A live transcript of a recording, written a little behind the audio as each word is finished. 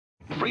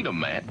Freedom,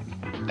 man.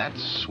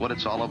 That's what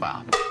it's all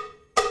about.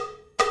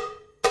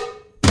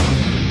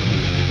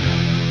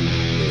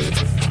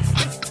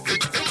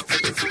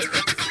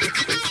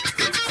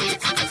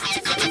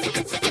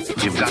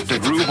 You've got to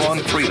groove on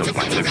freedom,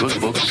 like the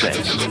good book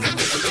says.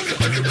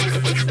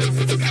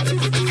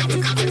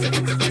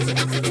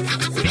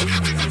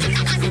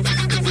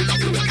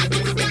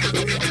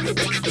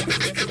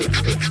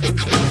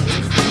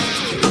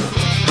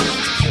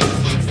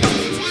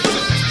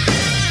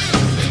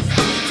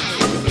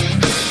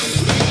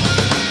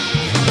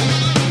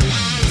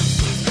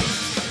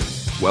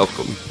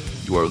 Welcome.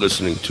 You are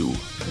listening to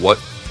What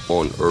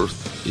on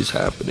Earth is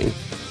Happening.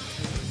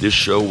 This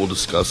show will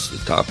discuss the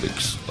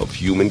topics of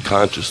human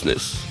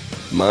consciousness,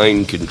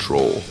 mind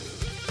control,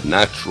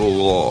 natural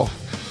law,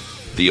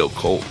 the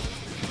occult,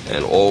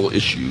 and all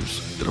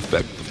issues that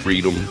affect the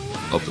freedom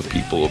of the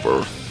people of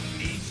Earth.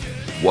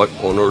 What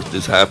on Earth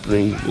is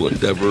Happening will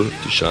endeavor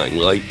to shine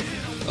light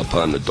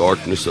upon the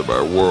darkness of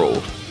our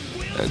world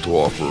and to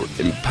offer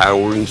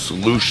empowering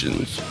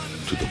solutions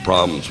to the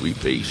problems we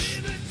face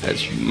as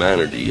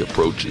humanity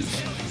approaches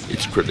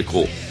its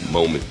critical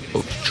moment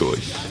of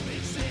choice.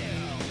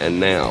 And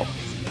now,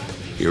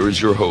 here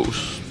is your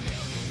host,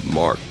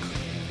 Mark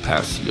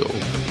Passio.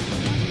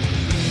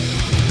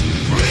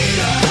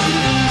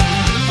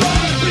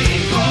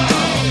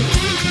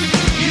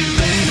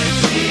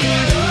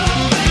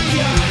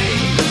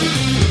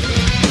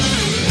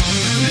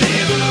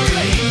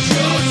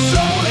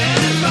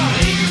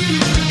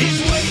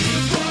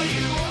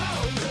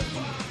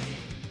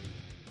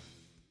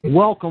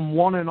 Welcome,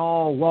 one and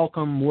all.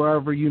 Welcome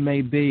wherever you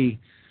may be.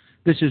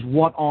 This is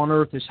What on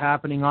Earth is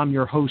Happening. I'm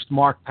your host,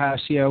 Mark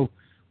Passio.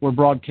 We're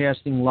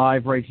broadcasting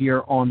live right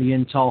here on the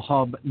Intel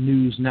Hub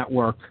News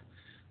Network.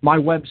 My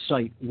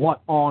website,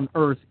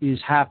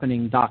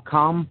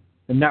 whatonearthishappening.com.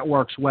 The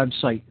network's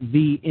website,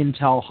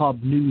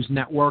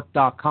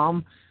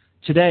 theintelhubnewsnetwork.com.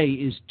 Today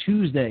is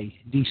Tuesday,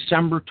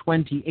 December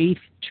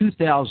 28th,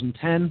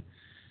 2010.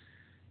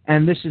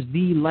 And this is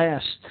the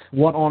last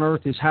What on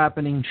Earth is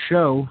Happening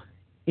show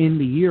in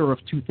the year of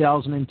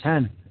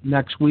 2010.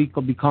 Next week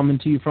I'll be coming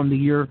to you from the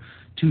year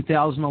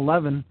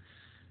 2011.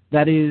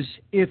 That is,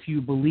 if you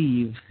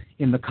believe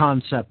in the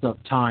concept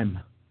of time.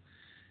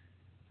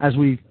 As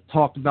we've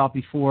talked about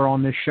before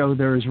on this show,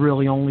 there is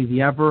really only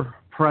the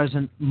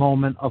ever-present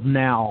moment of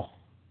now.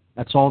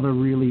 That's all there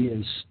really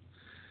is.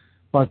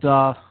 But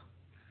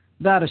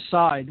that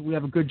aside, we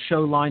have a good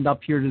show lined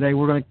up here today.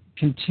 We're going to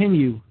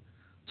continue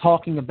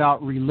talking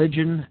about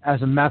religion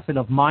as a method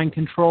of mind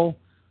control.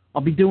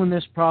 I'll be doing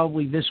this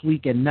probably this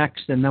week and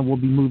next, and then we'll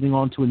be moving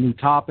on to a new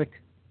topic.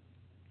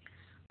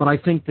 But I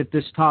think that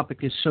this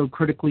topic is so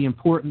critically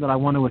important that I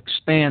want to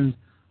expand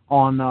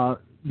on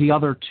the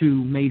other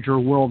two major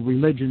world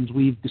religions.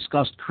 We've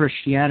discussed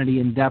Christianity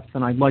in depth,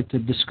 and I'd like to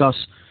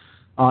discuss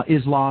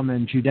Islam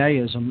and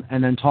Judaism,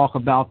 and then talk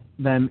about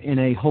them in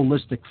a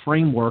holistic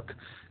framework,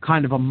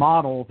 kind of a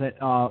model that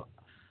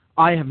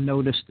I have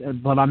noticed,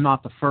 but I'm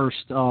not the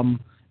first,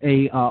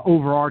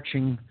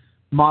 overarching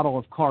model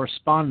of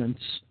correspondence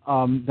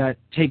that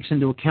takes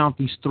into account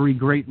these three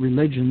great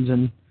religions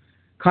and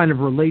kind of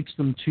relates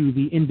them to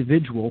the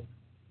individual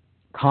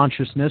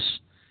consciousness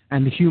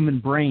and the human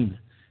brain.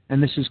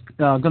 And this is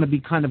going to be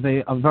kind of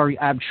a very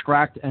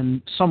abstract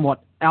and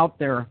somewhat out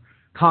there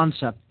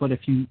concept, but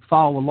if you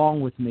follow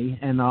along with me,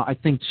 and I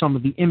think some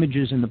of the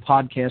images in the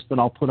podcast that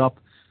I'll put up,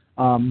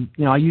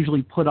 I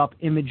usually put up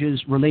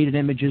images, related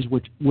images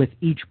with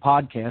each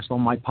podcast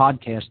on my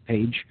podcast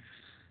page,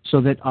 so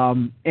that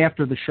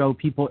after the show,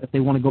 people, if they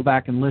want to go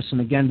back and listen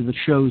again to the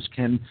shows,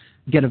 can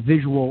get a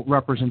visual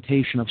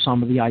representation of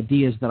some of the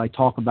ideas that I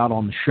talk about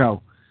on the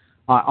show.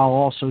 I'll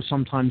also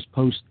sometimes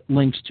post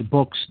links to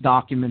books,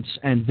 documents,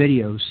 and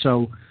videos,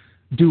 so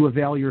do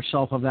avail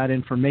yourself of that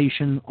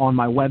information on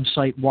my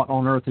website, What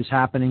on Earth is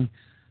Happening,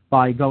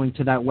 by going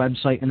to that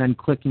website and then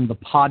clicking the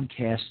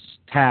Podcasts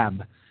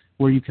tab,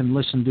 where you can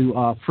listen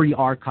to free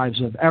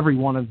archives of every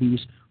one of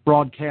these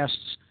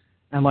broadcasts,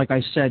 and like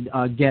I said,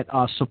 get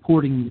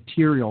supporting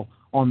material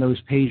on those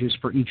pages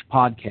for each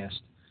podcast.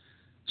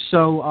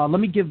 So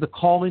let me give the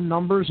call-in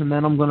numbers, and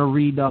then I'm going to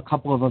read a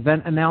couple of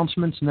event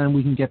announcements, and then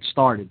we can get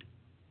started.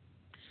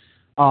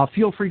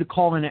 Feel free to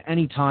call in at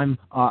any time.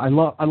 I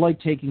like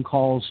taking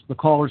calls. The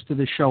callers to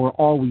this show are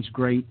always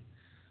great,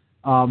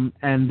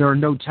 and there are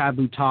no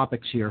taboo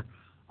topics here.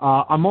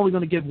 I'm only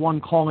going to give one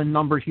call-in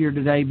number here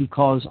today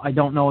because I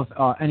don't know if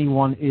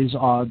anyone is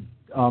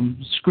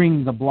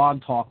screening the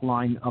Blog Talk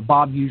line.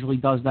 Bob usually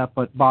does that,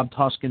 but Bob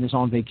Tuskin is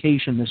on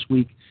vacation this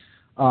week.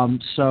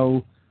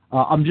 So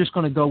I'm just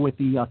going to go with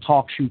the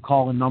TalkShoe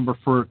call-in number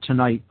for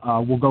tonight.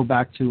 We'll go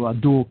back to a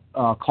dual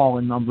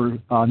call-in number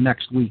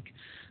next week.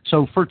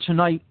 So for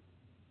tonight,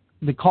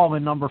 the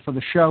call-in number for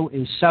the show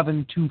is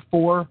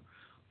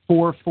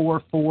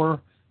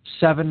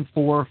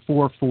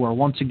 724-444-7444.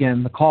 Once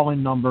again, the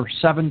call-in number,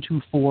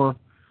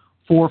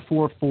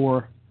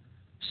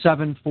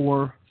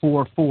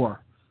 724-444-7444.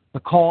 The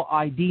call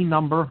ID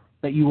number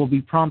that you will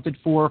be prompted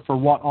for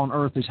What on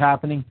Earth is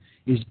Happening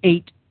is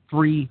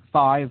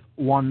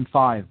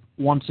 83515.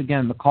 Once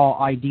again, the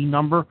call ID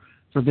number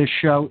for this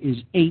show is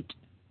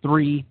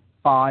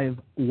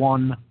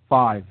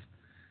 83515.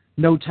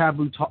 No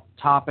taboo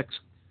topics.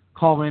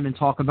 Call in and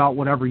talk about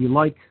whatever you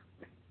like,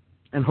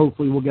 and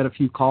hopefully we'll get a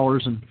few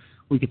callers and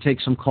we could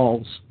take some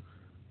calls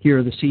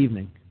here this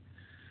evening.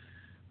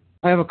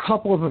 I have a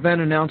couple of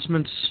event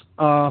announcements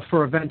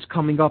for events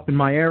coming up in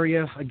my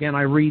area. Again,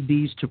 I read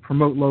these to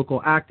promote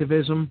local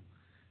activism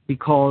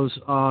because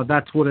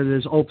that's what it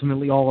is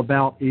ultimately all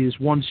about, is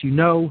once you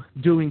know,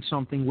 doing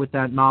something with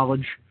that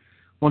knowledge.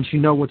 Once you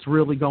know what's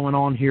really going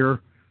on here,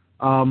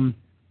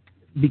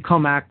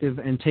 become active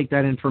and take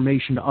that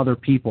information to other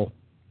people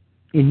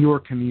in your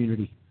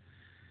community.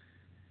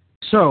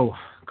 So,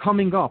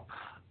 coming up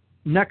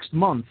next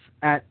month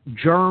at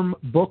Germ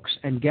Books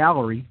and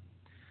Gallery,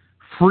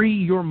 Free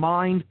Your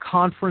Mind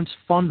Conference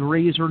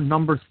Fundraiser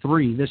number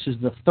 3. This is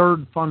the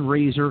third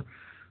fundraiser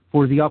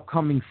for the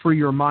upcoming Free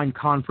Your Mind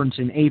Conference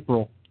in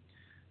April.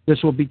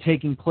 This will be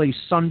taking place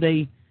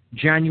Sunday,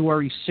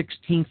 January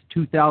 16th,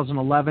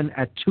 2011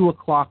 at 2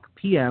 o'clock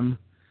p.m.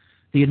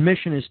 The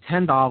admission is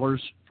 $10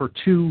 for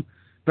 2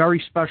 very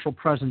special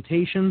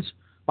presentations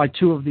by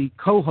 2 of the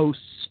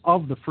co-hosts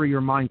of the Free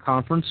Your Mind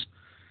Conference.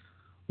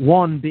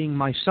 One being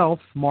myself,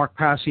 Mark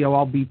Passio.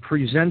 I'll be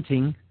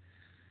presenting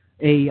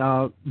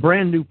a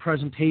brand new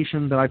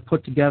presentation that I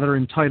put together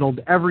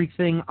entitled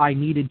Everything I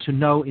Needed to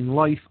Know in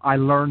Life I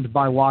Learned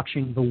by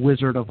Watching The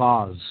Wizard of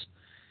Oz.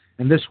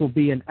 And this will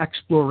be an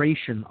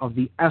exploration of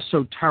the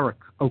esoteric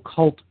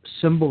occult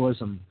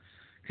symbolism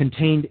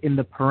contained in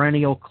the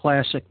perennial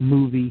classic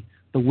movie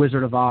The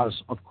Wizard of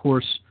Oz, of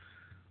course,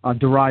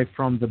 derived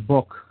from the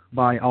book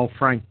by L.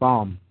 Frank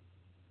Baum.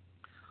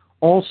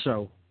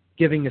 Also,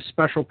 giving a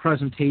special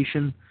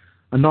presentation,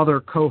 another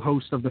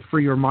co-host of the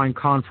Free Your Mind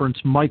Conference,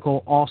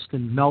 Michael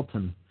Austin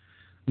Melton.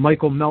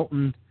 Michael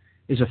Melton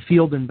is a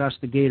field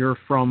investigator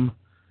from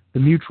the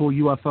Mutual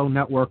UFO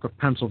Network of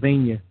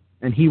Pennsylvania,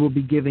 and he will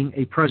be giving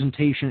a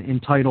presentation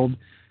entitled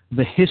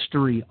The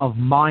History of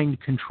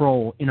Mind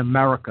Control in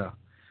America.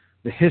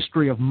 The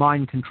history of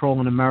mind control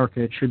in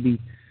America. It should be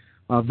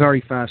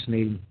very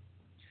fascinating.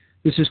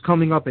 This is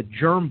coming up at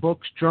Germ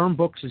Books. Germ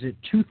Books is at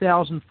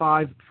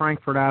 2005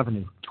 Frankfurt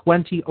Avenue,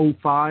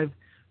 2005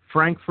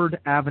 Frankfurt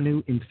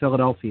Avenue in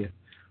Philadelphia.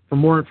 For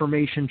more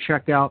information,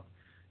 check out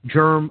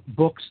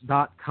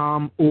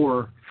germbooks.com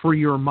or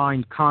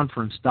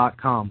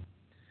freeyourmindconference.com.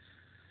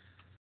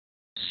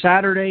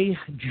 Saturday,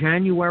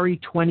 January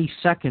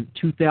 22nd,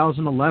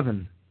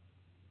 2011,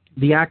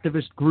 the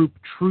activist group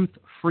Truth,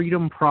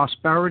 Freedom,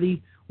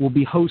 Prosperity will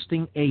be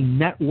hosting a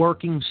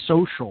networking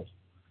social.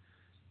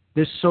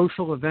 This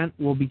social event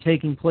will be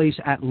taking place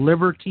at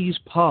Liberty's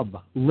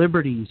Pub.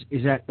 Liberty's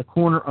is at the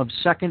corner of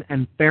 2nd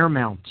and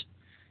Fairmount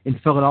in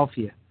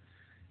Philadelphia.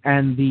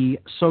 And the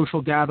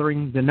social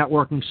gathering, the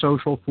networking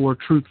social for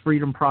Truth,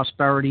 Freedom,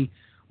 Prosperity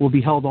will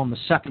be held on the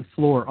 2nd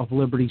floor of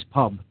Liberty's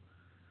Pub.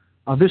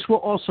 This will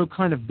also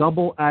kind of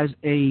double as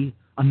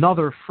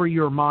another Free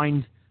Your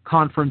Mind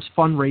Conference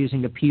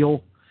fundraising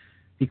appeal,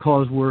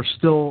 because we're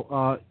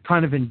still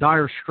kind of in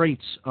dire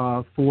straits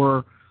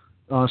for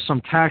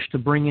some cash to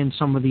bring in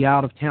some of the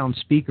out-of-town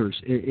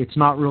speakers. It's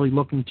not really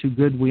looking too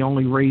good. We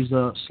only raised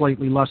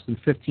slightly less than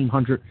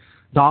 $1,500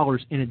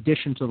 in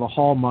addition to the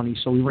hall money,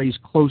 so we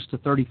raised close to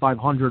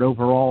 $3,500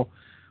 overall.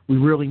 We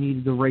really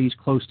needed to raise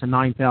close to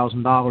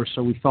 $9,000,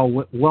 so we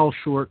fell well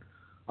short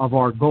of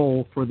our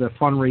goal for the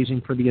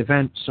fundraising for the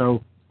event.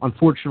 So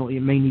unfortunately,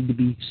 it may need to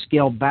be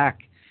scaled back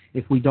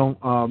if we don't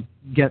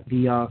get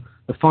the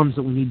funds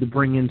that we need to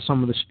bring in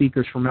some of the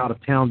speakers from out of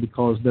town,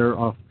 because their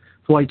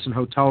flights and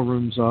hotel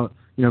rooms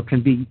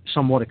can be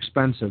somewhat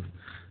expensive.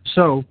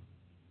 So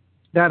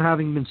that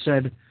having been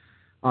said,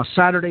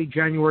 Saturday,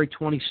 January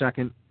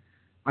 22nd,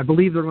 I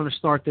believe they're going to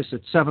start this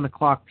at 7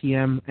 o'clock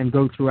p.m. and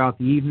go throughout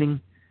the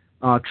evening.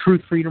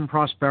 Truth, Freedom,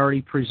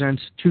 Prosperity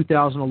presents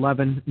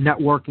 2011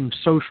 Networking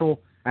Social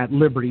at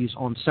Liberty's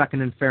on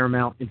 2nd and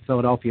Fairmount in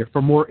Philadelphia.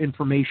 For more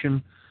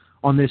information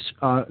on this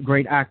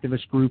great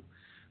activist group,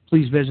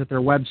 please visit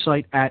their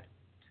website at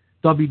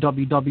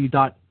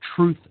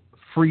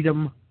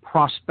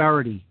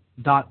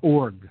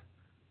www.truthfreedomprosperity.org.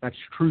 That's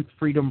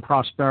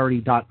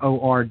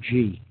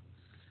truthfreedomprosperity.org.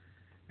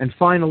 And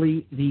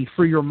finally, the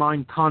Free Your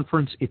Mind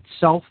Conference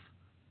itself,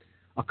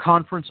 a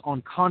conference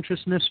on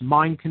consciousness,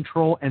 mind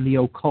control, and the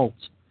occult.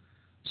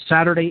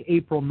 Saturday,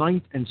 April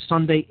 9th and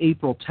Sunday,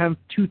 April 10th,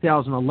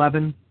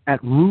 2011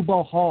 at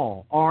Ruba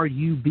Hall,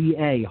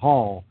 R-U-B-A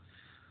Hall.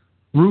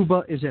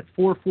 Ruba is at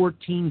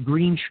 414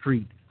 Green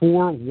Street,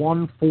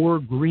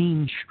 414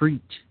 Green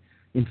Street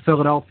in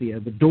Philadelphia.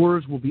 The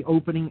doors will be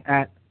opening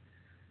at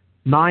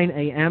 9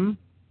 a.m.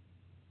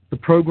 The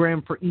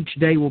program for each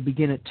day will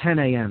begin at 10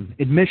 a.m.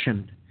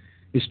 Admission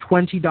is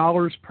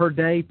 $20 per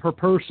day per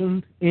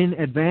person in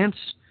advance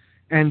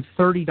and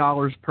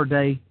 $30 per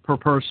day per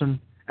person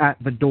at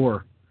the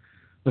door.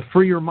 The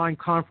Free Your Mind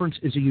Conference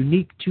is a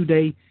unique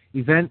 2-day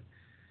event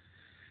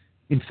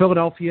in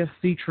Philadelphia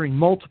featuring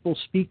multiple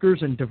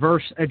speakers and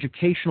diverse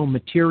educational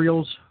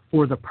materials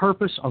for the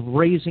purpose of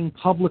raising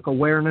public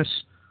awareness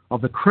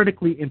of the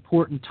critically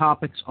important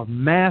topics of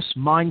mass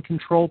mind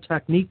control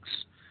techniques,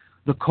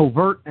 the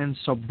covert and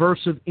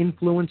subversive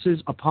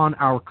influences upon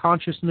our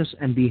consciousness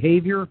and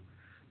behavior,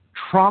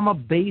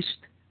 trauma-based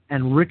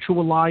and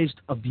ritualized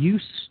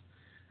abuse,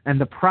 and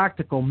the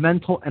practical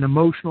mental and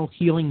emotional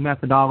healing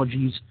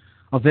methodologies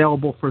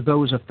available for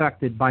those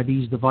affected by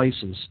these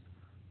devices.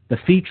 The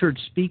featured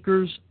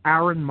speakers,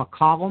 Aaron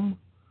McCollum,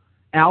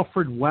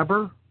 Alfred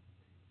Weber,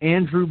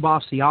 Andrew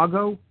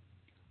Basiago,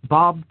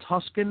 Bob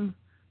Tuskin,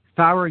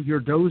 Farah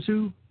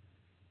Yurdozu,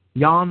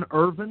 Jan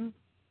Irvin,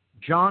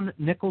 John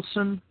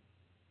Nicholson,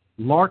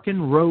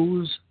 Larkin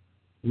Rose,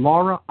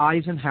 Laura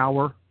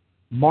Eisenhower,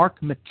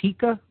 Mark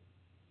Matika,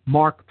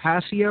 Mark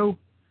Passio,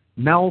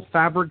 Mel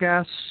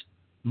Fabregas,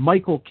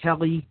 Michael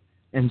Kelly,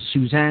 and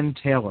Suzanne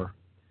Taylor.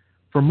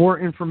 For more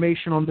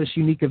information on this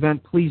unique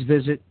event, please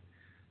visit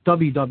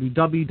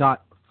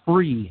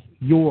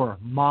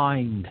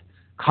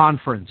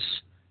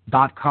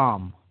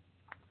www.freeyourmindconference.com.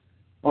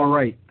 All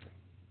right.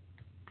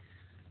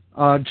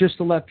 Just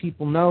to let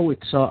people know,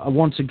 it's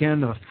once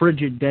again a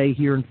frigid day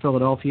here in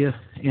Philadelphia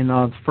in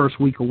the first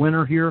week of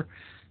winter here.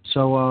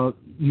 So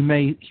you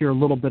may hear a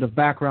little bit of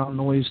background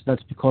noise.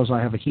 That's because I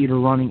have a heater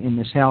running in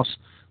this house.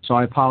 So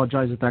I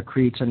apologize if that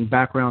creates any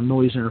background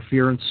noise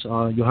interference.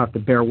 You'll have to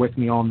bear with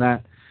me on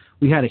that.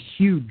 We had a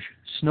huge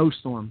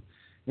snowstorm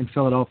in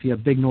Philadelphia, a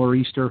big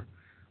nor'easter,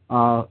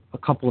 a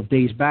couple of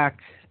days back.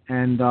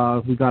 And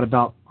we got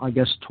about,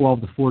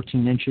 12 to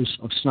 14 inches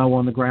of snow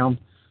on the ground.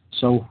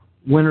 So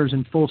winter's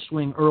in full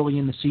swing early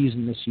in the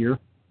season this year.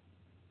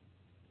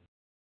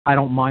 I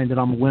don't mind that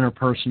I'm a winter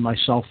person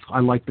myself. I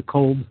like the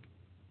cold.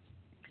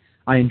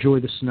 I enjoy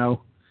the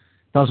snow.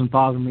 Doesn't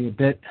bother me a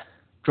bit.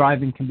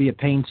 Driving can be a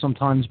pain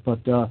sometimes, but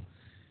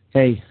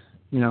hey,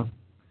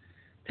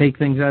 take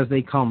things as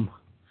they come.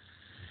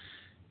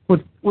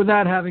 With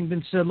that having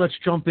been said, let's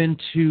jump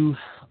into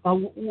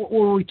what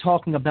were we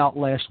talking about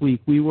last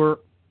week?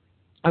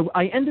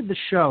 I ended the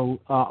show.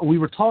 We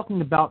were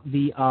talking about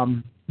the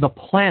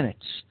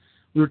planets.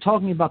 We were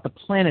talking about the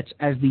planets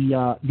as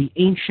the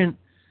ancient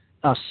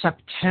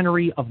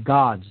septenary of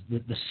gods,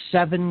 the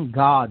seven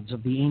gods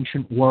of the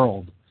ancient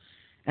world.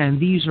 And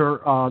these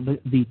are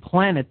the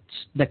planets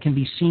that can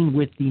be seen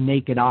with the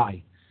naked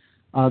eye.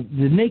 The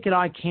naked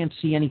eye can't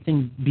see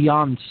anything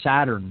beyond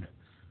Saturn,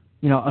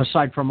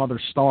 aside from other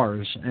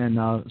stars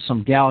and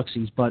some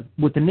galaxies. But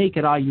with the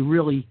naked eye, you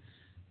really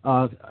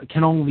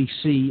can only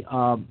see,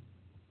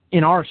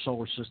 in our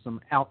solar system,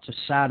 out to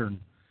Saturn.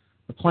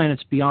 The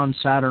planets beyond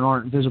Saturn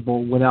aren't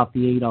visible without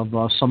the aid of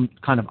some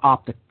kind of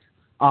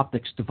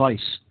optics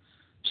device.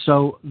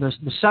 So the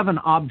seven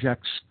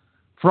objects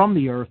from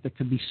the Earth that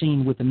could be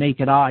seen with the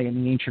naked eye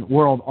in the ancient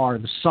world are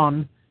the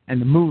Sun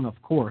and the Moon,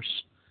 of course.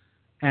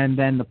 And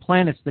then the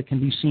planets that can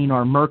be seen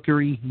are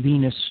Mercury,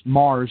 Venus,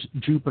 Mars,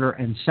 Jupiter,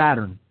 and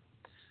Saturn.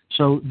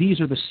 So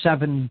these are the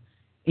seven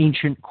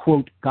ancient,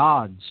 quote,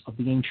 gods of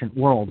the ancient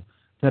world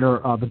that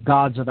are the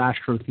gods of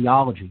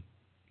astrotheology.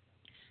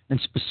 And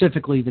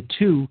specifically, the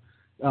two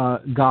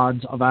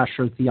gods of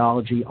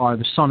astrotheology are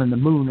the Sun and the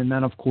Moon, and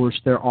then, of course,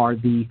 there are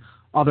the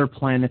other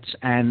planets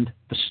and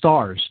the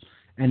stars.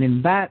 And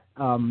in that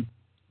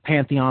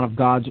pantheon of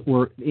gods,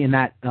 or in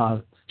that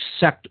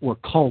sect or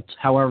cult,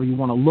 however you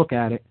want to look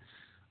at it,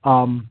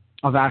 of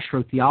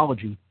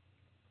astrotheology,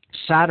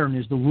 Saturn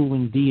is the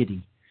ruling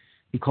deity,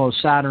 because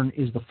Saturn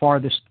is the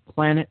farthest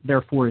planet,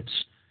 therefore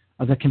it's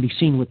that can be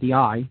seen with the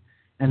eye,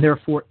 and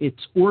therefore its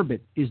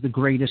orbit is the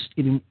greatest.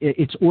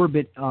 Its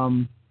orbit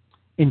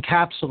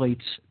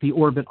encapsulates the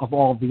orbit of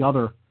all the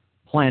other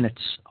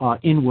planets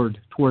inward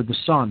toward the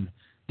sun.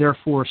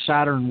 Therefore,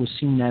 Saturn was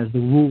seen as the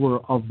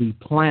ruler of the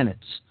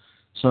planets.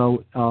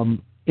 So,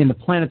 in the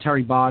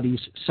planetary bodies,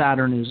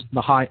 Saturn is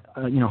the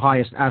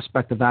highest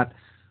aspect of that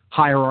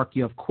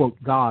hierarchy of, quote,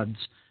 gods.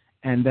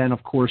 And then,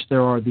 of course,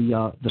 there are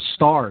the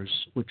stars,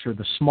 which are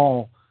the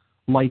small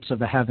lights of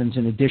the heavens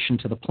in addition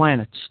to the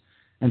planets.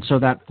 And so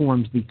that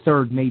forms the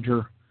third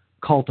major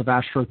cult of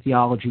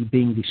astrotheology,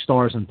 being the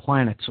stars and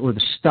planets, or the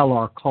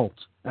stellar cult,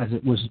 as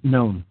it was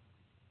known.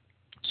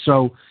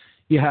 So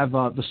you have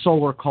the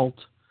solar cult,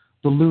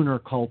 the lunar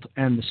cult,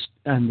 and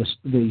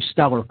the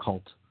stellar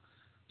cult.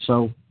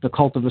 So the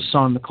cult of the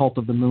sun, the cult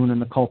of the moon,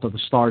 and the cult of the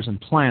stars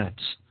and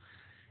planets.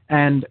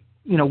 And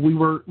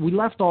we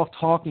left off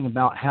talking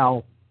about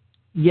how,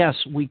 yes,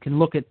 we can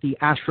look at the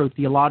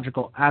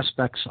astrotheological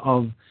aspects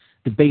of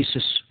the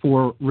basis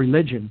for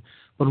religion,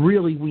 but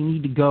really we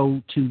need to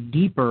go to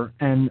deeper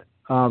and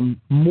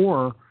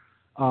more,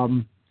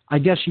 I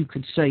guess you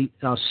could say,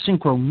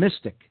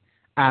 synchromystic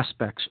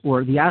aspects,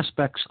 or the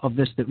aspects of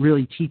this that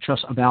really teach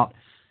us about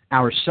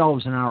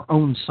ourselves and our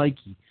own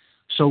psyche.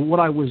 So what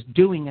I was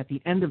doing at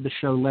the end of the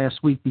show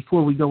last week,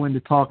 before we go into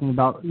talking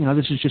about,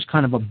 this is just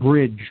kind of a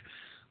bridge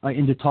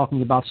into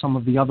talking about some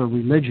of the other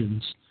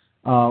religions,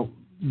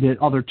 the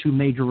other two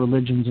major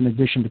religions in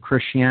addition to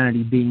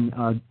Christianity being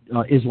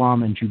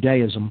Islam and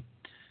Judaism.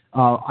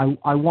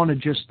 I want to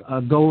just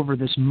go over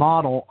this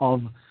model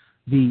of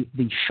the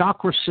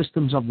chakra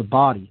systems of the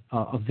body,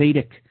 a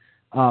Vedic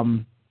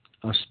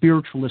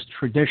spiritualist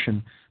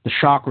tradition, the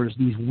chakras,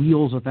 these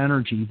wheels of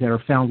energy that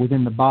are found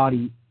within the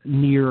body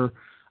near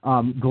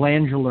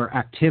glandular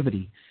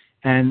activity,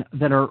 and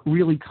that are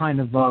really kind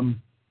of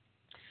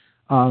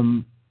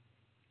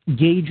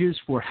gauges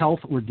for health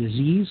or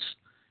disease,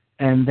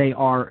 and they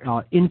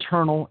are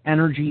internal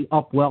energy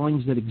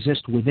upwellings that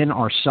exist within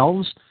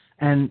ourselves.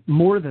 And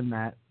more than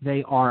that,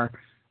 they are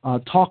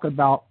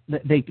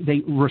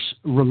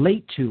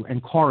relate to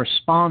and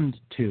correspond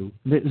to.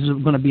 This is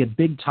going to be a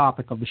big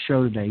topic of the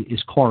show today,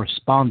 is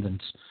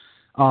correspondence.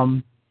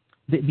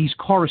 These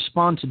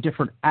correspond to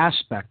different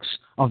aspects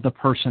of the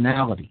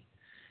personality.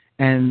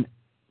 And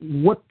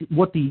what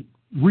the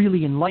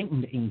really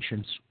enlightened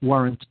ancients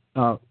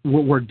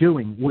were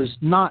doing was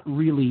not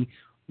really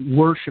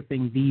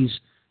worshiping these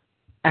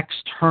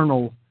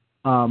external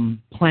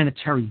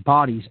planetary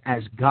bodies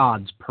as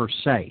gods per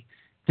se.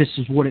 This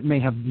is what it may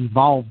have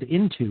devolved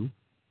into,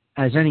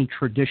 as any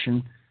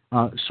tradition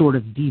sort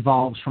of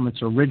devolves from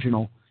its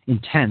original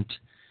intent.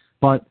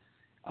 But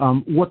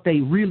what they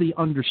really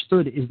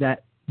understood is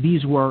that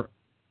these were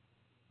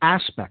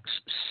aspects,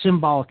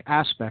 symbolic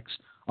aspects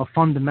of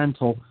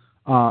fundamental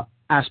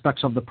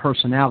aspects of the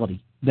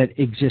personality that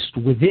exist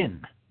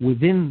within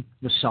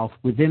the self,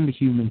 within the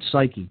human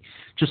psyche.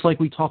 Just like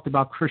we talked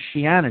about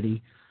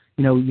Christianity,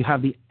 you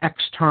have the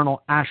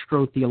external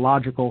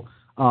astro-theological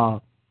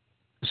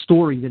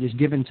story that is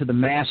given to the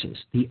masses,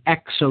 the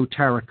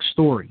exoteric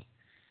story.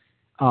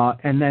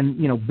 And then,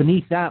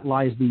 beneath that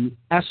lies the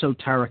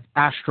esoteric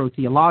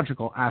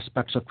astro-theological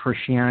aspects of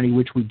Christianity,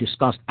 which we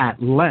discussed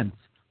at length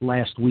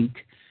last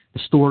week. The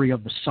story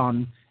of the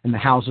sun and the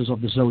houses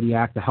of the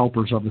zodiac, the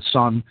helpers of the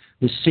sun,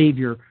 the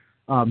savior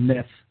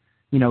myth,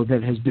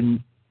 that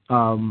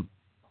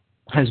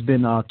has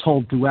been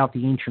told throughout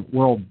the ancient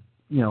world,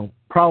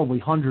 probably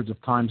hundreds of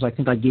times. I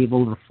think I gave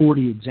over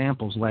 40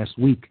 examples last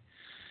week.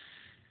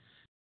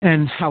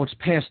 And how it's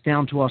passed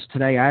down to us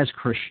today as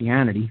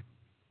Christianity.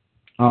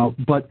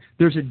 But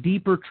there's a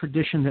deeper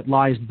tradition that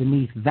lies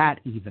beneath that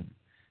even,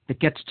 that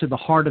gets to the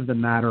heart of the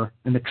matter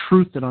and the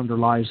truth that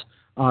underlies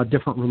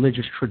different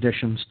religious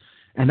traditions.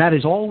 And that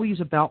is always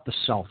about the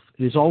self.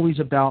 It is always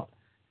about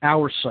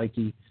our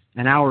psyche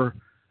and our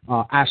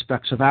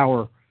aspects of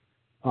our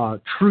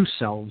true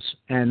selves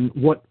and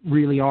what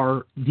really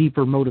our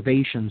deeper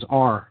motivations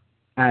are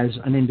as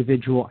an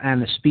individual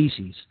and a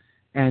species.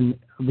 And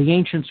the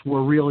ancients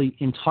were really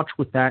in touch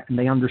with that, and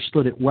they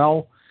understood it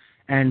well.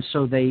 And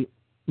so they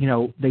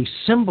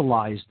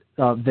symbolized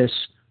this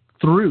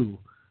through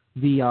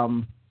the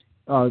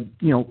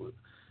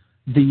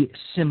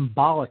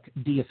symbolic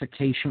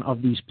deification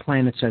of these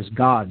planets as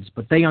gods.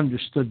 But they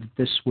understood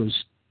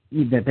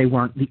that they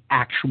weren't the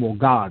actual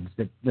gods,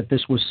 that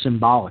this was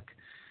symbolic.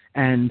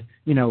 And,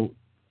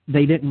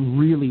 they didn't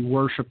really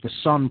worship the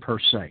sun per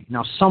se.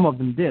 Now, some of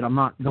them did. I'm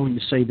not going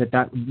to say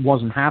that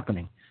wasn't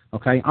happening.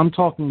 Okay, I'm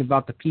talking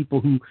about the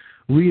people who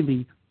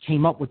really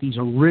came up with these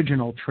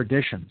original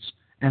traditions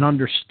and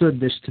understood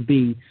this to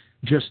be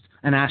just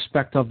an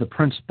aspect of the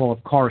principle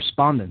of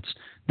correspondence,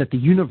 that the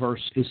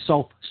universe is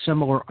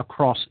self-similar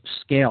across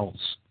scales,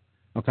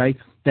 okay,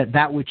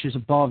 that which is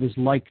above is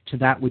like to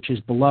that which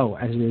is below,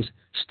 as it is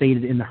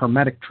stated in the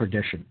Hermetic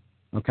tradition,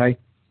 okay,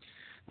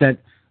 that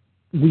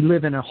we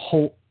live in a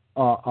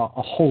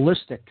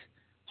holistic,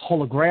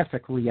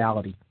 holographic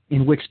reality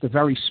in which the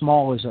very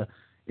small is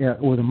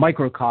or the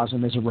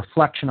microcosm is a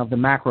reflection of the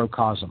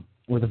macrocosm,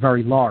 or the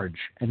very large,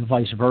 and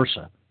vice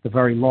versa. The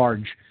very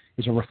large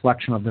is a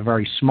reflection of the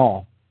very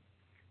small.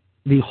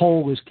 The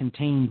whole is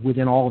contained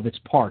within all of its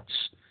parts,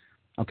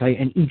 okay,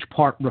 and each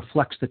part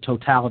reflects the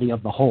totality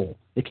of the whole.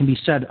 It can be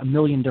said a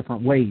million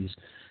different ways,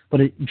 but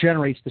it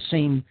generates the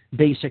same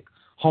basic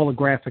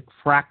holographic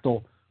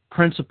fractal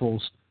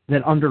principles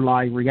that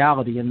underlie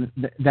reality, and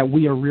that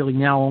we are really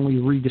now only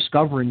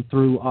rediscovering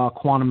through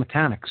quantum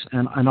mechanics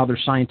and other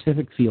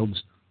scientific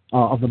fields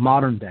of the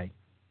modern day.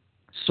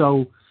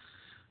 So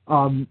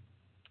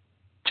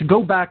to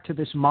go back to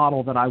this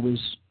model that I was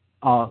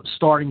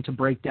starting to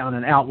break down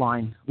and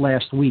outline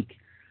last week,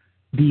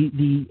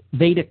 the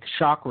Vedic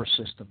chakra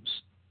systems,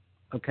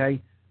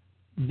 okay,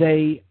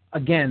 they,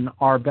 again,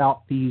 are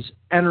about these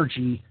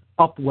energy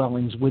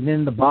upwellings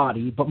within the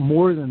body, but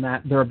more than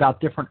that, they're about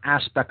different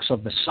aspects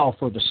of the self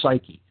or the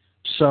psyche.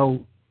 So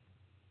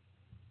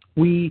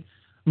we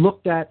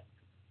looked at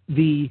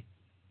the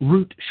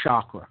root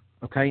chakra,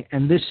 okay,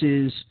 and this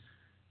is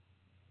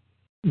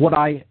what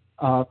I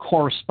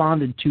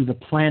corresponded to the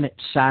planet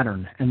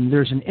Saturn. And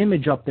there's an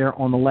image up there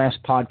on the last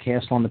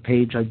podcast on the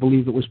page. I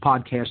believe it was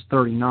podcast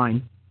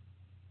 39.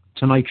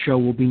 Tonight's show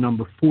will be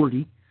number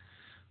 40.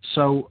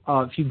 So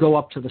if you go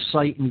up to the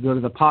site and you go to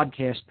the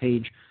podcast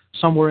page,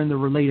 somewhere in the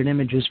related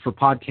images for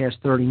podcast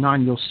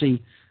 39, you'll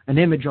see an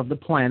image of the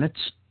planets.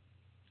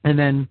 And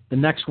then the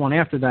next one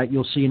after that,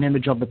 you'll see an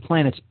image of the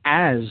planets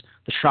as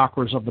the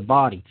chakras of the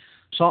body.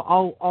 So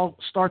I'll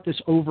start this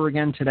over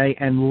again today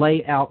and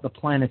lay out the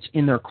planets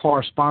in their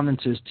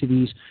correspondences to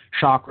these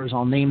chakras.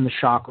 I'll name the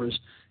chakras,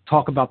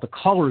 talk about the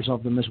colors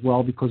of them as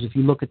well, because if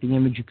you look at the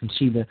image, you can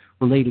see the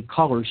related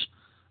colors.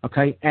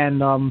 Okay,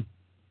 and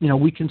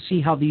we can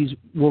see how these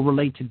will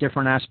relate to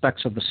different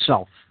aspects of the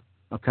self.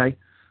 Okay?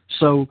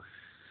 So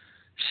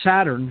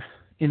Saturn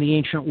in the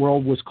ancient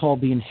world was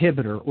called the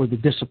inhibitor or the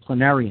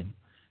disciplinarian.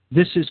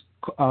 This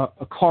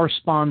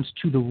corresponds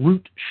to the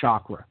root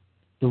chakra.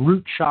 The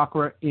root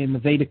chakra in the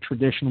Vedic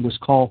tradition was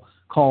called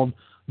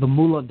the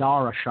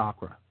Muladhara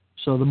chakra.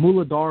 So the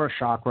Muladhara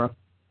chakra,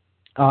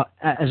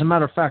 as a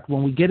matter of fact,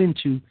 when we get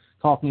into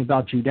talking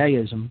about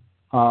Judaism,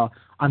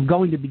 I'm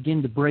going to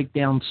begin to break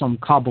down some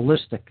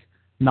Kabbalistic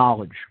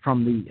knowledge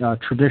from the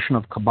tradition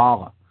of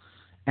Kabbalah.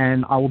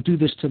 And I will do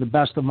this to the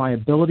best of my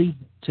ability,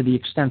 to the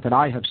extent that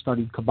I have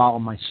studied Kabbalah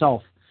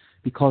myself,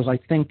 because I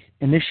think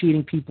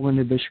initiating people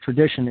into this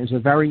tradition is a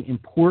very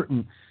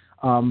important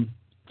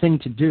thing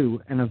to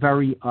do, and a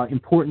very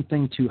important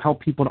thing to help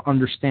people to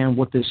understand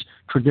what this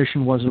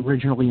tradition was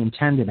originally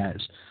intended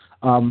as.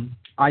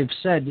 I've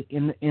said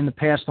in the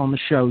past on the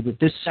show that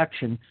this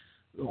section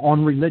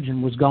on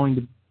religion was going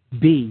to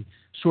be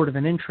sort of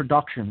an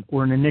introduction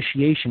or an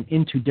initiation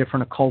into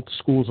different occult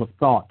schools of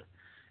thought.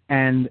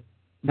 And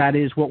that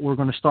is what we're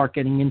going to start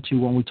getting into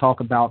when we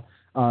talk about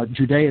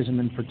Judaism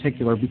in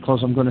particular,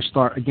 because I'm going to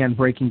start, again,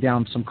 breaking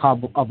down some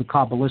of the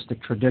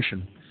Kabbalistic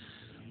tradition.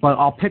 But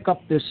I'll pick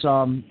up this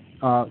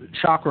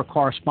chakra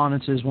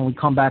correspondences when we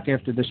come back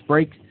after this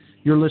break.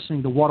 You're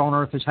listening to What on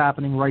Earth is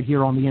Happening right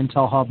here on the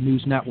Intel Hub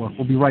News Network.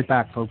 We'll be right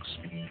back, folks.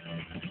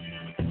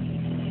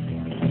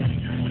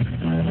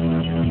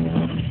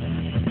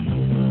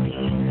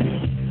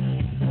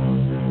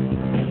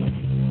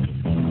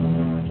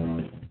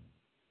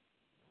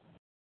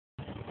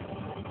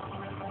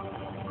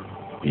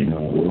 In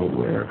a world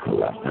where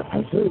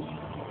collapses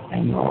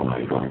and all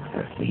oligarchs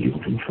have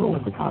seized control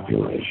of the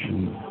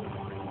population,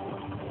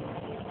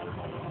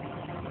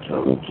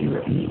 total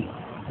tyranny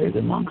is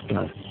amongst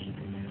us.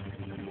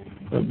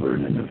 The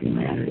burden of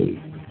humanity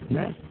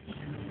rests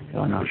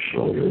on our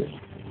shoulders.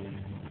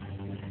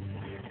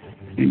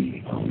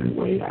 The only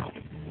way out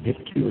is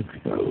to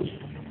expose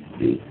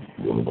the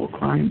global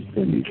crime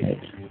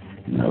syndicate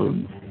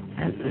known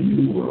as the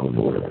New World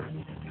Order.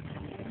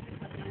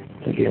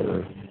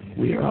 Together,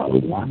 we are all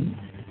one.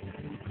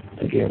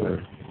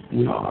 Together,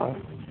 we are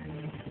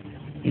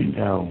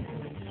Intel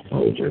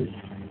soldiers.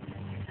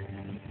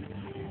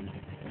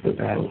 The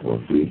battle for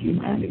free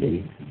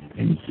humanity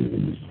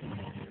ensues.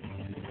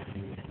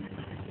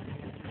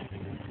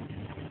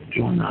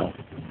 Join us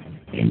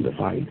in the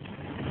fight.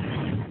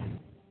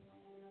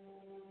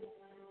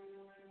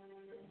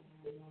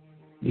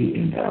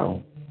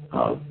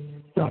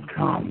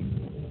 TheIntelHub.com.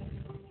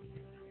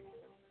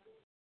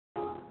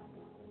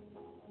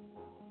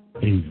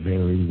 A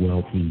very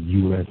wealthy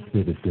U.S.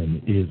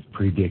 citizen is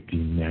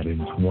predicting that in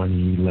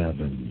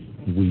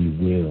 2011, we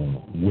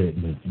will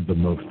witness the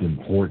most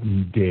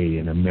important day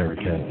in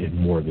America in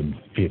more than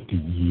 50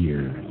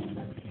 years.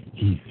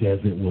 He says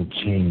it will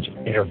change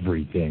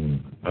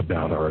everything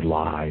about our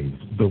lives.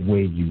 The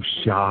way you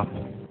shop,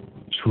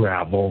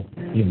 travel,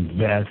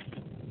 invest,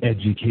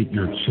 educate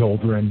your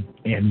children,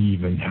 and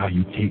even how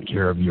you take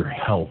care of your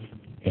health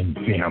and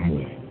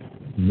family.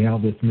 Now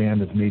this man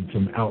has made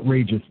some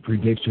outrageous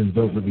predictions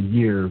over the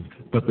years,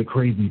 but the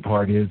crazy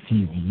part is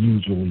he's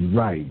usually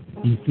right.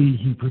 You see,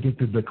 he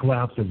predicted the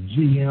collapse of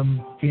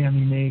GM,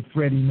 Fannie Mae,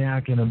 Freddie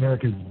Mac, and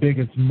America's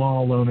biggest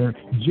mall owner,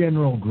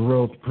 General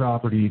Growth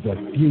Properties, a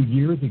few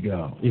years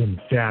ago.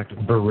 In fact,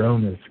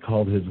 Baronis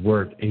called his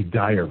work a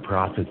dire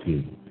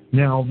prophecy.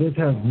 Now, this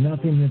has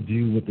nothing to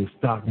do with the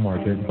stock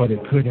market, but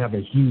it could have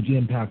a huge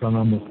impact on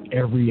almost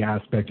every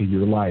aspect of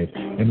your life.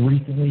 And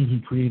recently, he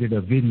created a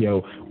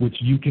video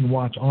which you can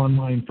watch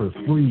online for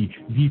free,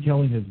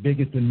 detailing his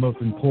biggest and most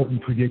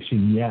important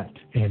prediction yet.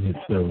 And it's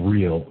a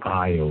real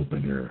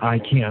eye-opener. I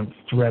can't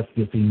stress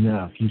this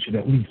enough. You should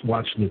at least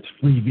watch this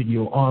free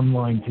video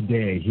online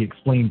today. He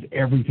explains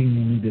everything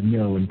you need to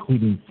know,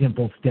 including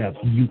simple steps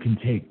you can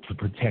take to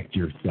protect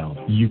yourself.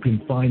 You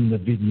can find the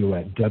video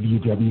at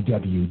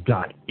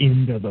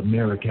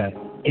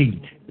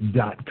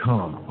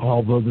www.endofamerica8.com.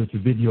 Although this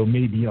video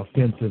may be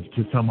offensive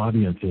to some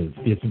audiences,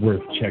 it's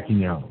worth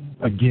checking out.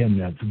 Again,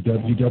 that's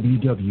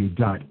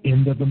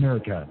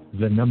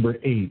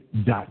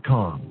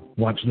www.endofamerica8.com.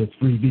 Watch this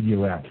free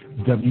video at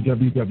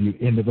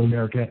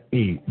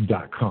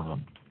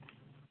www.endofamerica8.com.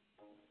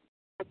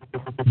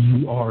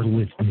 You are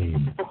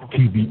listening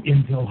to the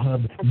Intel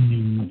Hub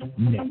News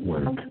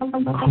Network,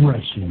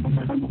 crushing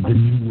the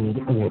New World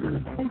Order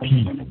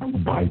piece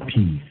by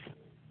piece.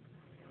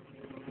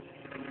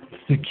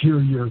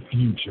 Secure your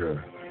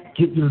future.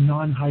 Get your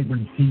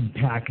non-hybrid seed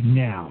pack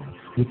now.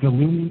 With the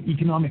looming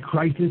economic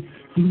crisis,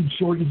 food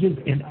shortages,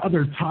 and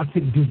other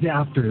toxic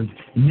disasters,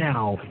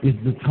 now is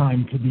the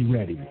time to be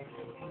ready.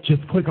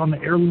 Just click on the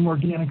Heirloom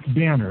Organics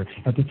banner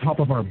at the top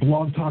of our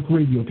Blog Talk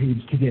Radio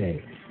page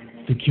today.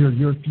 Secure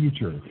your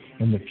future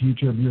and the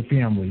future of your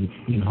family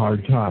in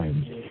hard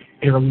times.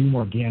 Heirloom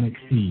Organic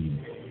Seeds.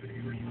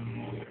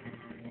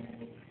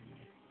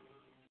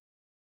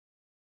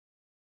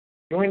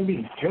 Join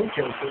me, Joe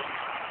Joseph,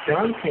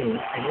 John Kane,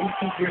 and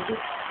A.T.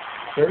 Griffith,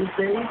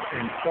 Thursdays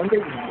and Sunday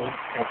evenings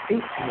at 8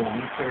 p.m.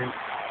 Eastern,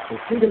 for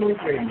Freedom Link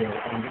Radio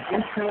on the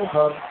Intel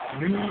Hub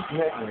News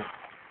Network.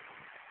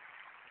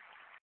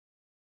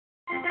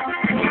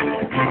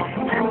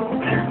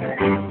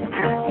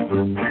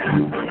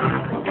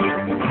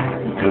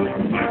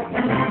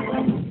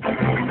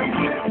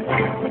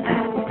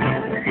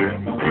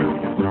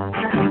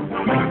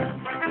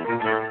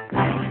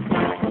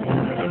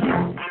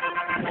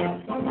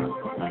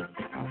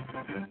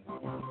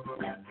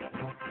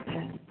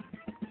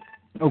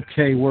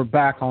 Okay, we're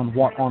back on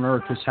What on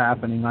Earth is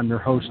Happening. I'm your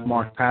host,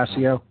 Mark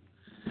Passio.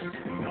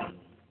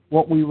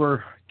 What we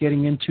were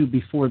getting into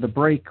before the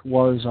break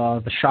was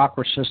the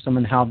chakra system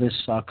and how this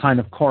kind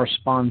of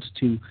corresponds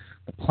to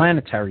the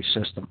planetary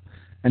system.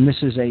 And this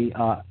is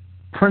a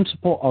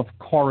principle of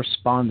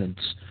correspondence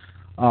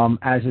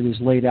as it is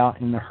laid out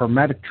in the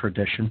Hermetic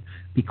tradition,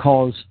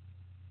 because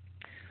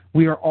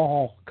we are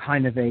all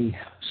kind of a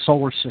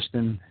solar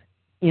system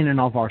in and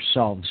of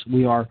ourselves.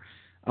 We are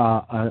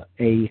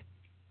a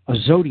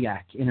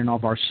zodiac in and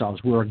of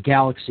ourselves. We're a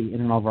galaxy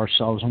in and of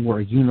ourselves, and we're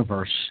a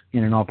universe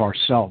in and of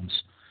ourselves.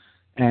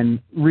 And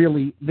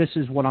really, this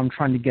is what I'm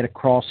trying to get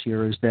across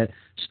here, is that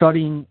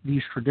studying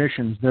these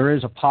traditions, there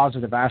is a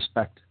positive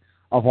aspect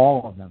of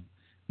all of them,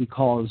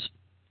 because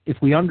if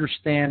we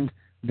understand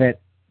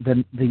that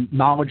the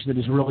knowledge that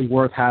is really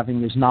worth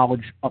having is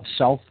knowledge of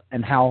self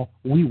and how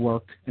we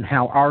work and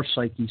how our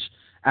psyches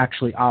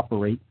actually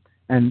operate,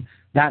 and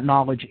that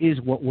knowledge is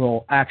what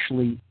will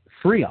actually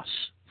free us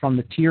from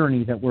the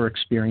tyranny that we're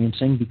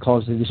experiencing,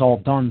 because it is all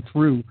done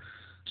through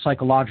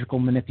psychological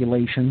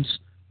manipulations,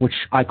 which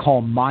I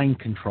call mind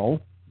control,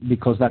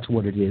 because that's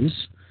what it is,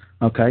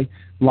 okay?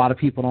 A lot of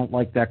people don't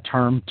like that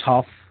term,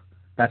 tough.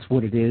 That's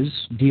what it is.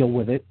 Deal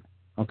with it,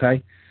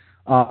 okay?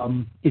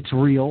 It's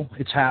real.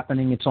 It's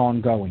happening. It's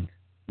ongoing.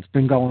 It's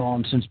been going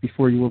on since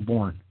before you were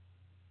born.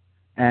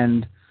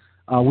 And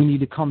we need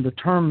to come to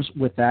terms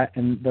with that,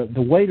 and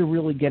the way to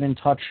really get in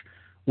touch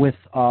with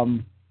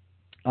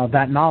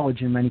that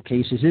knowledge in many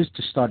cases is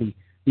to study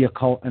the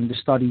occult and to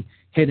study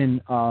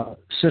hidden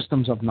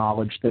systems of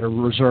knowledge that are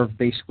reserved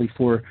basically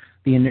for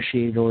the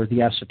initiated or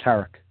the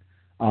esoteric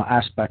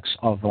aspects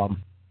of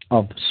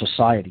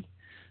society.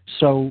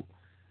 So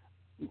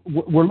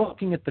we're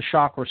looking at the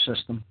chakra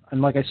system,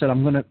 and like I said,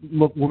 we're going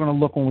to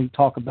look when we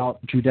talk about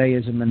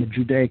Judaism and the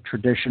Judaic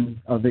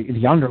tradition,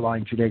 the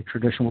underlying Judaic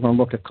tradition. We're going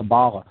to look at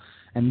Kabbalah,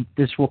 and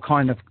this will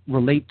kind of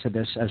relate to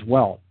this as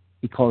well,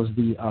 because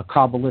the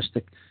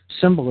Kabbalistic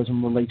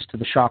symbolism relates to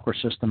the chakra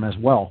system as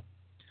well.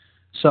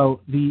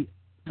 So the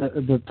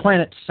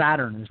planet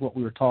Saturn is what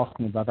we were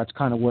talking about. That's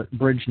kind of what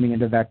bridged me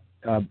into that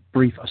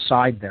brief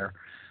aside there.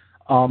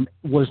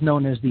 Was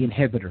known as the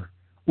inhibitor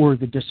or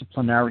the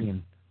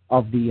disciplinarian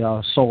of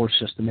the solar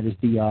system. It is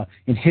the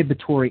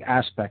inhibitory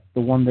aspect, the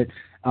one that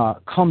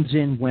comes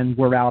in when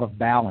we're out of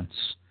balance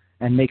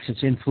and makes its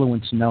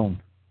influence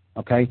known.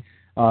 Okay,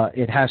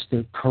 it has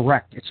to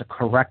correct. It's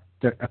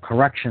a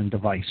correction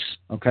device.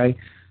 Okay,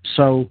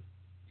 so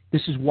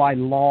this is why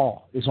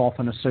law is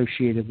often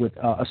associated with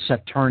a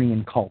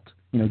Saturnian cult.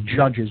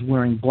 Judges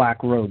wearing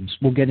black robes.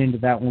 We'll get into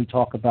that when we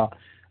talk about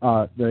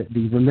the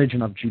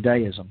religion of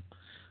Judaism.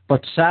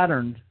 But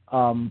Saturn,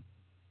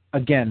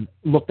 again,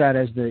 looked at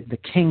as the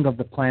king of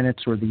the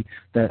planets, or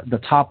the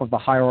top of the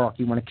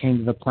hierarchy when it came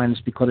to the planets,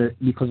 because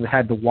it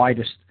had the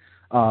widest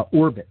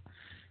orbit,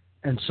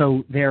 and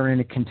so therein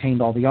it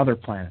contained all the other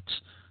planets.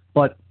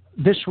 But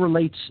this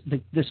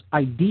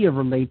idea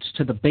relates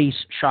to the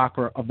base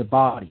chakra of the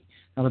body.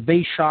 Now, the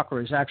base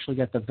chakra is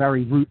actually at the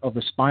very root of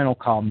the spinal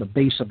column, the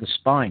base of the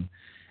spine.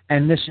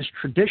 And this is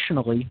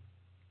traditionally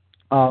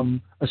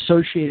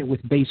associated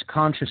with base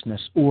consciousness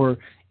or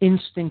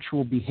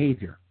instinctual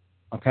behavior.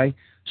 Okay?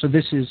 So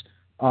this is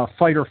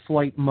fight or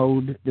flight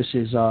mode. This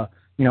is,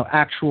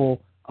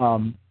 actual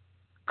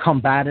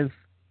combative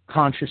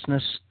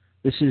consciousness.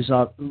 This is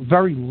a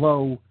very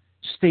low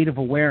state of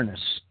awareness,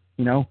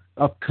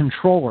 a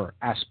controller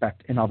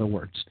aspect, in other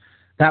words.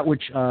 That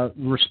which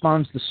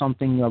responds to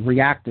something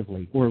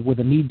reactively or with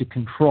a need to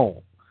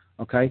control,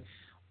 okay?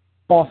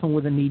 Often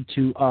with a need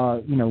to,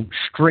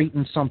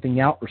 straighten something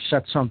out or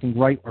set something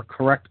right or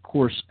correct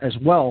course as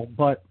well,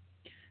 but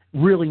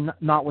really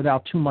not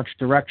without too much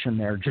direction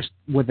there, just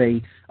with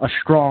a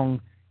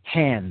strong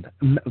hand,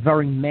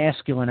 very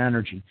masculine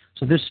energy.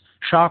 So this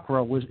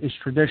chakra is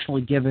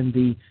traditionally given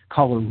the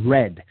color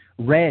red.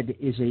 Red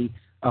is a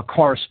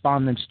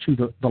correspondence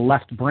to the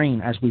left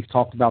brain, as we've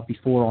talked about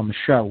before on the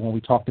show when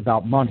we talked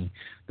about money.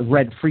 The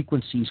red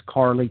frequencies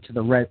correlate to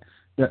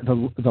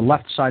the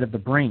left side of the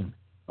brain.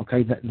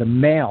 Okay, the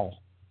male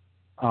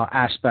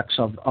aspects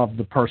of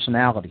the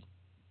personality,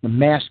 the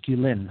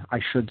masculine, I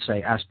should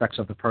say, aspects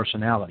of the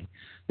personality.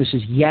 This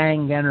is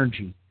yang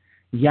energy.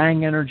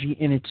 Yang energy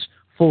in its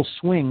full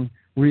swing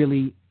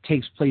really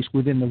takes place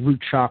within the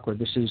root chakra.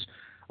 This is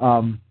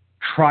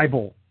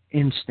tribal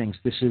instincts.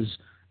 This is,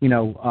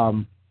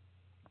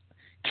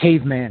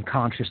 caveman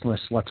consciousness,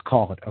 let's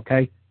call it,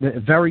 okay?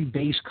 The very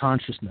base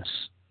consciousness,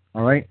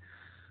 all right?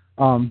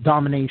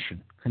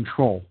 Domination,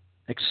 control,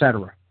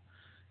 etc.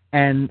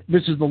 And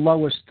this is the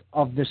lowest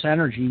of this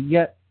energy,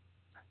 yet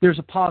there's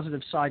a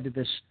positive side to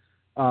this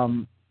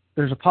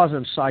there's a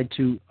positive side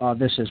to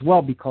this as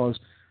well, because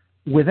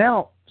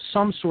without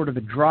some sort of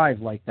a drive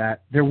like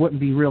that, there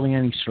wouldn't be really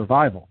any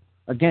survival.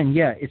 Again,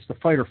 yeah, it's the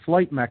fight or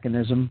flight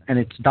mechanism and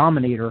its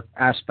dominator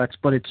aspects,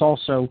 but it's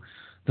also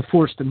the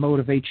force that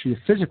motivates you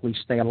to physically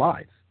stay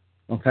alive,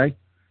 okay,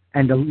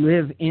 and to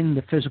live in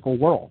the physical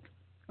world,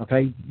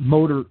 okay,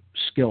 motor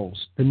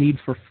skills, the need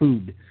for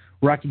food,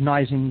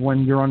 recognizing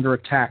when you're under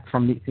attack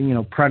from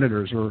the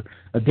predators or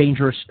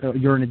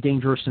you're in a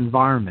dangerous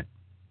environment.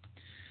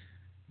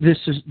 This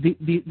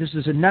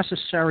is a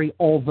necessary,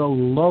 although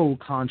low,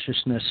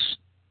 consciousness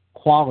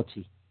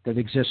quality that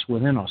exists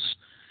within us.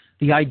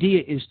 The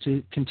idea is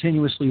to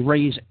continuously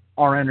raise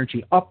our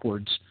energy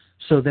upwards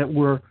so that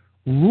we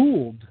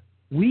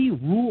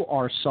rule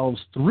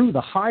ourselves through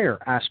the higher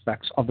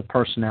aspects of the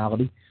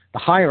personality, the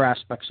higher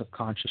aspects of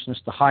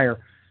consciousness, the higher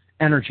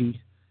energies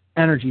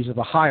of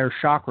the higher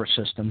chakra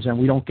systems, and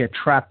we don't get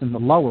trapped in the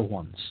lower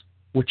ones,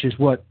 which is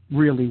what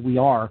really we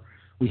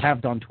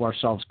have done to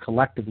ourselves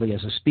collectively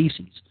as a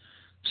species.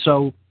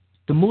 So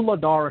the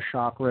Muladhara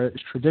chakra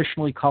is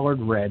traditionally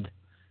colored red.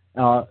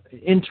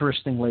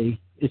 Interestingly,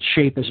 its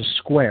shape is a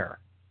square,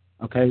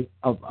 okay,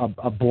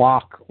 a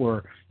block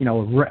or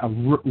a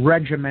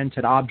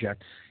regimented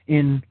object.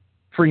 In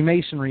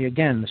Freemasonry,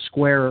 again, the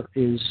square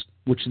is,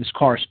 which this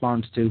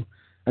corresponds to,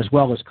 as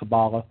well as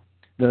Kabbalah,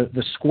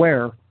 the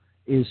square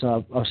is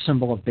a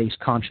symbol of base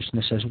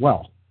consciousness as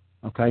well,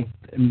 okay,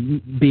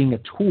 being a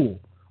tool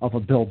of a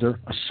builder,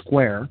 a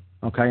square,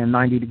 okay, a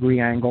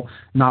 90-degree angle,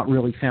 not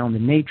really found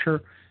in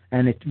nature,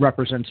 and it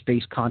represents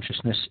base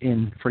consciousness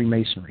in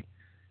Freemasonry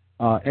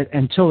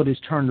until it is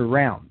turned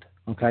around,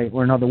 okay,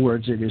 or in other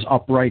words, it is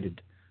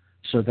uprighted,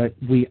 so that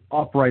we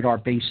upright our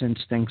base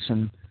instincts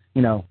and,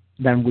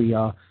 then we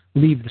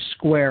leave the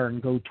square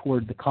and go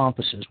toward the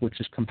compasses,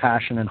 which is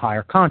compassion and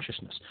higher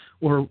consciousness,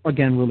 or,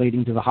 again,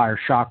 relating to the higher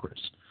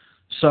chakras.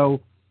 So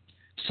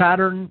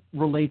Saturn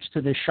relates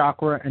to this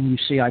chakra, and you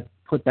see I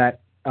put that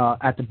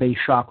at the base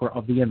chakra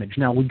of the image.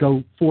 Now we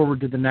go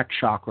forward to the next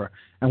chakra,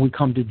 and we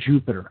come to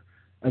Jupiter.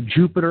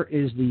 Jupiter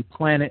is the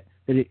planet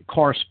that it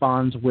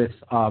corresponds with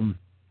a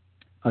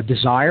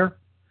desire,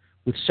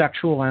 with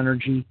sexual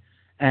energy,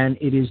 and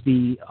it is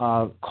the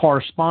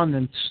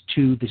correspondence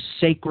to the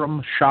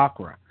sacrum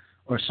chakra,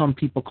 or some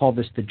people call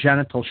this the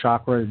genital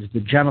chakra. It is the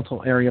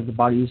genital area of the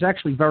body. It's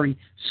actually very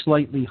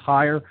slightly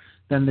higher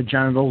than the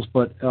genitals,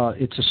 but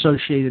it's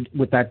associated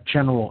with that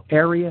general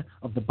area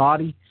of the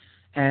body,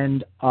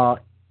 and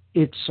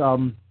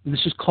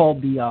this is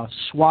called the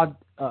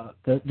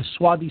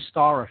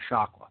Swadhisthana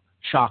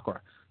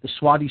chakra, the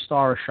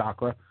Swadhisthana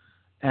chakra,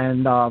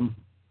 and the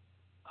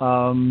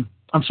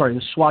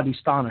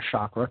Swadhisthana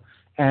chakra,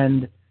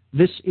 and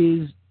this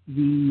is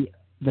the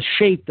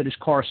shape that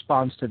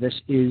corresponds to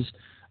this is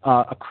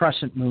a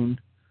crescent moon,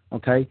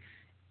 okay?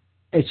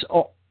 It's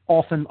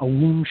often a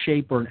womb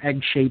shape or an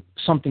egg shape,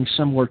 something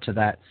similar to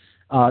that.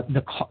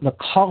 The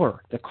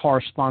color that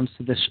corresponds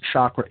to this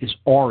chakra is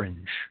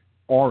orange,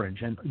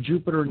 and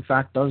Jupiter, in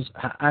fact, does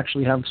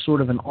actually have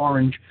sort of an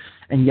orange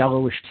and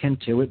yellowish tint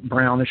to it,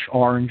 brownish,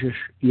 orangish,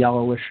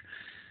 yellowish.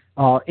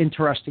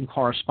 Interesting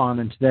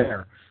correspondence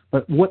there.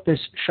 But what this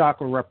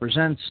chakra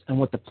represents and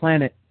what the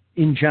planet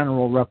in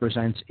general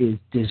represents is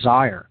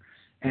desire.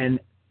 And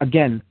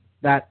again,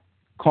 that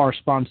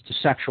corresponds to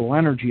sexual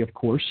energy, of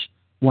course,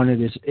 when it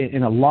is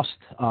in a lust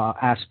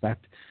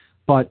aspect,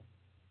 but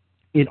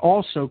it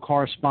also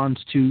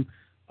corresponds to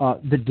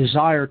the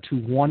desire to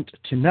want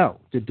to know,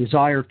 the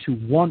desire to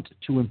want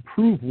to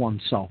improve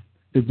oneself,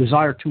 the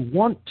desire to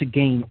want to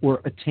gain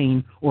or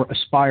attain or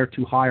aspire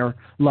to higher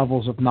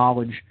levels of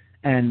knowledge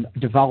and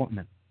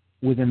development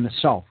within the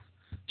self.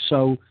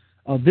 So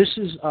this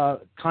is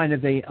kind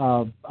of a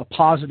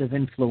positive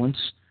influence,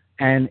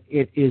 and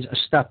it is a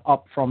step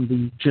up from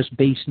the just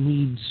base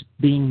needs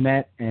being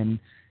met and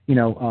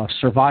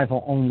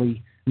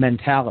survival-only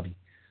mentality.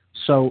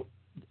 So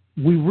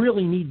we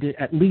really need to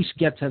at least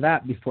get to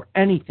that before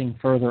anything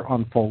further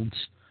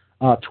unfolds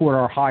toward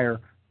our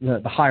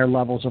the higher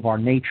levels of our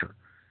nature.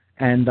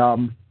 And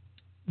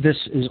this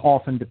is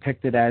often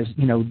depicted as,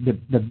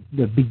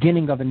 the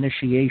beginning of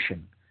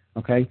initiation,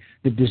 okay?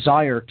 The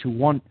desire to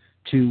want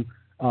to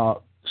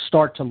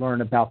start to learn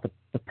about the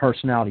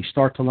personality,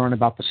 start to learn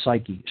about the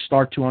psyche,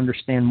 start to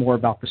understand more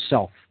about the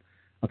self,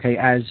 okay,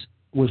 as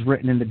was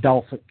written in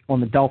on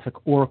the Delphic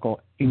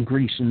Oracle in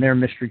Greece in their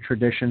mystery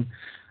tradition.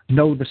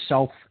 Know the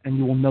self, and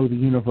you will know the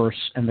universe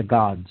and the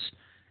gods.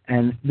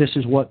 And this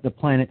is what the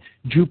planet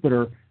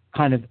Jupiter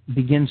kind of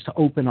begins to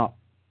open up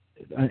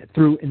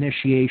through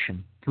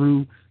initiation,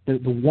 through the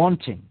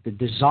wanting, the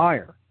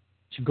desire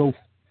to go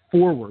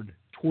forward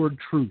toward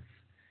truth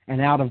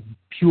and out of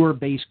pure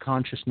base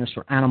consciousness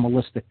or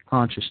animalistic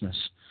consciousness.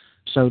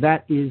 So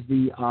that is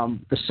the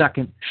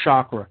second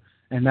chakra,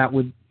 and that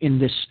would, in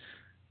this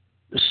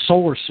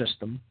solar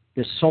system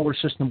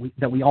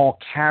that we all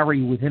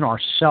carry within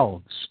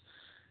ourselves,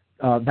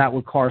 that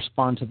would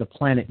correspond to the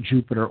planet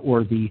Jupiter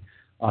or the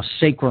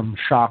sacrum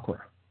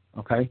chakra,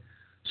 okay?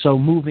 So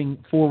moving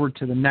forward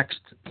to the next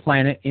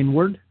planet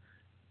inward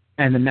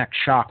and the next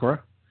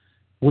chakra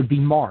would be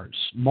Mars.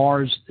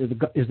 Mars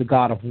is the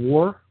god of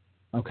war,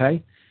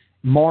 okay?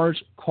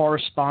 Mars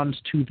corresponds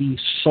to the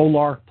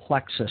solar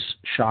plexus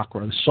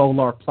chakra, the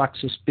solar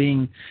plexus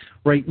being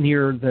right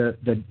near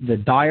the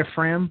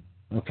diaphragm,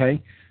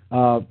 okay?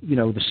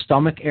 The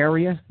stomach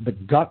area, the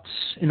guts,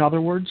 in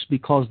other words,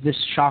 because this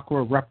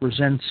chakra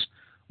represents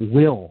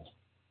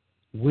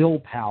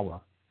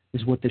willpower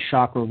is what this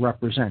chakra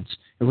represents.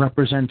 It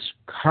represents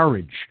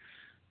courage.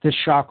 This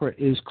chakra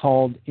is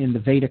called, in the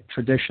Vedic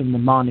tradition, the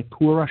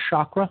Manipura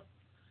chakra,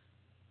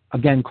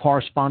 again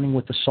corresponding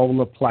with the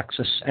solar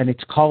plexus, and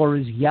its color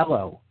is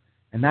yellow.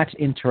 And that's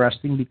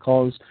interesting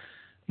because,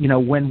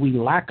 when we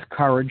lack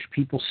courage,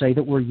 people say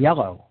that we're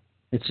yellow.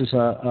 This is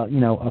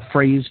a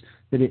phrase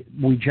that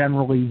we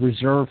generally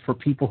reserve for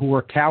people who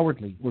are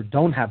cowardly or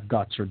don't have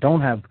guts or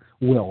don't have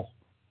will,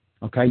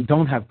 okay,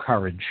 don't have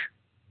courage.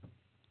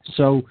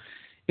 So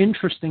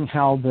interesting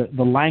how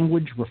the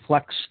language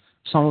reflects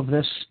some of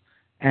this.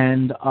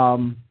 And,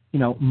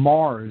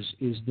 Mars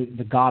is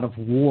the god of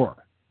war,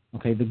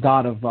 okay, the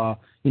god of,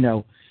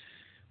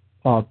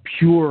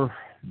 pure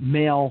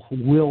male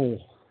will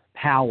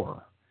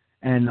power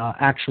and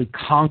actually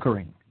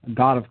conquering, a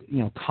god of,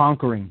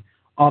 conquering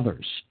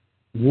others,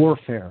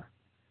 warfare,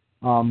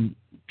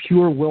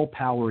 pure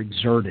willpower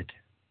exerted,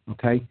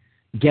 okay,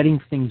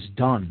 getting things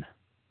done,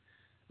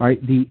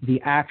 right? The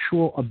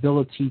actual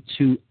ability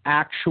to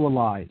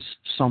actualize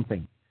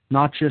something,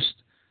 not just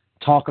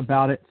talk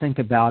about it, think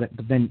about it,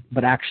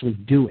 but actually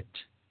do it,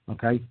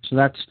 okay? So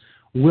that's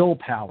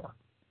willpower.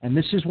 And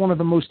this is one of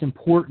the most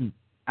important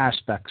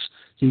aspects.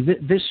 See,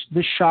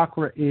 this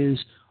chakra is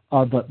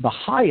the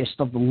highest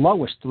of the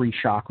lowest three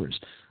chakras,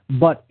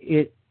 but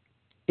if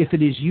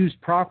it is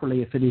used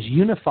properly, if it is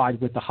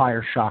unified with the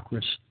higher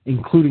chakras,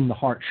 including the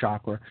heart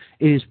chakra,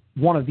 it is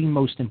one of the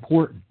most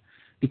important,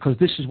 because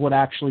this is what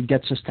actually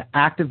gets us to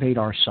activate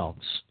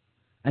ourselves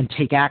and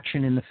take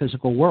action in the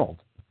physical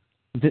world.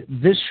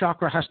 This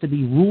chakra has to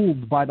be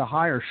ruled by the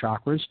higher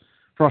chakras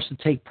for us to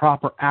take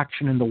proper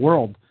action in the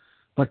world.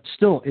 But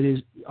still, it is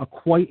a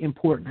quite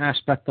important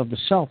aspect of the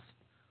self,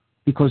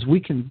 because we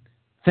can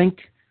think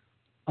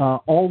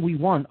all we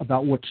want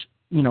about what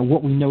we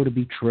know to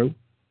be true.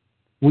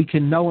 We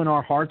can know in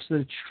our hearts that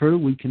it's true.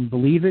 We can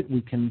believe it.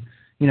 We can,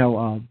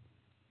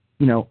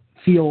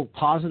 feel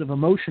positive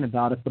emotion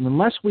about it. But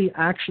unless we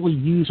actually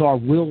use our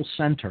will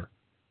center,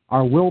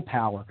 our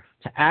willpower,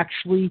 to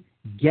actually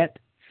get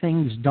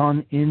things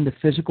done in the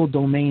physical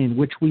domain in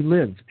which we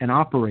live and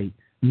operate,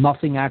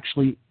 nothing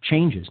actually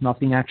changes.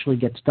 Nothing actually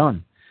gets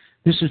done.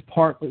 This is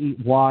partly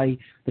why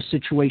the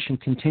situation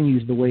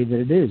continues the way that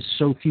it is.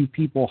 So few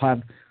people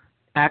have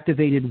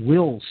activated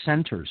will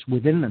centers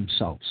within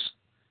themselves.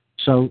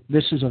 So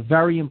this is a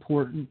very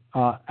important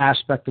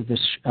aspect of this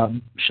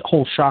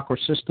whole chakra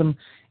system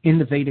in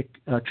the Vedic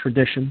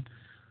tradition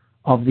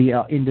of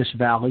the Indus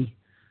Valley,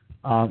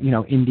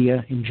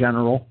 India in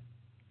general.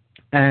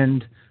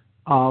 And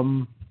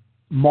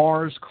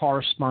Mars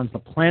corresponds, the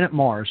planet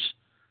Mars,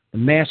 the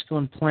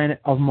masculine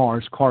planet of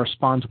Mars,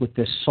 corresponds with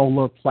this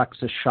solar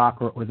plexus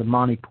chakra, or the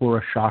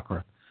Manipura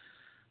chakra.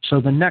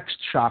 So the next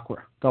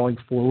chakra going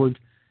forward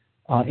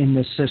in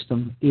this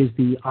system is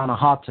the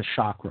Anahata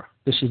chakra.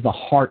 This is the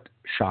heart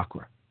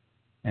chakra.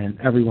 And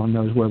everyone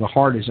knows where the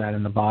heart is at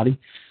in the body.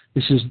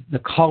 This is the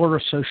color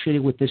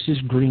associated with this is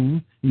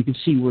green. You can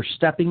see we're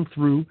stepping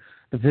through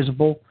the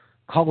visible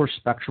color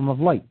spectrum of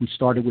light. We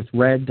started with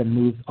red, then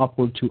moved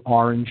upward to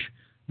orange.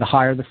 The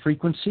higher the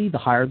frequency, the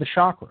higher the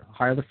chakra. The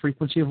higher the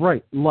frequency of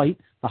light,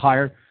 the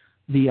higher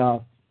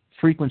the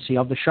frequency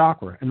of the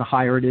chakra, and the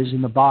higher it is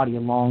in the body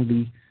along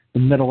the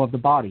middle of the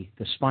body,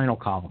 the spinal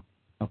column.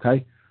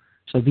 Okay?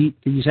 So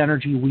these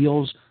energy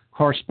wheels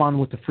correspond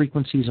with the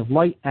frequencies of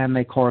light, and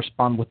they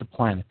correspond with the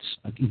planets.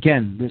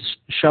 Again, this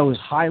show is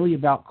highly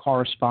about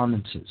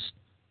correspondences,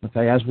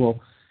 okay, as we'll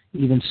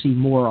even see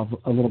more of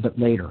a little bit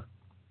later.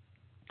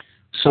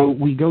 So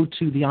we go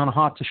to the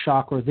Anahata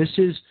chakra. This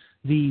is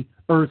the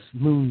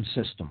Earth-Moon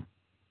system,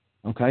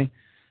 okay?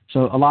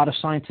 So a lot of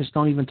scientists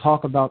don't even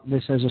talk about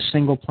this as a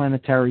single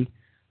planetary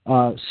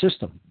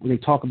system. They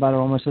talk about it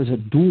almost as a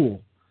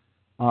dual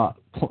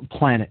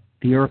planet,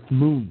 the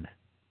Earth-Moon,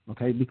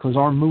 okay? Because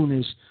our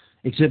moon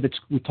exhibits,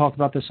 we talked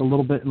about this a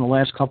little bit in the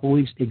last couple of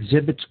weeks,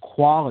 exhibits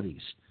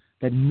qualities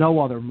that no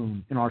other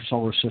moon in our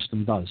solar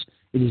system does.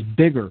 It is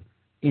bigger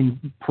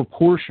in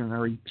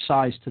proportionary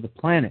size to the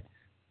planet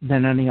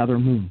than any other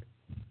moon.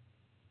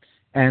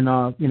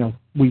 And,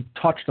 we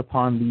touched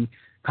upon the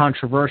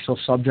controversial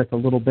subject a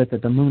little bit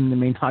that the moon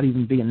may not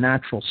even be a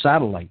natural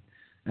satellite.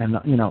 And,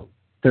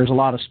 there's a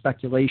lot of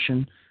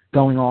speculation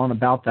going on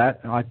about that.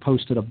 I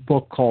posted a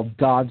book called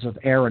Gods of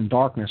Air and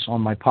Darkness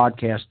on my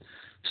podcast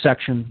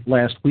section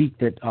last week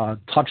that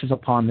touches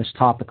upon this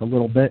topic a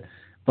little bit,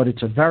 but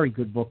it's a very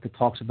good book that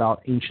talks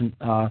about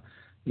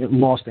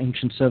lost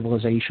ancient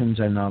civilizations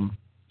and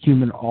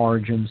human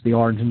origins, the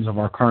origins of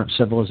our current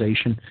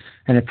civilization,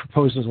 and it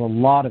proposes a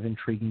lot of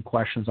intriguing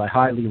questions. I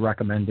highly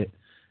recommend it.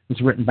 It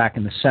was written back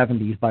in the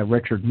 70s by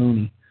Richard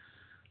Mooney.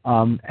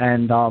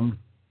 The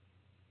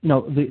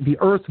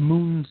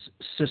Earth-Moon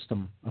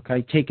system,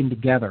 okay, taken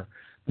together,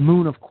 The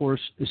moon, of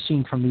course, is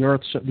seen from the Earth.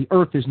 So the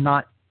Earth is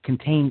not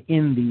contained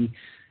in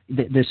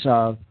this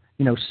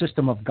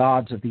system of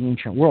gods of the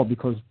ancient world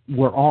because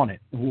we're on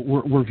it.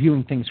 We're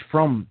viewing things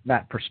from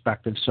that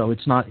perspective, so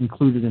it's not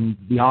included in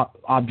the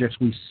objects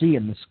we see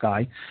in the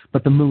sky,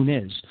 but the moon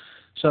is.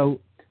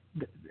 So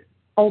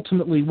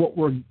ultimately, what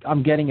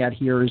I'm getting at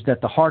here is that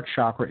the heart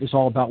chakra is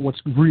all about what's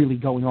really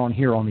going on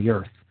here on the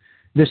Earth.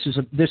 This is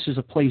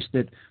a place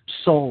that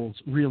souls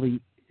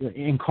really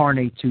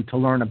incarnate to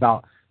learn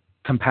about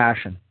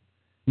compassion,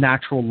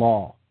 natural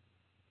law,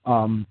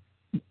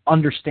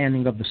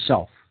 understanding of the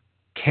self,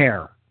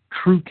 care,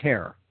 true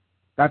care.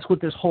 That's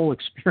what this whole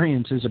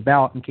experience is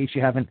about, in case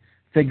you haven't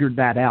figured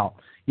that out.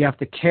 You have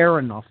to care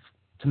enough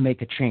to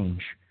make a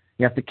change.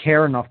 You have to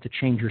care enough to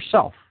change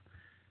yourself.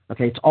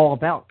 Okay, it's all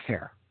about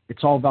care.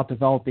 It's all about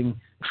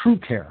developing true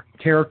care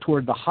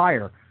toward the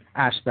higher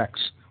aspects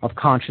of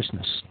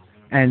consciousness,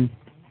 and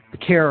the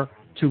care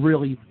to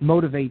really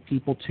motivate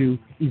people to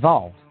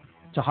evolve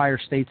to higher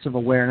states of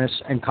awareness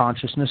and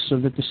consciousness so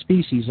that the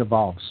species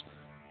evolves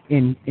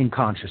in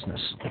consciousness.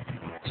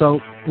 So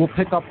we'll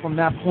pick up from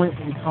that point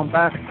when we come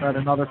back at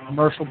another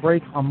commercial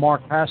break. I'm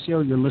Mark Passio.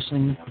 You're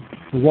listening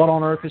to What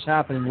on Earth is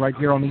Happening right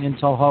here on the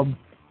Intel Hub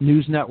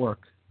News Network.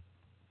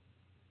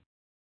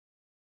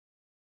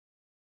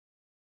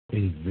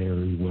 A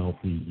very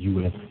wealthy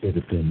U.S.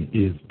 citizen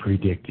is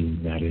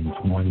predicting that in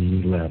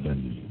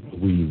 2011,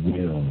 we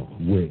will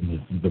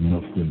witness the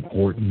most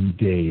important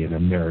day in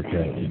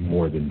America in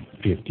more than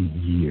 50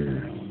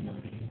 years.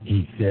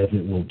 He says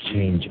it will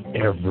change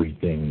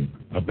everything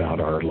about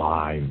our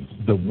lives.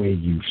 The way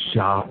you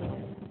shop,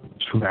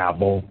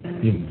 travel,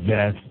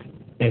 invest,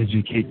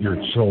 educate your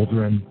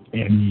children,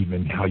 and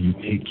even how you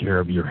take care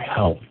of your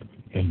health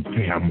and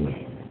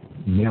family.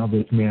 Now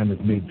this man has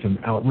made some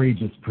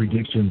outrageous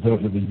predictions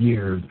over the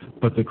years,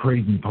 but the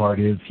crazy part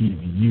is he's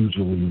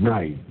usually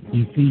right.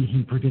 You see,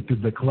 he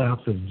predicted the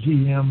collapse of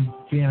GM,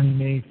 Fannie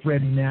Mae,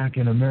 Freddie Mac,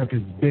 and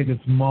America's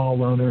biggest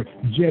mall owner,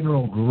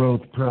 General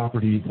Growth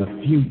Properties, a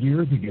few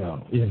years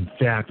ago. In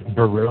fact,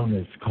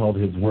 Baronis called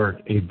his work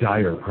a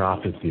dire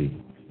prophecy.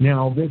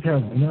 Now, this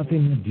has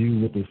nothing to do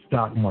with the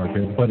stock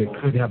market, but it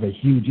could have a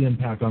huge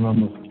impact on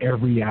almost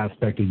every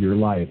aspect of your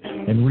life.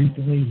 And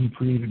recently, he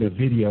created a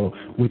video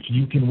which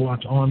you can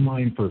watch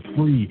online for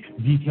free,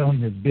 detailing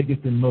his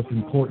biggest and most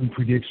important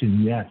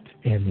prediction yet.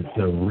 And it's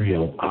a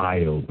real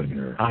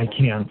eye-opener. I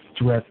can't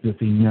stress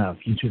this enough.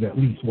 You should at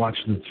least watch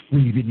this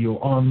free video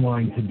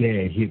online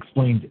today. He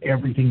explains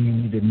everything you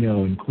need to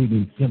know,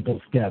 including simple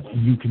steps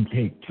you can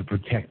take to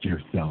protect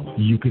yourself.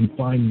 You can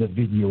find the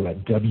video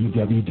at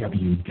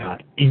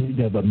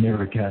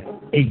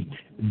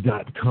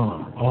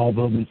www.endofamerica8.com.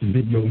 Although this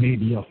video may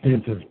be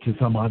offensive to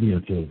some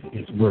audiences,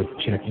 it's worth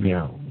checking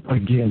out.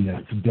 Again,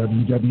 that's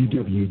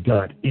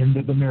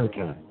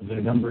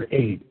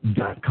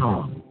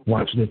www.endofamerica8.com.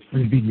 Watch this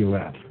free video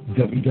at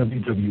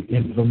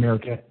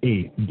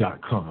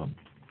www.endofamerica8.com.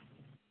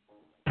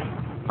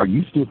 Are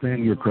you still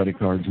paying your credit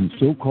cards and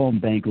so-called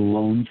bank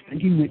loans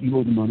thinking that you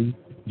owe the money?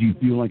 Do you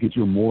feel like it's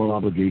your moral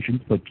obligation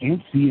but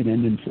can't see an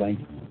end in sight?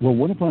 Well,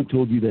 what if I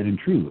told you that in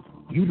truth,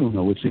 you don't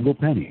owe a single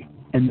penny,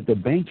 and that the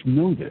banks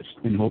know this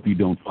and hope you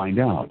don't find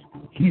out?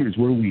 Here's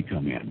where we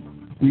come in.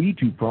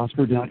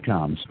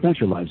 Free2Prosper.com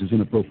specializes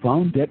in a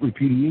profound debt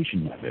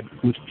repudiation method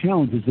which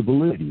challenges the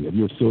validity of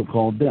your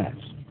so-called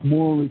debts,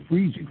 morally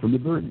frees you from the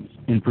burdens,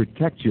 and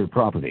protects your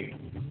property.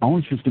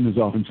 Our system is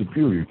often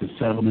superior to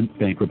settlement,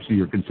 bankruptcy,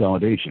 or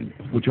consolidation,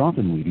 which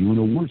often leave you in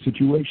a worse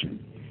situation.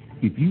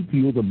 If you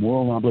feel the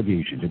moral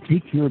obligation to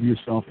take care of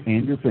yourself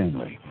and your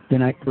family,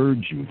 then I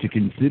urge you to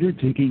consider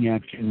taking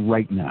action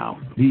right now.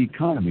 The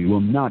economy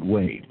will not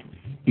wait.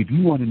 If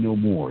you want to know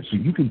more so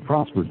you can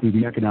prosper through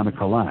the economic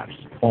collapse,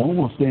 all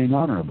while staying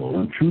honorable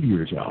and true to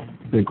yourself,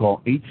 then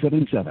call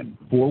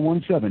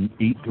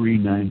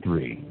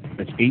 877-417-8393.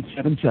 That's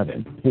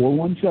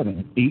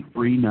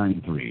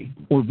 877-417-8393.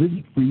 Or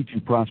visit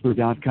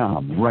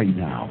free2prosper.com right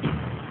now.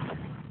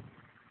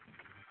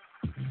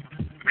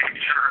 Make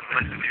sure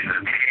and listen to the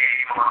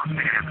Game Los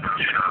Santos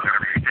show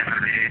every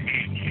Saturday at 8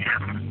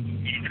 p.m.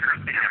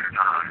 Eastern Standard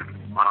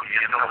Time on the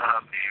Intel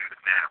Hub News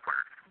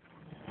Network.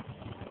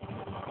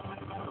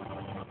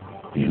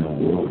 In a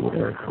world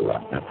where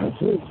corrupt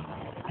efforts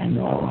and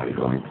all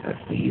ongoing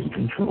seize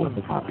control of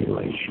the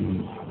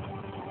population,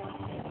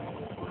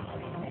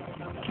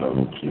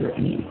 total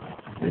tyranny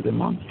is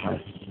amongst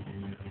us.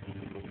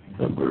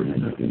 The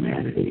burden of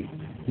humanity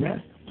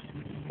rests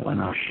on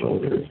our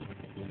shoulders.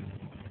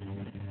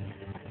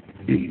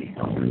 The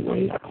only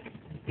way out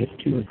is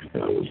to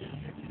expose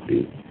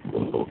the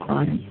global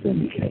crime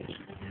syndicate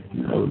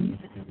known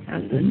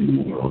as the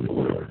New World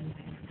Order.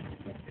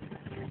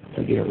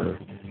 Together,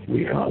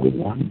 we are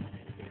one.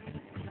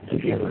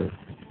 Together,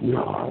 we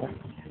are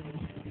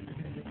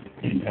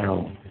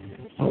Intel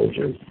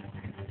soldiers.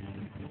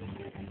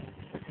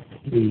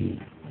 The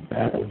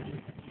battle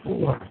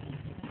for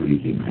free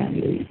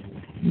humanity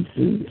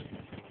ensues.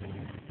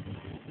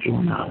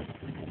 Join us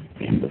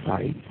in the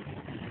fight.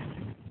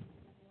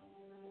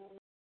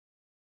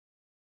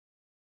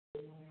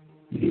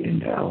 The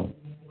Intel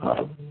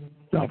Hub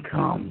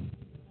JoJoStuff.com.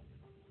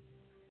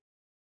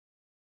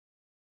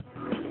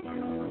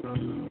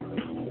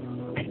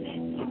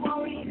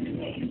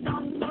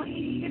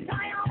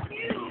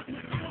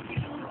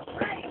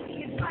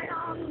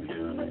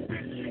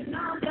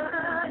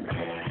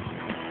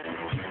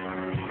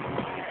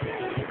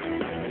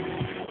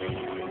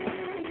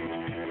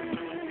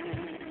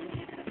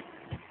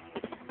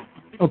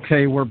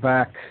 Okay, we're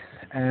back,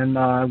 and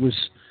I was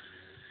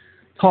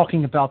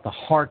talking about the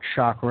heart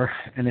chakra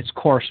and its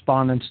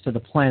correspondence to the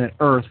planet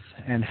Earth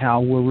and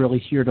how we're really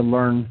here to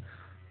learn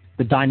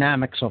the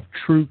dynamics of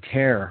true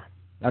care.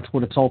 That's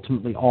what it's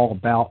ultimately all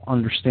about,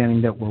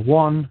 understanding that we're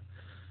one,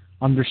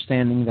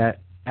 understanding that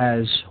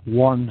as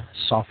one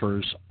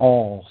suffers,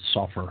 all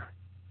suffer.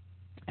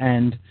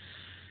 And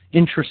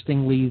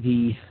interestingly,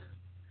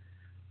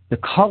 the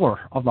color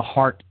of the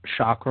heart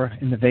chakra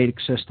in the Vedic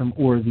system,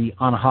 or the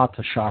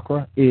Anahata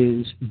chakra,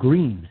 is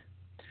green.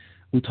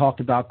 We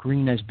talked about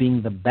green as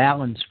being the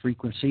balance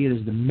frequency. It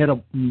is the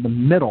middle,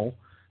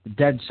 the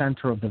dead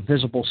center of the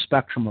visible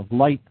spectrum of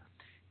light.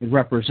 It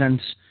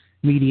represents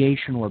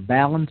mediation or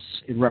balance.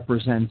 It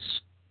represents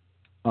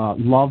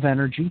love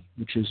energy,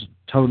 which is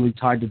totally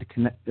tied to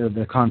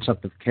the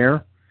concept of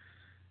care.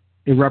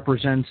 It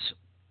represents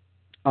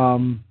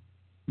the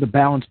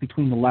balance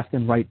between the left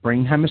and right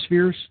brain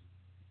hemispheres.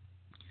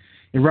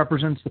 It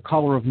represents the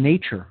color of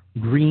nature,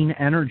 green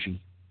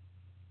energy.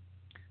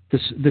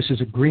 This is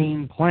a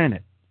green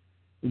planet,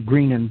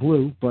 green and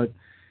blue, but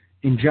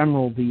in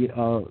general,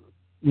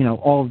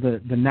 all of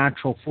the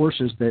natural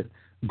forces that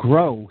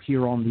grow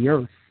here on the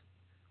earth,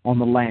 on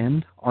the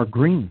land, are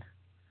green.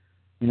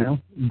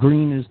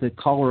 Green is the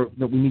color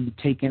that we need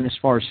to take in as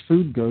far as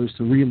food goes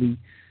to really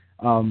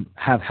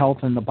have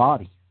health in the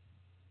body.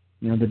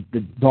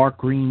 The dark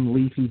green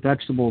leafy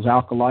vegetables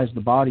alkalize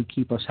the body,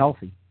 keep us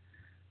healthy,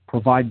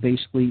 provide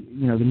basically,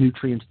 the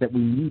nutrients that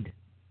we need.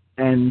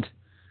 And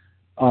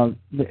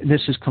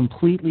this is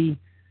completely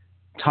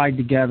tied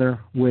together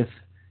with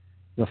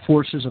the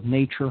forces of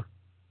nature,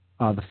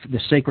 the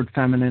sacred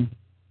feminine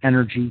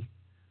energy,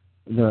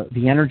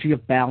 the energy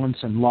of balance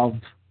and love.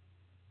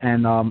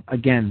 And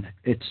again,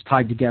 it's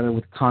tied together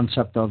with the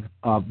concept of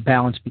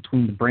balance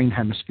between the brain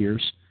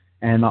hemispheres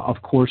and,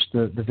 of course,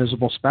 the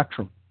visible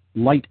spectrum,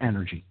 light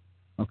energy.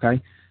 Okay?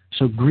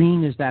 So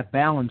green is that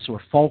balance or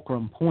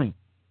fulcrum point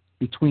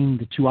between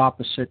the two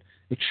opposite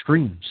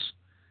extremes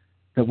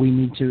that we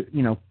need to,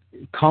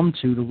 come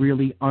to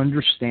really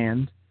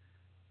understand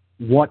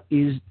what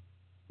is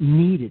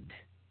needed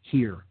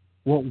here,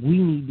 what we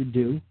need to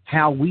do,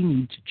 how we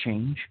need to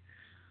change,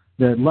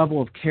 the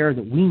level of care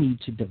that we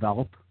need to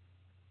develop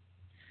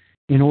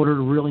in order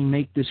to really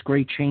make this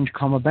great change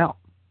come about,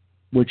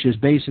 which is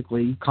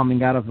basically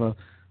coming out of a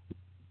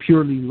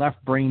purely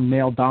left brain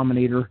male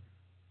dominator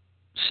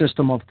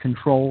system of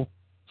control,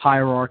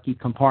 hierarchy,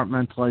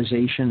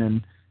 compartmentalization,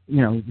 and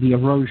the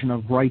erosion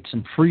of rights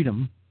and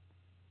freedom,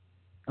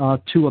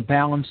 to a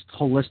balanced,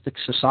 holistic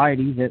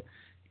society that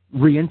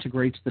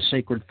reintegrates the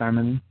sacred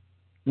feminine,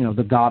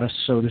 the goddess,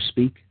 so to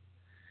speak,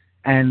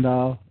 and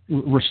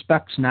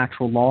respects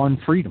natural law and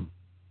freedom,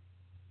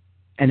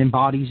 and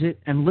embodies it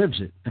and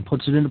lives it and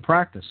puts it into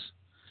practice.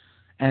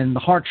 And the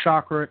heart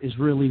chakra is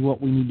really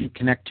what we need to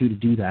connect to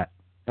do that.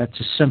 That's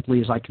as simply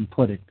as I can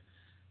put it.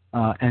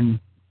 And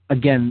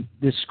again,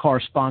 this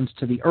corresponds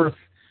to the Earth.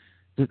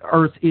 The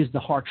Earth is the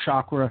heart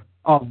chakra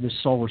of the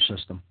solar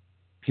system,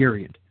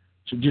 period.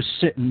 So just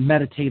sit and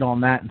meditate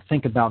on that and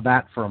think about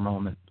that for a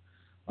moment.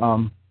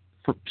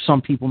 For some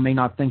people may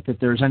not think that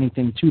there's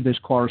anything to this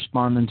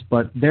correspondence,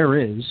 but there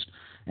is.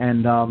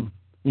 And,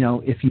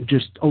 if you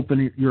just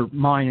open your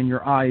mind and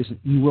your eyes,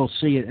 you will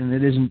see it. And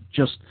it isn't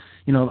just,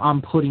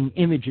 I'm putting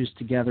images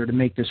together to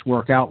make this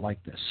work out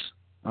like this.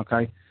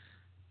 Okay?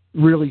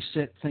 Really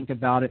sit, think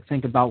about it,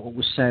 think about what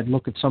was said,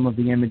 look at some of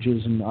the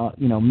images and,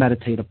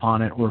 meditate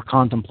upon it, or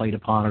contemplate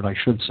upon it, I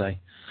should say.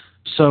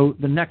 So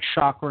the next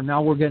chakra,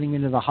 now we're getting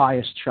into the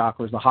highest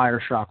chakras, the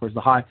higher chakras,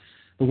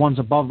 the ones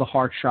above the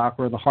heart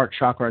chakra,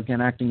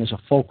 again, acting as a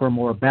fulcrum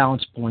or a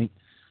balance point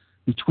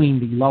between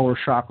the lower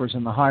chakras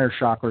and the higher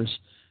chakras.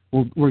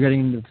 We're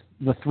getting into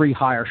the three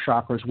higher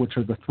chakras, which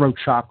are the throat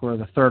chakra,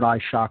 the third eye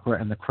chakra,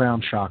 and the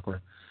crown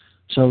chakra.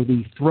 So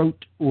the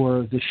throat,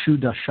 or the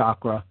Shuddha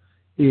chakra,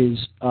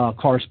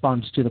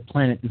 corresponds to the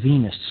planet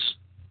Venus.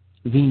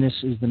 Venus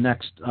is the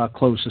next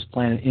closest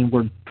planet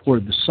inward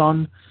toward the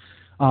sun.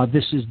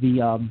 This is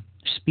the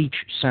speech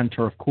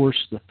center, of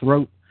course, the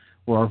throat,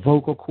 where our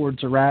vocal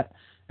cords are at.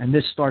 And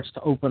this starts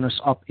to open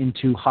us up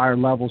into higher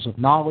levels of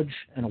knowledge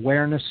and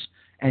awareness,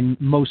 and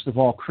most of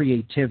all,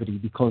 creativity,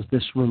 because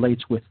this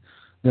relates with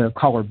the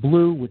color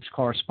blue, which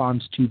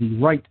corresponds to the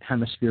right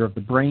hemisphere of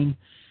the brain.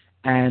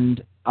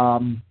 And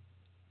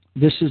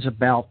this is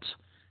about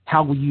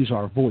how we use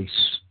our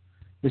voice.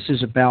 This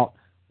is about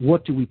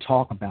what do we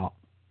talk about.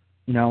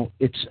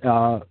 It's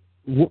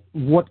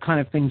what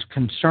kind of things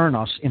concern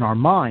us in our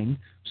mind,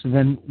 so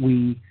then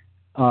we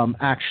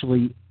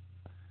actually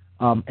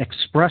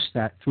express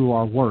that through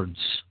our words.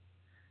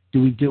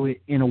 Do we do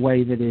it in a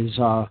way that is,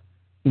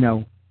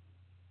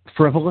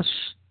 frivolous,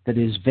 that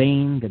is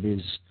vain, that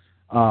is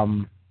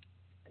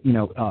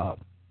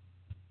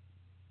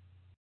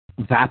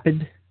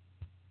vapid,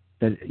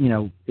 that,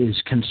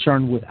 is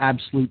concerned with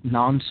absolute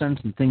nonsense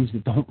and things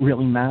that don't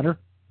really matter?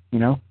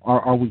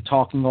 Are we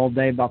talking all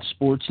day about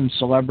sports and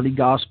celebrity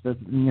gossip,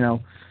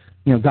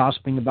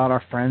 gossiping about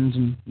our friends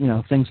and,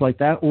 things like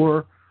that?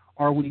 Or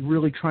are we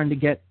really trying to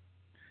get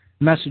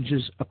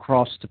messages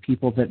across to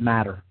people that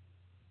matter,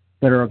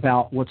 that are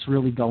about what's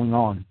really going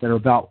on, that are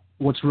about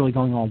what's really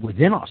going on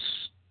within us,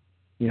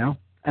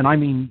 And I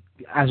mean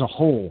as a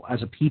whole,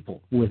 as a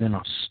people within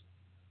us,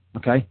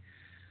 okay?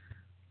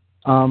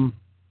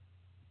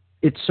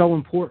 It's so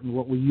important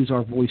what we use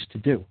our voice to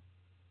do.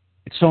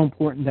 It's so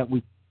important that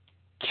we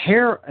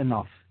care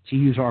enough to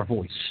use our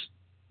voice.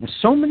 And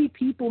so many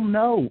people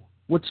know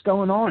what's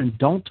going on and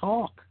don't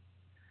talk.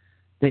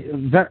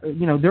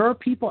 There are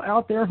people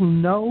out there who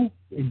know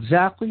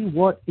exactly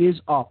what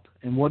is up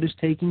and what is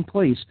taking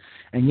place,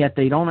 and yet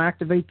they don't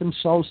activate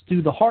themselves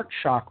through the heart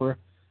chakra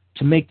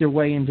to make their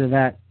way into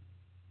that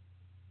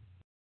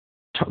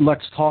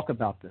let's talk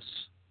about this,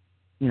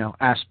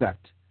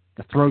 aspect,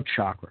 the throat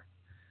chakra.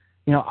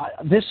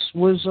 This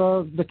was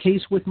the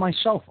case with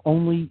myself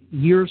only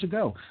years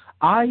ago.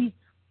 I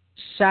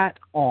sat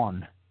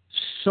on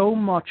so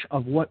much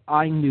of what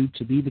I knew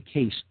to be the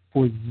case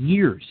for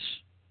years.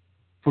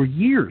 For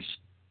years.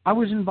 I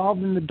was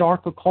involved in the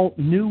dark occult,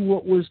 knew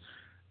what was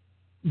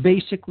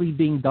basically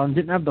being done,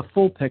 didn't have the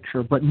full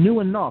picture, but knew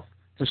enough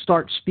to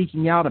start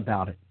speaking out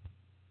about it.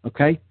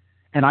 Okay?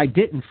 And I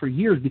didn't for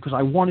years because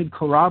I wanted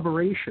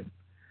corroboration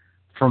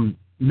from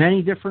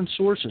many different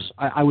sources.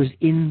 I was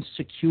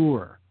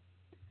insecure.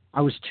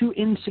 I was too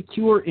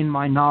insecure in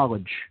my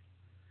knowledge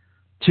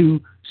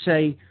to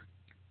say,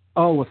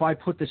 oh, if I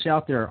put this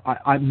out there,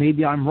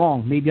 maybe I'm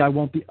wrong. Maybe I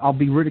won't be. I'll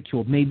be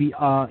ridiculed. Maybe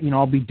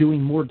I'll be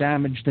doing more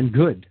damage than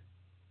good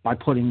by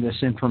putting this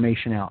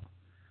information out.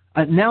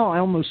 Now I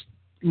almost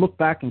look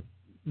back and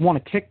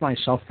want to kick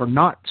myself for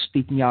not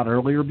speaking out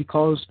earlier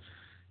because,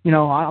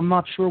 I'm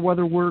not sure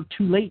whether we're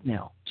too late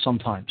now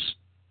sometimes.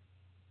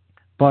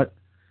 But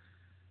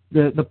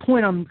the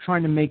point I'm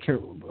trying to make here,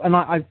 and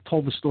I've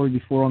told the story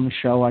before on the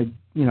show. I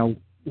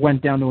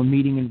went down to a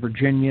meeting in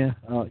Virginia.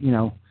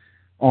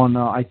 On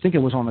I think it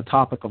was on the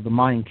topic of the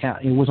Mayan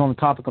it was on the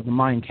topic of the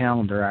Mayan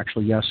calendar,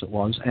 actually. Yes, it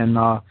was. And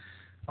a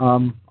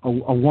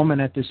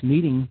woman at this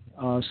meeting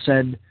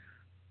said,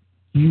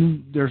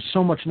 there's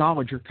so much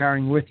knowledge you're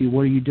carrying with you.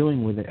 What are you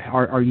doing with it?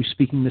 Are you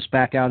speaking this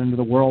back out into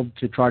the world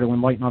to try to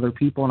enlighten other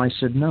people? And I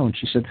said, no. And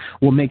she said,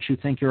 what makes you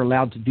think you're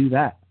allowed to do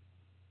that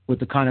with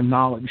the kind of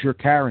knowledge you're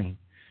carrying?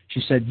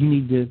 She said, you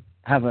need to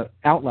have an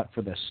outlet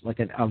for this, like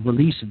a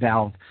release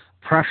valve,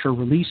 pressure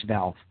release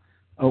valve,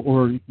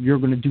 or you're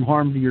going to do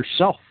harm to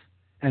yourself.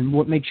 And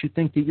what makes you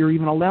think that you're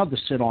even allowed to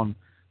sit on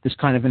this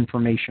kind of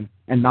information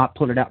and not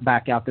put it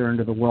back out there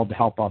into the world to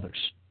help others?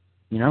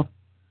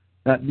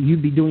 That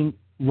you'd be doing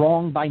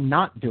wrong by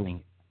not doing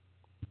it.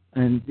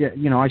 And,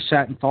 I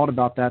sat and thought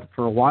about that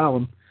for a while,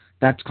 and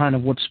that's kind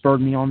of what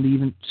spurred me on to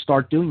even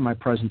start doing my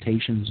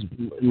presentations,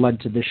 led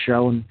to this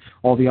show and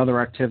all the other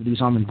activities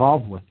I'm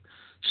involved with.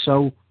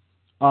 So,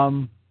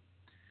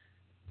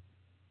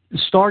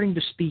 starting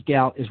to speak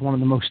out is one of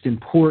the most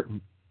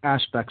important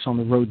aspects on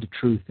the road to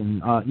truth.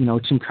 And,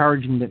 it's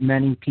encouraging that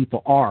many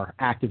people are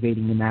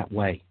activating in that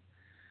way.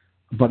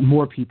 But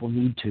more people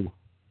need to,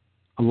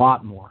 a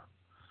lot more.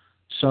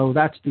 So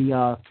that's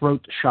the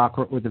throat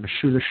chakra, or the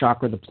Vishuddha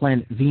chakra, the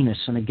planet Venus.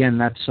 And again,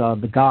 that's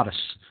the goddess.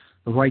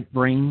 The right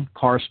brain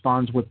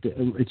corresponds with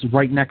it's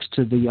right next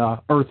to the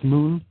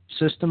Earth-Moon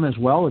system as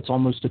well. It's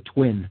almost a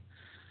twin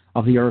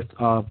of the Earth,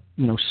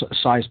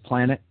 size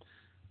planet.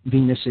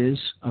 Venus is,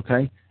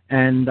 okay?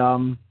 And,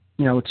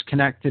 it's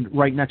connected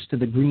right next to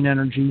the green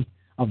energy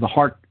of the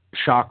heart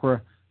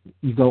chakra.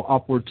 You go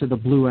upward to the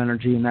blue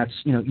energy, and that's,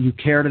 you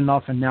cared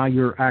enough, and now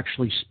you're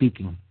actually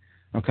speaking,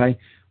 okay?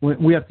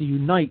 We have to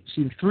unite.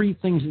 See, the three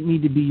things that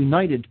need to be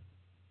united,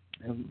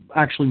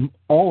 actually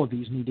all of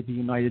these need to be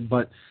united,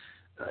 but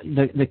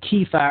the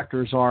key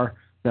factors are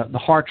the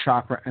heart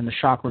chakra and the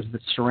chakras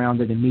that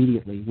surround it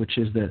immediately, which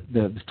is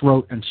the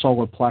throat and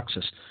solar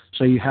plexus.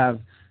 So you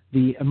have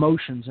the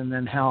emotions, and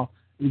then how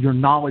your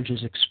knowledge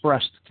is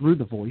expressed through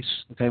the voice.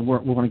 Okay, we're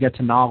going to get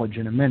to knowledge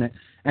in a minute,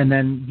 and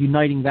then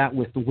uniting that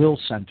with the will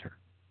center,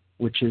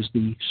 which is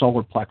the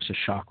solar plexus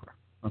chakra.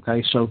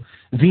 Okay, so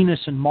Venus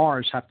and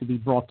Mars have to be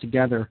brought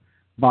together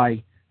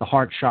by the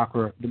heart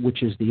chakra,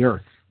 which is the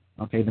earth.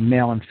 Okay, the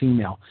male and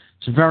female.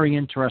 It's very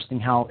interesting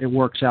how it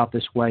works out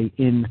this way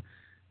in,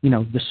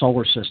 the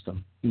solar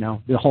system.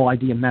 The whole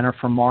idea: men are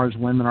from Mars,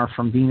 women are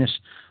from Venus.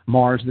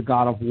 Mars, the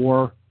god of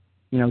war.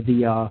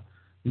 The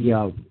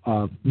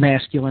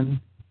masculine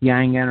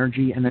yang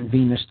energy, and then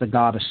Venus, the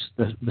goddess,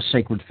 the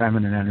sacred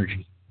feminine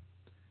energy.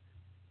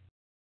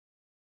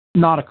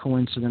 Not a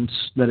coincidence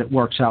that it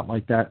works out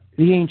like that.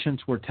 The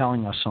ancients were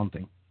telling us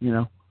something,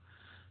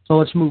 So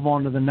let's move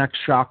on to the next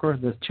chakra.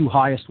 The two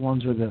highest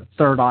ones are the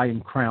third eye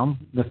and crown.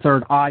 The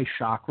third eye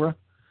chakra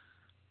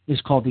is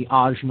called the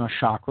Ajna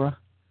chakra,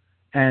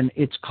 and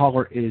its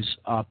color is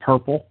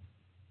purple.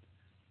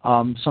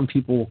 Some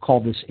people will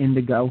call this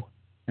indigo,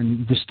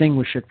 and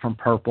distinguish it from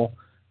purple,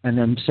 and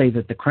then say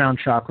that the crown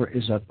chakra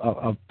is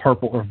a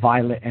purple or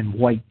violet and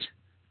white.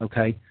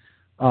 Okay,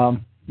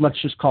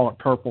 let's just call it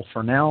purple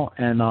for now,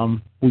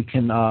 and we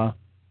can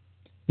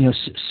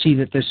see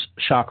that this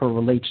chakra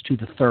relates to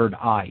the third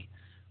eye,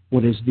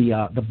 what is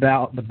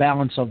the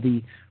balance of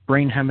the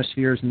brain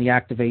hemispheres and the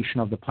activation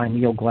of the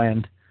pineal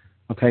gland.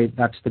 Okay,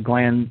 that's the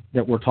gland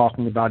that we're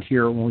talking about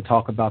here when we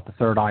talk about the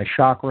third eye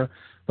chakra.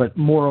 But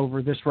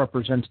moreover, this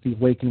represents the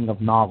awakening of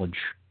knowledge.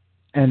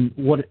 And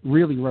what it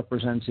really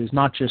represents is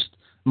not just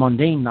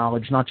mundane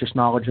knowledge, not just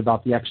knowledge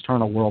about the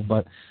external world,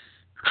 but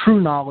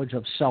true knowledge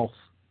of self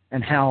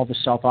and how the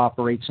self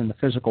operates in the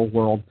physical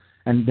world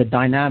and the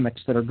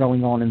dynamics that are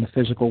going on in the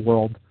physical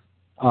world.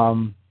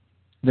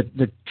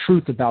 The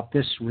truth about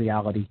this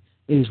reality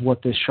is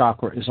what this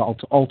chakra is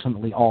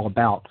ultimately all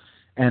about.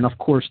 And of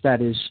course, that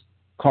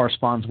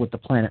corresponds with the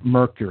planet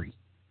Mercury,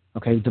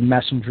 okay, the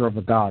messenger of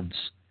the gods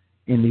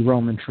in the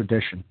Roman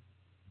tradition.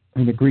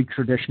 In the Greek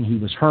tradition, he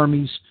was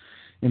Hermes.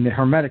 In the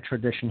Hermetic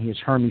tradition, he is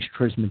Hermes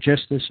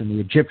Trismegistus. In the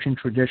Egyptian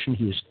tradition,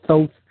 he is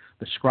Thoth,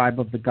 the scribe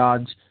of the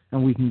gods,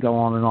 and we can go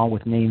on and on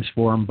with names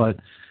for him, but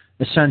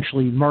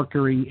essentially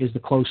Mercury is the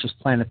closest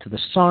planet to the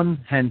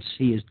sun, hence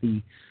he is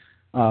the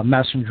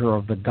messenger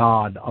of the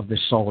god of this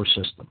solar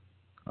system,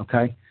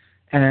 okay?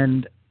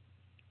 And,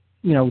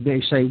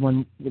 they say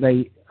when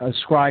they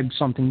ascribe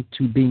something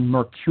to being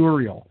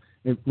mercurial,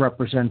 it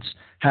represents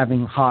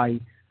having high,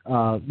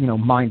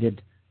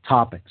 minded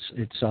topics.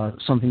 It's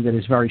something that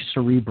is very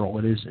cerebral.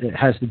 It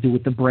has to do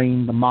with the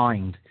brain, the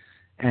mind,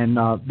 and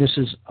this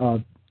is,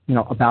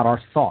 about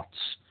our thoughts,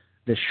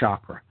 this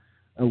chakra,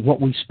 what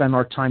we spend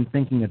our time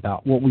thinking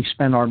about, what we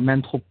spend our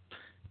mental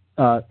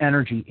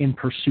energy in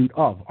pursuit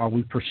of. Are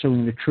we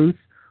pursuing the truth,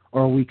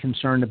 or are we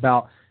concerned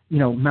about,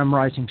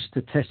 memorizing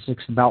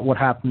statistics about what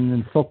happened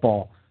in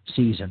football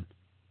season?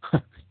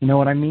 You know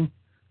what I mean?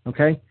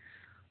 Okay?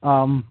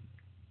 So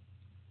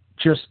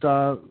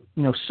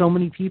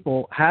many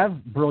people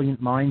have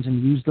brilliant minds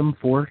and use them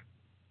for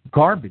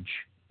garbage,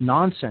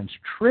 nonsense,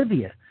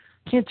 trivia.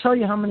 Can't tell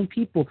you how many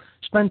people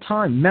spend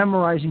time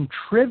memorizing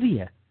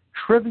trivia,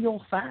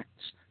 trivial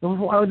facts.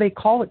 Why would they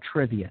call it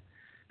trivia?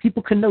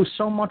 People can know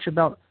so much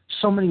about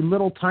so many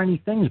little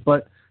tiny things,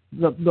 but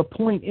the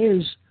point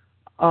is,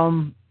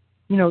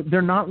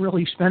 they're not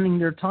really spending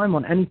their time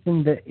on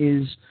anything that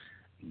is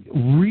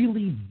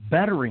really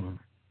bettering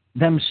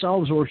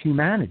themselves or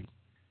humanity.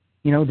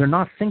 They're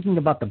not thinking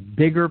about the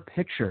bigger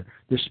picture.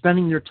 They're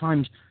spending their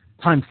time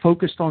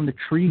focused on the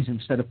trees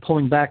instead of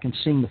pulling back and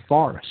seeing the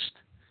forest.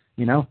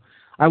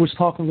 I was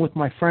talking with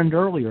my friend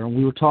earlier, and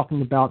we were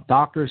talking about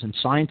doctors and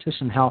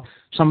scientists and how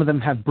some of them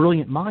have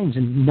brilliant minds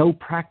and know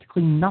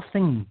practically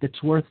nothing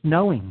that's worth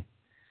knowing.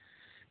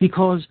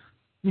 Because,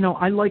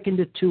 I likened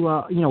it to,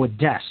 a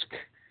desk,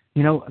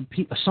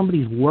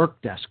 somebody's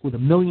work desk with a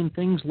million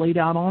things laid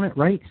out on it,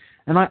 right?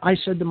 And I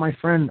said to my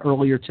friend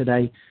earlier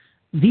today,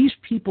 these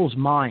people's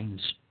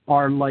minds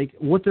are like,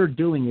 what they're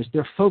doing is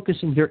they're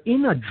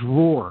in a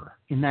drawer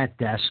in that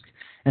desk,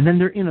 and then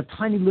they're in a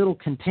tiny little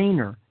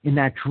container in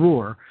that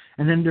drawer,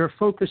 and then they're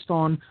focused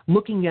on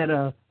looking at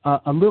a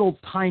little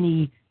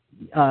tiny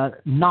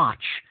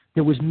notch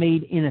that was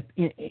made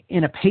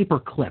in a paper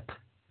clip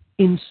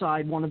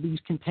inside one of these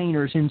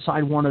containers,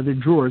 inside one of the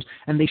drawers,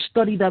 and they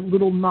study that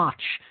little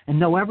notch and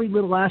know every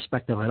little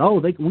aspect of it.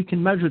 Oh, we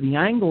can measure the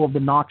angle of the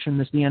notch in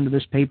the end of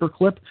this paper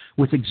clip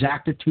with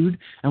exactitude,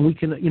 and we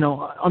can,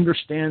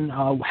 understand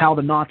how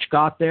the notch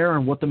got there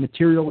and what the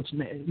material it's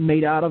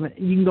made out of.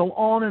 You can go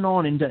on and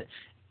on into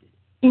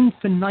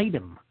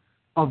infinitum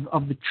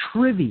of the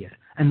trivia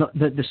and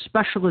the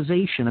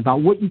specialization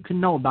about what you can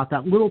know about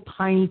that little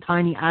tiny,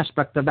 tiny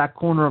aspect of that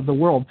corner of the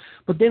world,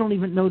 but they don't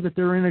even know that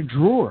they're in a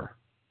drawer,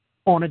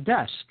 on a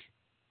desk,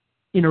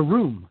 in a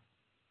room,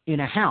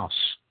 in a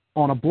house,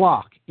 on a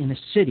block, in a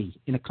city,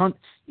 in a country.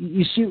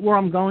 You see where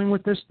I'm going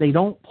with this? They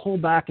don't pull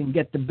back and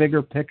get the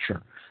bigger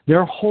picture.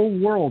 Their whole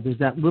world is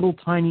that little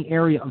tiny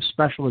area of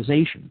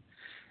specialization.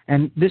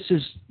 And this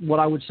is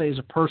what I would say is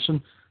a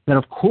person that,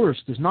 of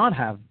course, does not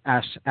have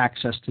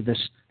access to the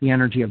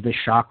energy of this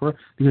chakra,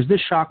 because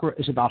this chakra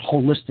is about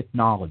holistic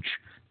knowledge.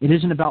 It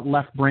isn't about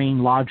left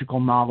brain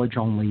logical knowledge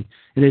only.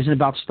 It isn't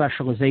about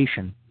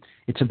specialization.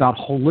 It's about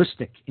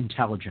holistic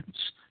intelligence,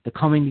 the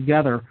coming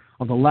together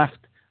of the left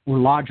or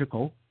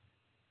logical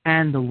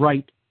and the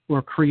right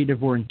or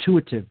creative or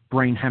intuitive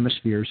brain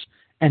hemispheres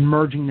and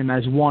merging them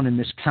as one in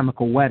this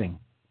chemical wedding.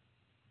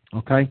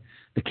 Okay?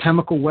 The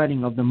chemical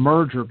wedding of the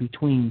merger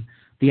between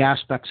the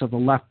aspects of the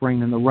left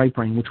brain and the right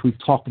brain, which we've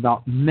talked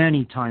about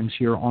many times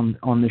here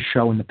on this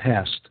show in the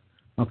past.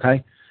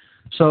 Okay?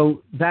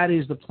 So that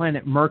is the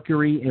planet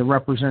Mercury. It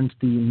represents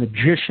the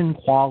magician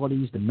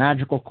qualities, the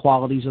magical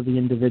qualities of the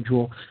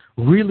individual,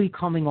 really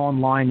coming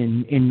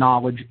online in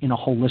knowledge in a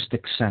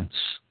holistic sense.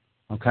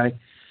 Okay?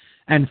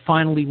 And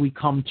finally, we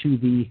come to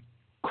the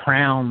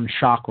crown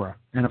chakra.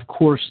 And of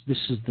course, this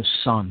is the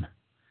sun.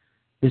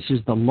 This is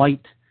the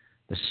light,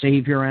 the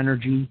savior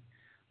energy.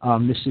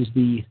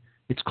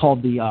 It's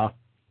called the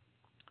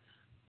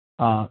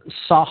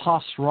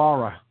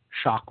Sahasrara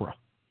chakra.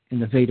 in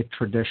the Vedic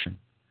tradition.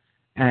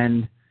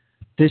 And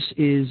this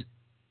is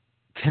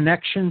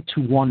connection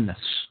to oneness,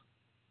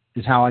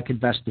 is how I could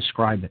best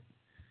describe it.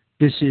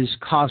 This is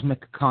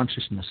cosmic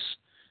consciousness.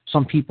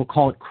 Some people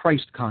call it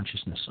Christ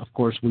consciousness. Of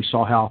course, we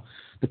saw how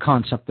the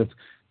concept of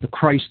the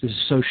Christ is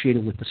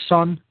associated with the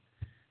sun.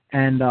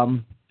 And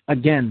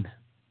again,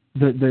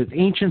 the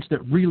ancients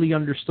that really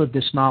understood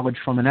this knowledge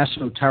from an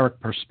esoteric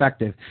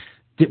perspective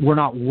were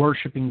not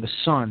worshiping the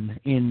sun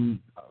in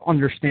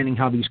understanding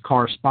how these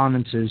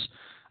correspondences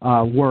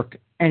work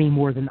any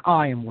more than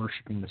I am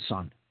worshiping the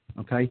sun.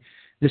 Okay?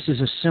 This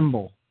is a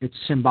symbol. It's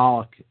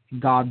symbolic.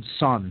 God's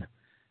sun.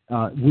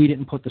 We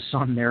didn't put the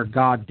sun there.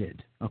 God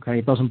did. Okay?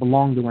 It doesn't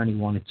belong to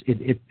anyone.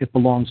 It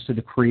belongs to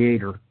the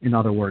Creator, in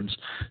other words.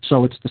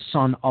 So it's the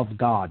Son of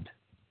God.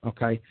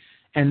 Okay?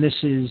 And this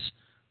is,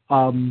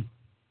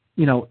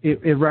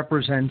 it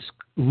represents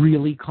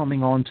really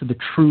coming on to the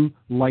true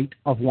light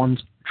of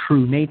one's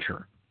true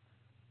nature.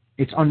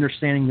 It's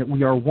understanding that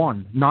we are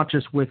one, not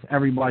just with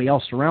everybody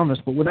else around us,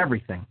 but with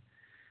everything.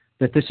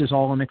 That this is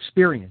all an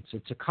experience.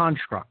 It's a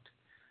construct.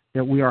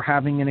 That we are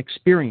having an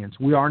experience.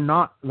 We are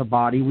not the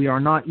body. We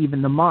are not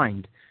even the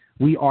mind.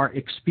 We are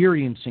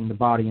experiencing the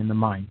body and the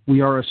mind.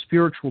 We are a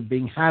spiritual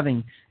being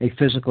having a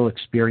physical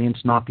experience,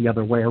 not the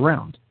other way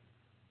around.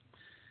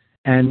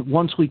 And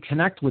once we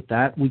connect with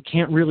that, we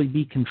can't really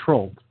be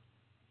controlled.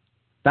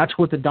 That's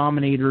what the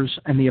dominators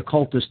and the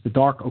occultists, the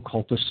dark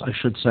occultists, I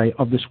should say,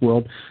 of this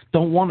world,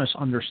 don't want us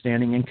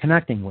understanding and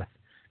connecting with.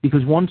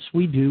 Because once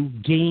we do,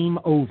 game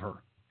over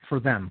for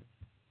them.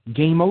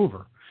 Game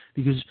over.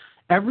 Because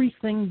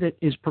everything that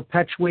is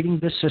perpetuating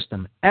this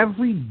system,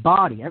 every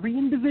body, every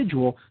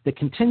individual that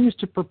continues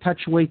to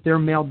perpetuate their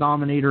male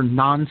dominator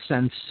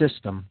nonsense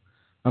system,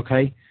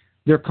 okay,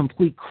 their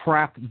complete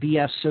crap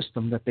BS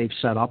system that they've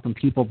set up and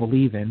people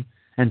believe in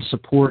and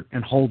support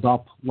and hold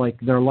up like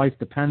their life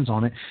depends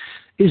on it,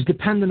 is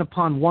dependent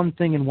upon one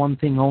thing and one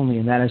thing only,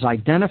 and that is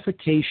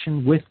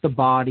identification with the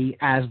body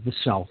as the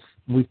self.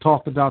 We've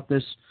talked about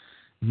this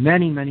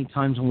many, many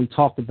times when we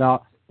talked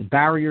about the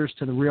barriers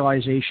to the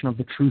realization of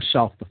the true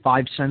self, the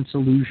 5 sense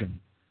illusion,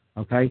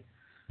 okay?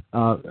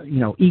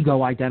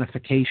 Ego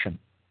identification.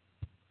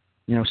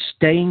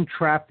 Staying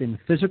trapped in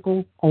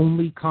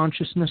physical-only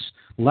consciousness,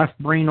 left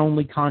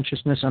brain-only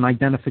consciousness, and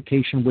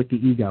identification with the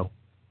ego,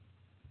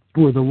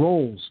 or the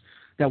roles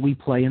that we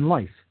play in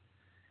life,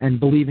 and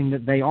believing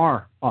that they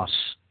are us,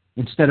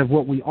 instead of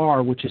what we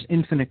are, which is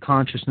infinite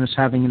consciousness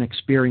having an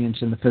experience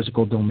in the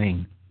physical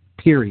domain,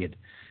 period.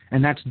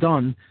 And that's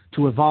done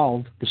to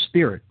evolve the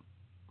spirit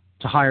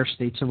to higher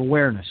states of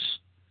awareness.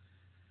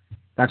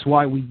 That's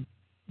why we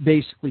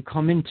basically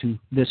come into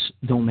this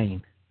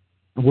domain,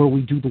 where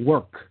we do the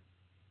work.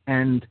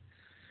 And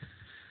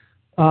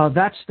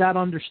that's that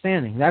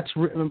understanding. That's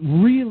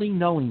really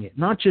knowing it,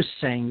 not just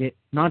saying it,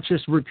 not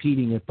just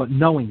repeating it, but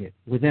knowing it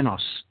within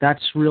us.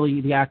 That's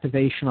really the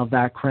activation of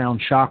that crown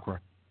chakra.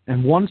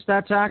 And once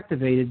that's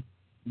activated,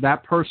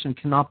 that person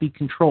cannot be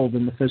controlled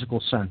in the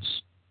physical sense.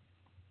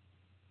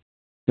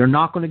 They're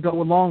not going to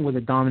go along with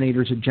a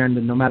dominator's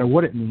agenda no matter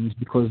what it means,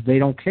 because they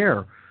don't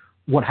care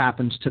what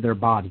happens to their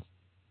body.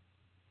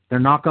 They're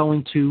not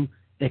going to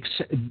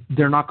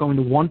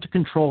want to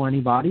control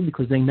anybody,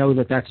 because they know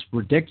that that's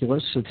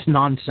ridiculous. It's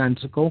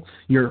nonsensical.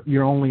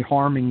 You're only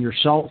harming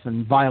yourself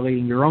and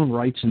violating your own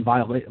rights in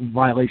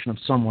violation of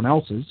someone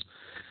else's.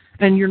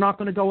 And you're not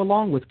going to go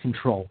along with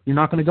control. You're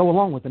not going to go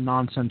along with the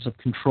nonsense of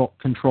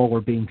control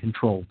or being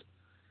controlled.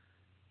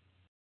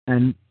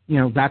 And,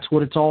 that's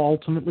what it's all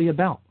ultimately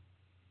about.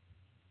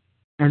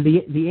 And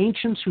the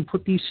ancients who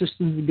put these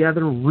systems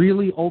together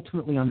really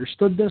ultimately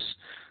understood this.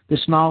 This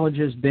knowledge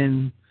has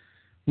been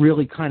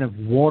really kind of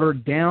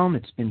watered down.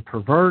 It's been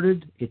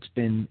perverted. It's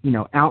been,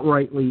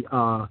 outrightly,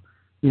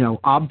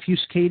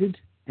 obfuscated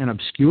and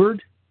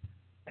obscured.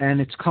 And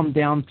it's come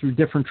down through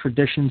different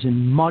traditions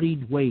in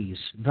muddied ways,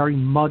 very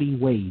muddy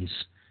ways.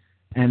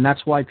 And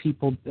that's why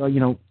people,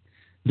 don't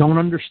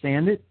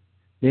understand it.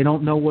 They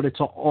don't know that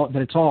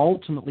it's all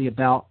ultimately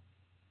about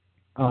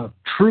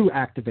true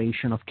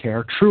activation of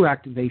care, true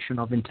activation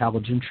of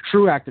intelligence,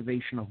 true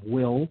activation of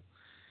will,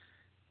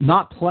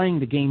 not playing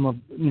the game of,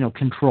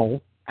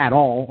 control at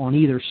all on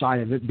either side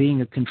of it,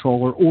 being a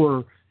controller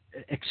or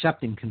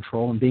accepting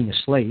control and being a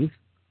slave.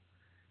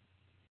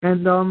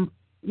 And,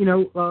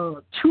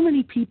 too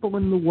many people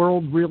in the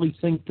world really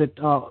think that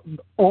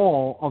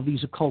all of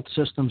these occult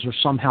systems are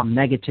somehow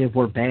negative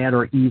or bad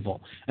or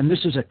evil. And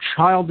this is a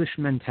childish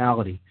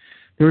mentality.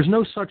 There is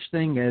no such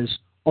thing as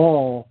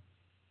all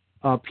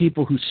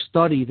people who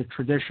study the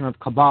tradition of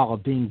Kabbalah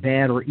being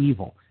bad or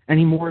evil,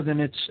 any more than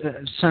it's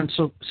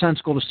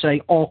sensible to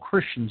say all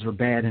Christians are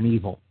bad and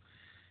evil.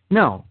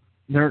 No,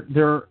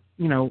 they're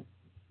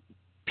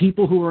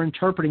people who are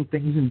interpreting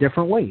things in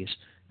different ways.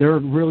 There are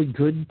really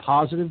good,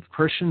 positive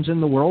Christians in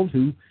the world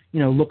who,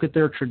 look at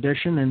their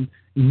tradition and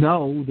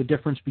know the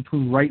difference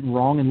between right and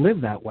wrong and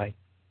live that way.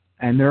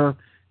 And there are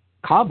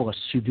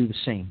Kabbalists who do the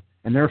same,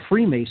 and there are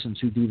Freemasons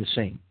who do the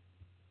same.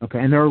 Okay,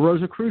 and there are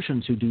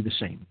Rosicrucians who do the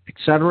same, et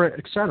cetera,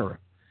 et cetera.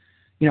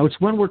 It's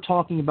when we're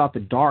talking about the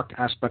dark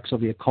aspects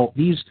of the occult,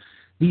 these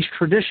these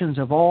traditions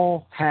have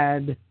all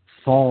had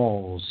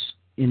falls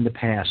in the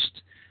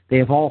past. They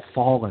have all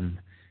fallen,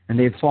 and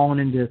they have fallen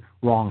into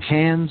wrong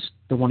hands.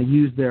 They want to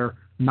use their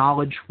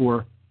knowledge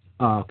for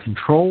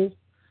control.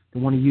 They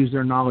want to use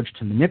their knowledge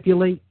to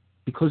manipulate,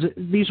 because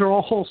these are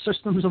all whole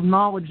systems of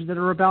knowledge that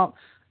are about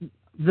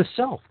the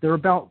self. They're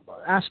about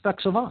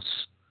aspects of us.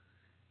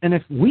 And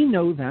if we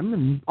know them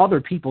and other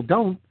people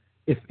don't,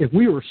 if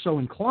we were so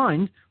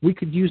inclined, we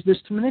could use this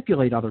to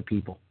manipulate other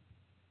people.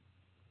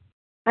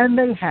 And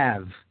they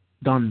have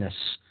done this.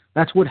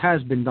 That's what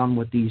has been done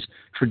with these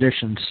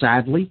traditions,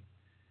 sadly.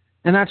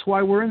 And that's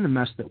why we're in the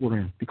mess that we're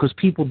in, because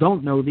people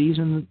don't know these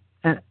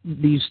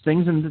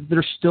things, and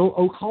they're still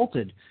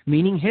occulted,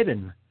 meaning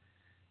hidden.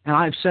 And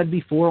I've said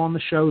before on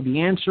the show, the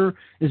answer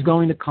is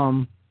going to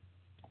come.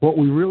 What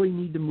we really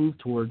need to move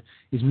toward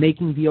is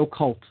making the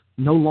occult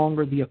no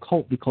longer the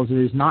occult, because it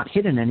is not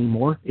hidden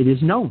anymore. It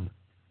is known.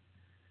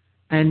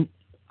 And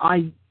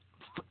I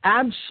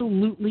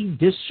absolutely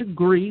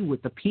disagree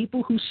with the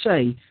people who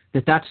say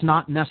that that's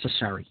not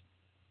necessary,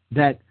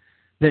 that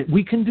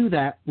we can do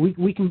that.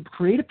 We can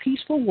create a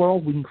peaceful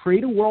world. We can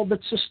create a world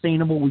that's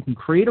sustainable. We can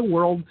create a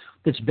world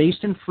that's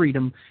based in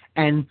freedom,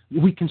 and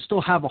we can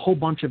still have a whole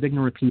bunch of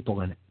ignorant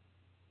people in it.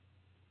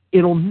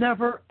 It'll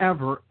never,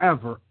 ever,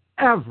 ever,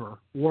 ever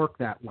work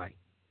that way.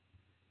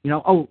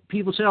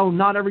 People say,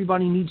 not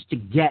everybody needs to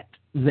get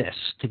this,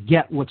 to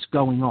get what's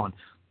going on.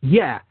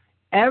 Yeah,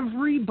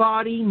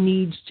 everybody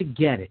needs to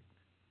get it.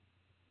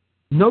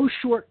 No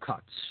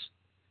shortcuts.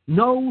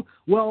 No,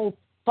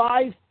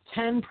 5-10%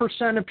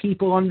 of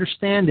people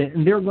understand it,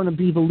 and they're going to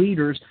be the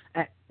leaders,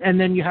 and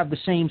then you have the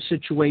same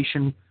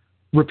situation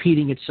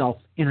repeating itself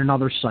in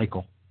another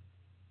cycle.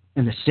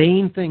 And the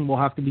same thing will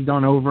have to be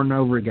done over and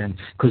over again,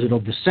 because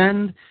it'll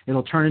descend,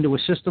 it'll turn into a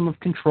system of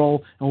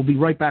control, and we'll be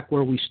right back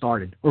where we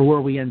started, or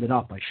where we ended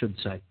up, I should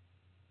say.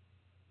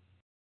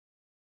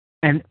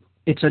 And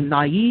it's a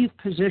naive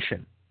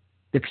position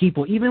that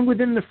people, even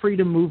within the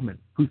freedom movement,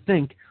 who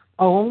think,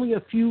 only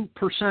a few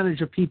percentage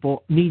of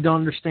people need to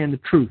understand the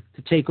truth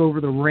to take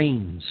over the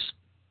reins,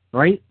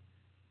 right?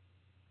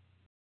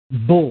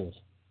 Bull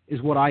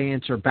is what I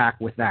answer back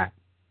with that.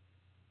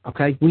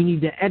 Okay? We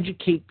need to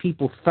educate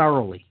people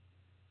thoroughly.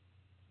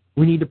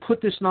 We need to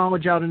put this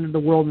knowledge out into the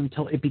world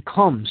until it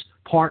becomes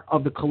part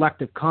of the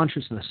collective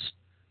consciousness.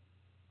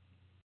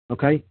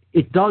 Okay?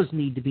 It does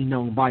need to be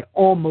known by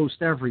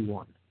almost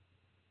everyone.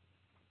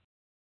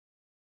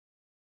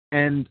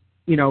 And,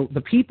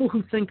 the people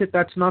who think that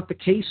that's not the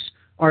case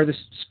are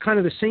kind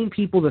of the same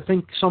people that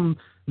think some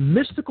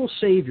mystical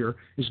savior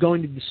is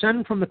going to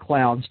descend from the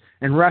clouds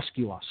and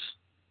rescue us.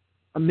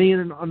 Me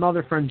and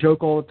another friend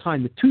joke all the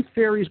time, the Tooth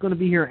Fairy is going to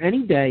be here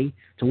any day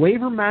to wave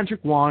her magic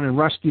wand and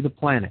rescue the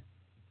planet.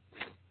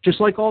 Just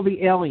like all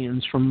the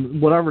aliens from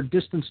whatever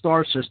distant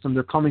star system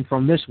they're coming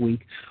from this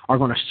week are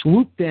going to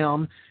swoop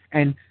down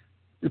and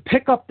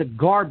pick up the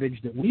garbage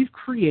that we've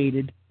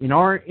created in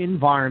our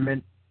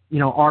environment,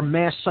 our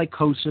mass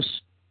psychosis,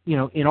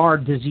 in our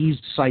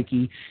diseased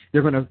psyche.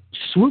 They're going to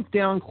swoop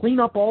down, clean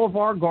up all of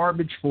our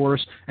garbage for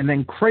us, and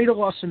then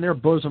cradle us in their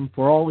bosom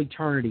for all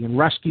eternity and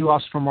rescue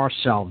us from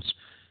ourselves.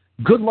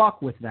 Good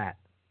luck with that.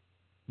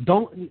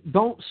 Don't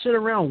sit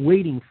around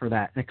waiting for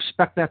that and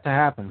expect that to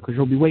happen, because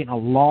you'll be waiting a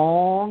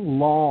long,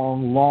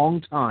 long,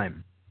 long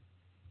time.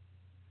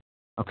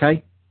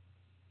 Okay?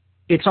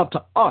 It's up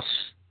to us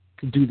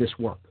to do this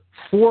work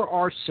for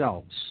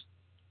ourselves.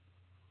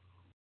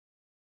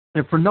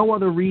 And for no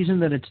other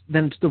reason than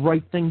it's the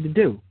right thing to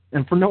do.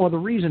 And for no other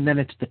reason than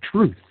it's the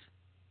truth.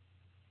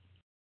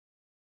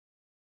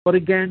 But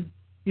again,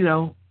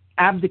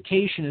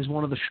 abdication is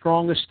one of the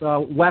strongest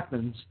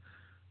weapons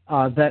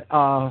that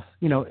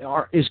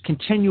is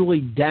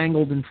continually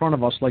dangled in front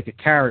of us like a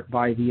carrot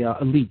by the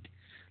elite.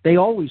 They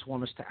always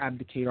want us to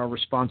abdicate our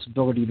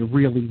responsibility to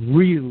really,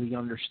 really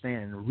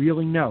understand,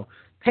 really know.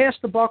 Pass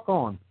the buck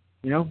on.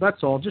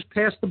 That's all. Just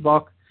pass the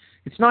buck.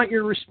 It's not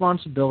your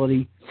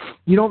responsibility.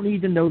 You don't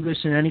need to know this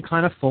in any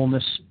kind of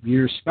fullness.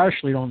 You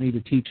especially don't need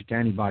to teach it to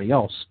anybody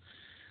else.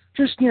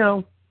 Just,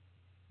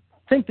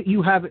 think that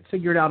you have it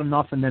figured out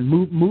enough, and then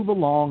move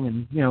along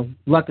and,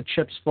 let the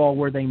chips fall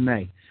where they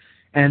may.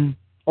 And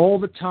all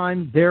the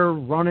time, they're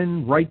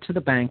running right to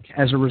the bank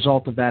as a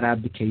result of that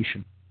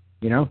abdication,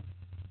 They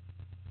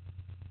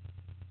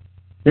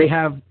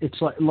have,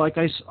 it's like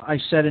I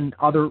said, and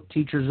other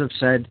teachers have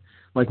said,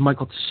 like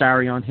Michael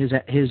Tsarion,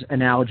 his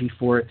analogy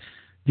for it,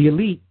 the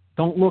elite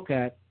don't look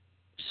at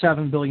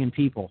 7 billion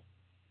people.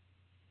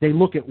 They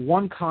look at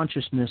one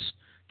consciousness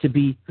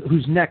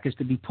whose neck is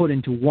to be put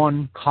into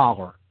one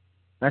collar.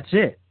 That's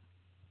it.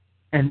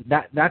 And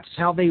that's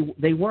how they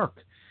work.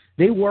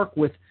 They work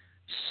with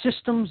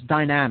systems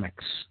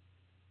dynamics.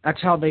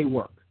 That's how they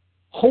work.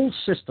 Whole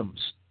systems.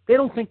 They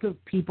don't think of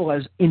people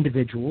as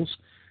individuals.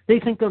 They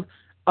think of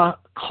a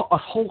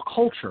whole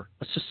culture,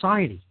 a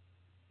society.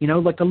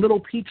 Like a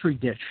little petri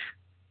dish,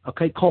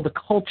 called a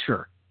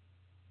culture.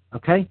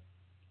 Okay?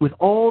 With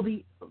all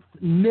the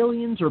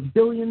millions or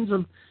billions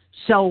of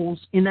cells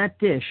in that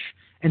dish,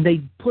 and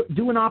they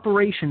do an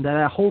operation to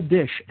that whole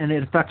dish, and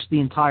it affects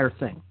the entire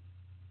thing.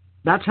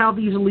 That's how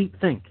these elite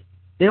think.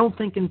 They don't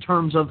think in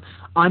terms of,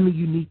 I'm a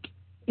unique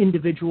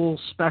individual,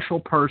 special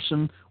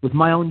person with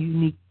my own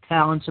unique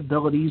talents,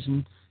 abilities,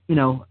 and,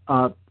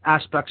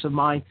 aspects of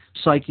my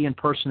psyche and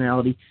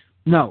personality.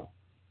 No,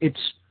 it's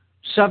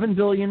 7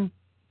 billion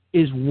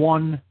is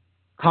one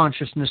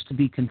consciousness to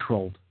be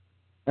controlled.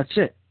 That's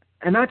it.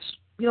 And that's,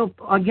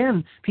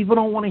 again, people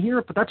don't want to hear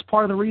it, but that's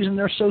part of the reason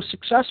they're so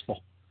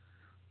successful.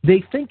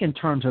 They think in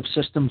terms of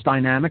systems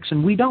dynamics,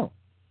 and we don't.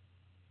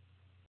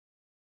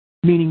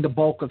 Meaning the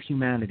bulk of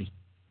humanity.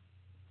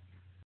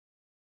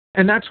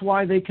 And that's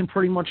why they can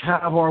pretty much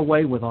have our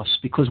way with us,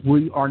 because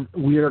we are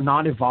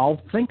not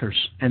evolved thinkers,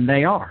 and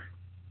they are.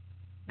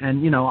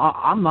 And,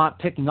 I'm not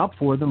picking up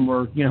for them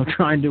or,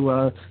 trying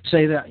to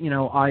say that,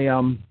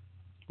 I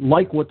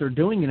like what they're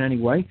doing in any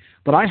way,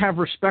 but I have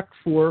respect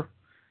for,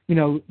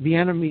 the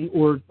enemy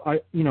or,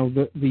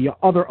 the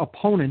other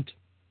opponent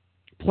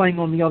playing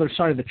on the other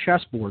side of the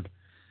chessboard,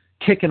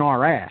 kicking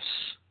our ass,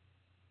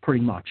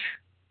 pretty much.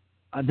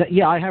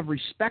 I have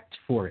respect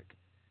for it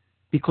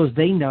because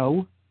they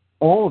know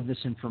all of this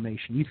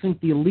information. You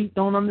think the elite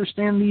don't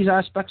understand these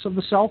aspects of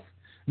the self?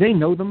 They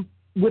know them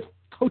with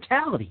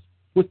totality,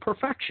 with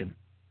perfection.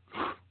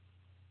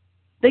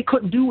 They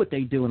couldn't do what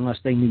they do unless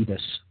they knew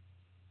this.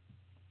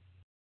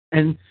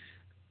 And,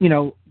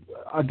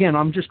 again,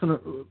 I'm just going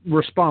to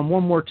respond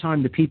one more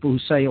time to people who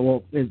say,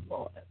 well,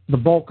 the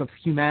bulk of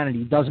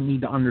humanity doesn't need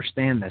to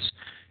understand this.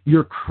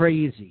 You're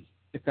crazy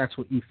if that's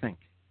what you think.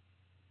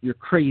 You're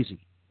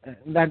crazy.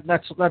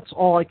 That's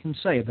all I can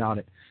say about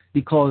it,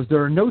 because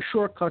there are no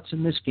shortcuts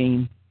in this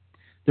game.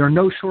 There are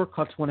no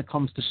shortcuts when it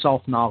comes to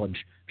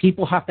self-knowledge.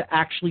 People have to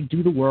actually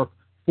do the work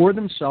for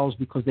themselves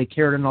because they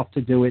cared enough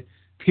to do it,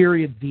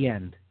 period, the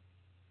end.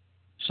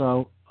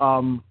 So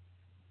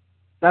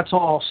that's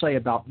all I'll say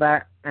about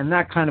that, and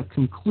that kind of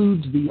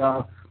concludes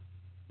the,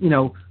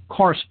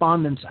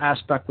 correspondence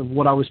aspect of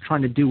what I was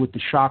trying to do with the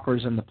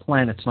chakras and the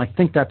planets, and I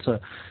think that's a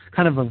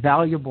kind of a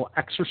valuable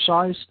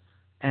exercise,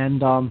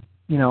 and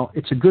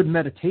it's a good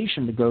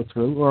meditation to go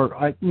through,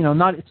 or it's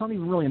not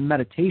even really a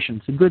meditation.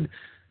 It's a good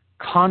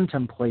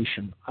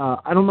contemplation.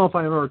 I don't know if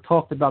I ever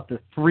talked about the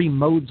 3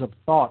 modes of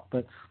thought,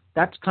 but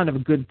that's kind of a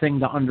good thing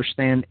to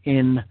understand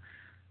in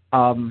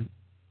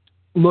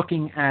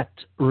looking at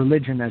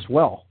religion as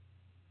well,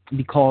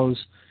 because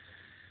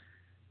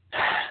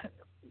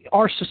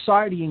our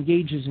society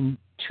engages in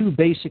 2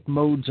 basic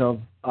modes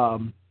of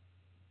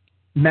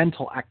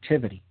mental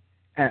activity.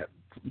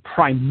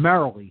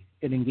 Primarily,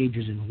 it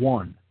engages in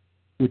one,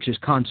 which is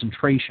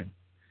concentration.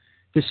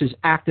 This is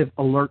active,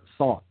 alert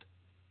thought,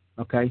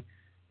 okay?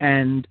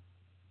 And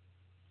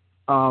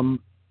now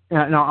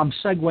I'm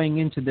segueing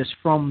into this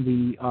from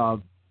the,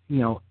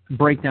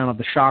 breakdown of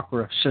the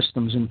chakra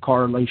systems in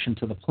correlation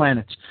to the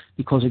planets,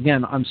 because,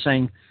 again, I'm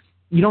saying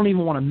you don't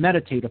even want to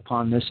meditate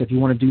upon this if you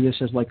want to do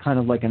this as kind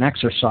of like an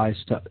exercise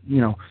to,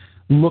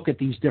 look at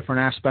these different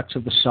aspects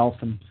of the self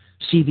and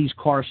see these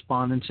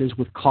correspondences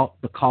with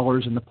the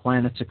colors and the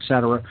planets,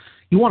 etc.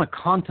 You want to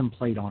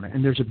contemplate on it,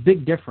 and there's a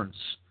big difference.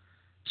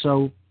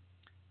 So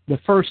the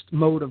first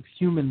mode of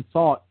human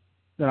thought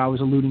that I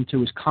was alluding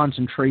to is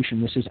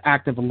concentration. This is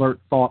active, alert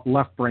thought,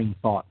 left brain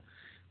thought.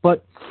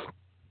 But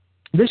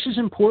this is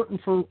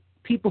important for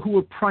people who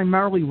are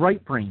primarily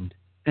right-brained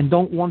and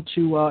don't want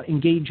to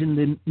engage in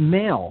the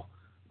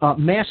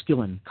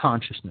masculine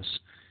consciousness.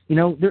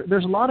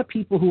 There's a lot of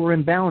people who are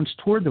imbalanced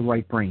toward the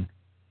right brain.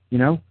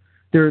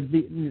 They're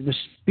the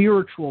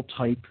spiritual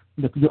type.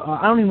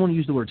 I don't even want to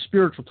use the word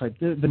spiritual type.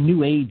 The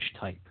New Age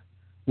type,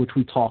 which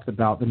we talked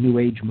about, the New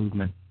Age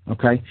movement.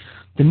 Okay,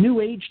 the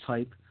New Age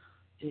type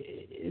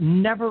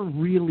never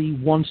really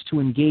wants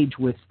to engage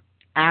with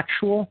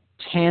actual,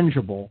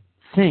 tangible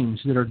things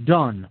that are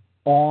done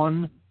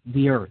on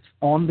the earth,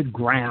 on the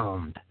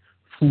ground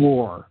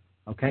floor.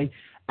 Okay,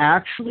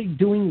 actually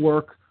doing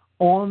work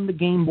on the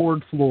game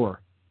board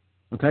floor.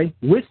 Okay,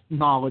 with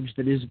knowledge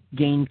that is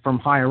gained from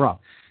higher up.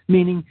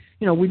 Meaning,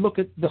 we look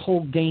at the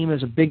whole game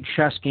as a big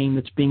chess game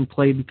that's being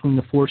played between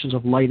the forces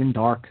of light and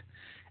dark.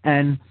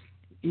 And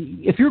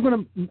if you're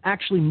going to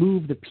actually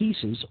move the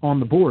pieces on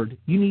the board,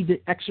 you need to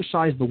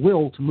exercise the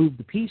will to move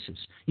the pieces.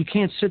 You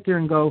can't sit there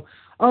and go,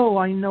 oh,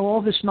 I know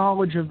all this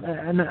knowledge of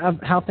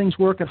how things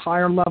work at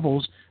higher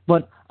levels,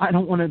 but I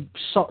don't want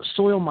to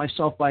soil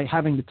myself by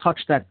having to touch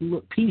that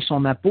piece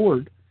on that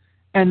board.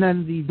 And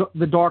then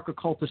the dark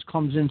occultist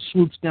comes in,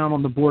 swoops down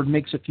on the board,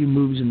 makes a few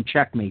moves, and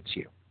checkmates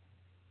you.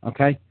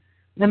 Okay?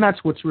 And that's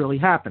what's really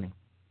happening.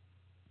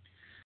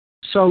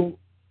 So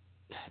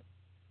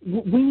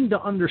we need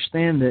to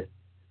understand that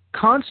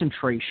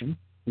concentration,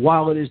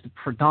 while it is the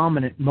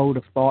predominant mode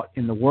of thought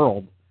in the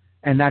world,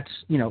 and that's,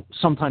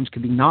 sometimes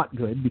can be not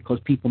good because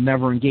people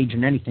never engage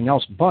in anything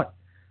else but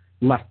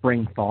left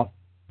brain thought.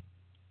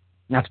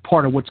 And that's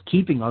part of what's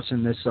keeping us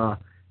in this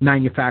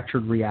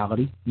manufactured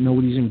reality.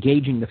 Nobody's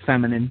engaging the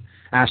feminine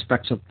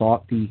aspects of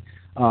thought, the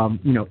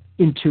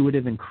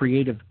intuitive and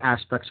creative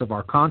aspects of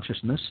our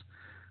consciousness.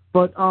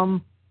 But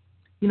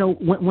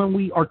when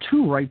we are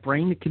too right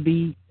brain, it could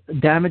be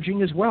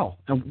damaging as well,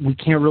 and we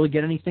can't really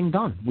get anything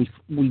done.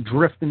 We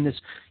drift in this,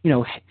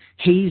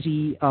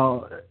 hazy,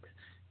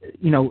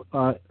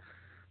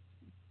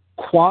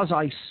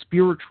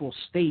 quasi-spiritual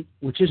state,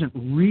 which isn't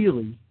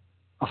really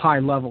a high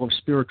level of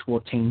spiritual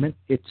attainment.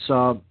 It's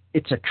a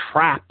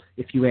trap,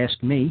 if you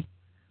ask me.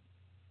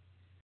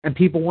 And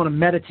people want to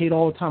meditate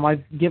all the time.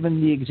 I've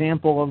given the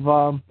example of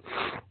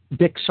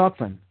Dick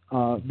Sutphin,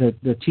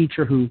 the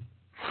teacher who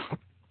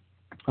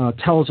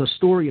tells a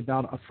story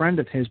about a friend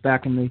of his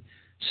back in the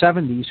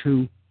 70s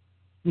who,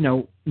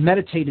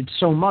 meditated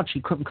so much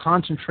he couldn't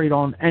concentrate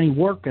on any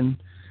work and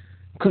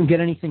couldn't get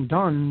anything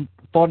done,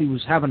 thought he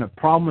was having a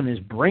problem in his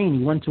brain.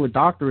 He went to a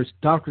doctor. His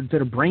doctor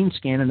did a brain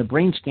scan, and the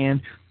brain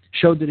scan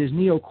showed that his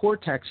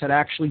neocortex had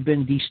actually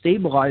been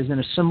destabilized in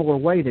a similar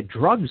way that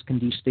drugs can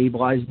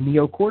destabilize the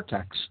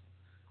neocortex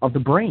of the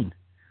brain.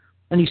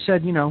 And he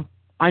said,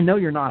 I know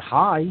you're not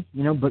high,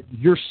 but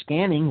you're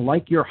scanning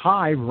like you're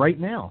high right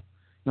now.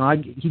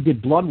 He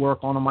did blood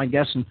work on him, I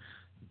guess, and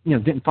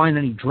didn't find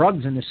any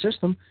drugs in the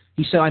system.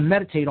 He said, I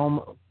meditate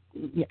on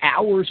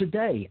hours a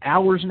day,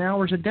 hours and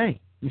hours a day.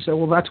 He said,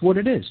 well, that's what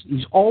it is.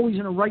 He's always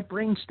in a right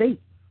brain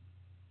state,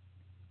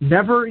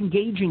 never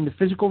engaging the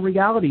physical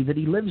reality that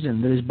he lives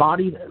in, that his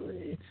body,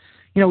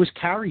 is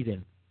carried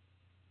in.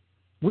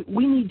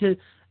 We need to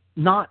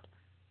not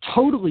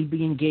totally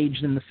be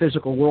engaged in the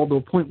physical world to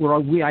a point where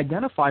we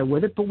identify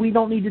with it, but we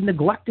don't need to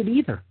neglect it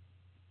either.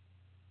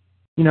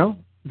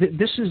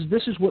 This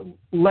is what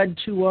led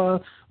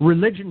to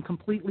religion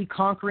completely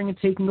conquering and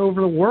taking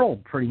over the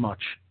world, pretty much,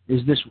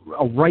 is this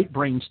a right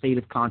brain state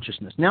of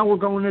consciousness. Now we're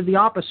going to the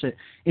opposite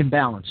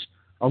imbalance.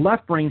 A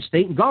left brain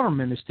state and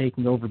government is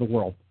taking over the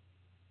world.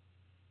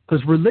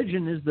 Because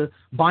religion is the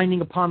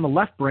binding upon the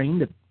left brain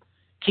that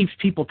keeps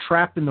people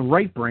trapped in the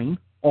right brain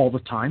all the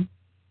time,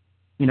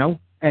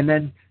 and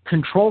then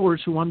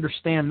controllers who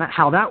understand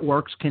how that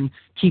works can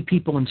keep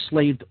people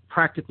enslaved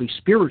practically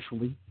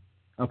spiritually,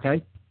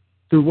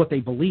 through what they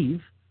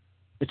believe.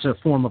 It's a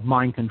form of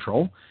mind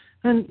control.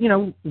 And,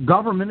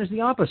 government is the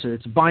opposite.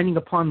 It's binding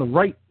upon the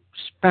right,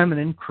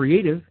 feminine,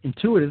 creative,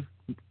 intuitive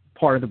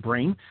part of the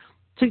brain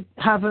to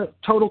have a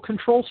total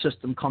control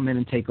system come in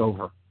and take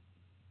over.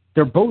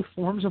 They're both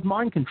forms of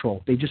mind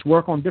control. They just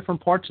work on different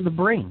parts of the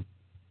brain.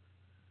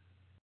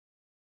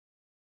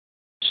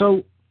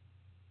 So,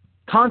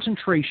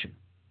 concentration,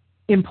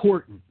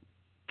 important,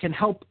 can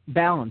help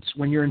balance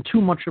when you're in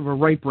too much of a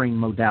right brain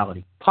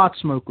modality. Pot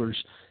smokers,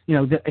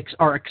 that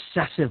are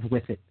excessive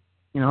with it.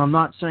 I'm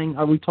not saying,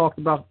 we talked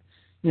about,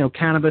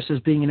 cannabis as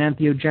being an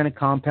entheogenic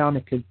compound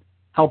that could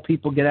help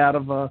people get out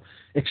of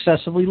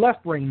excessively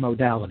left brain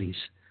modalities.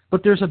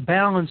 But there's a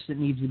balance that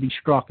needs to be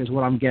struck, is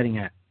what I'm getting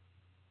at.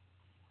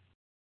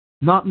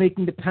 Not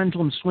making the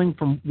pendulum swing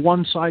from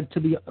one side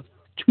to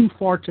too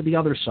far to the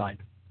other side.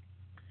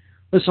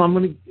 Listen, I'm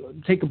going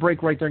to take a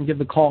break right there and give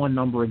the call-in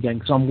number again,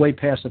 because I'm way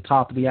past the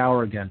top of the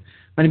hour again.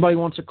 If anybody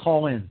wants to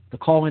call in, the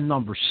call-in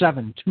number,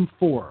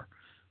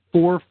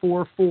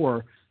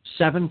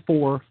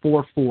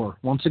 724-444-7444.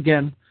 Once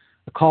again,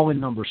 the call-in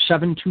number,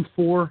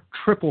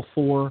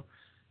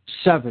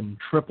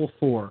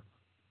 724-444-7444.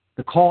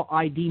 The call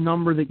ID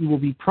number that you will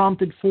be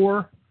prompted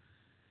for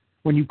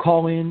when you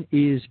call in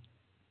is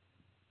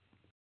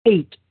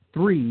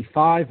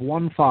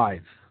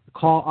 83515. The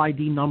call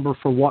ID number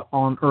for What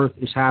on Earth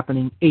is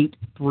Happening,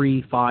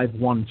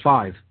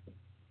 83515.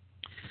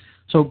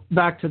 So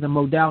back to the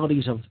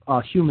modalities of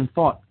human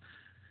thought.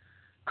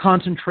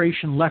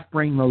 Concentration, left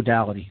brain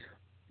modality.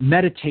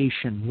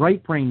 Meditation,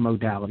 right brain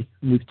modality.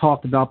 And we've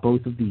talked about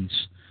both of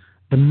these.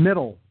 The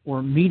middle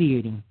or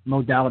mediating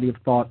modality of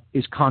thought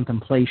is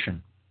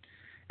contemplation.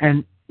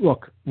 And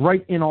look,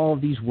 right in all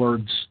of these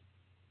words,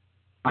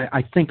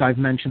 I think I've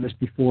mentioned this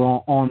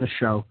before on the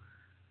show,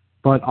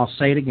 but I'll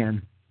say it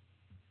again.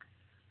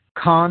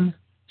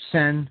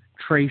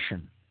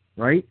 Concentration,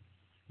 right?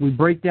 We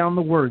break down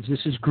the words.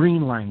 This is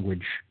green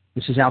language.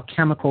 This is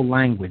alchemical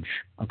language,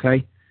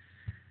 okay?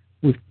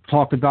 We've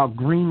talked about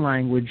green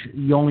language.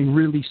 You only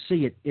really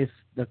see it if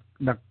the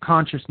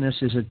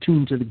consciousness is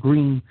attuned to the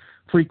green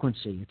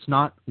frequency. It's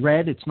not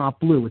red, it's not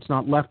blue, it's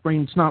not left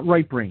brain, it's not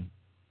right brain.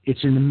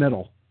 It's in the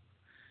middle.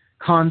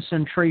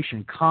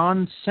 Concentration,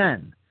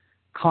 con-sen.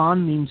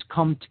 Con means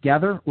come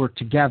together or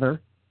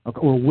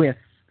with.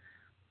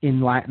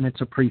 In Latin, it's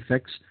a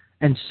prefix.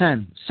 And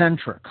sen,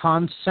 centra,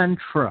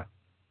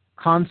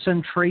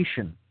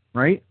 concentration,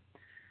 right?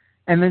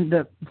 And then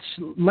the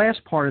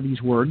last part of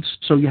these words,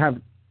 so you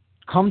have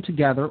come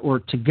together or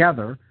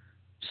together,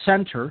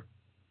 center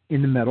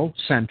in the middle,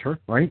 center,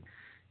 right?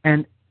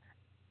 And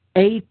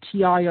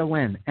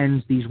A-T-I-O-N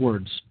ends these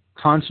words.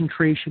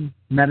 Concentration,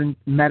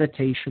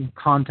 meditation,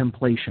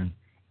 contemplation,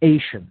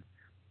 ation,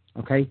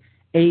 okay?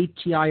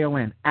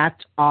 A-T-I-O-N,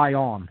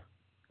 at-I-on.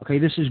 Okay,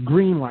 this is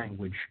green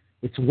language.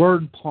 It's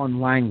word pun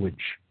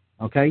language,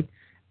 okay?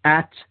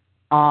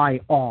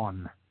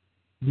 At-I-on.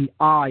 The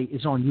I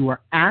is on. You are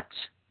at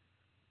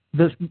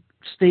the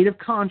state of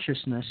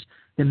consciousness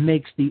that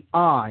makes the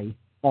I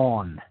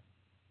on.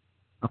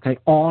 Okay,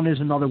 on is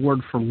another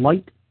word for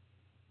light.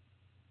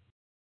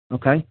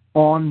 Okay?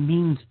 On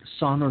means the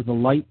sun or the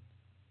light.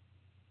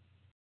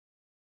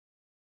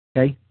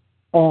 Okay?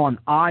 On,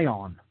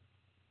 ion.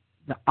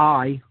 The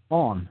I,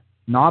 on.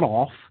 Not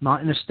off,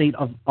 not in a state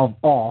of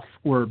off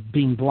or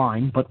being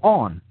blind, but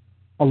on.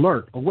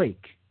 Alert,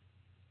 awake.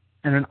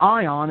 And an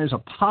ion is a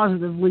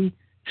positively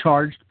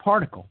charged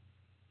particle.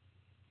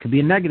 It could be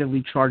a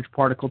negatively charged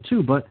particle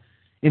too, but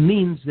it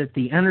means that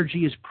the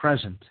energy is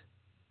present.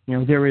 You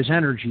know, there is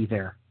energy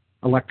there.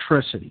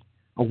 Electricity,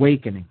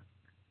 awakening,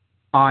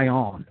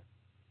 ion.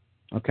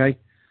 Okay?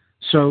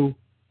 So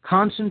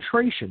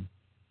concentration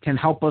can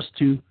help us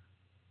to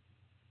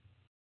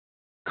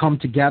come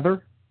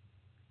together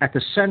at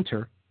the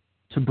center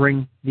to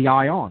bring the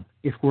ion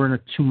if we're in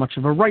too much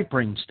of a right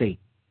brain state.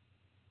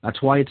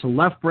 That's why it's a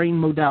left brain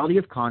modality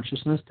of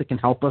consciousness that can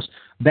help us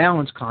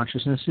balance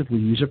consciousness if we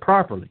use it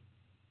properly.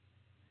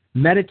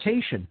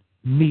 Meditation,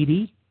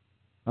 medi,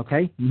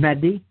 okay?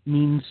 Medi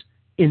means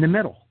in the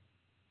middle,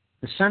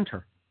 the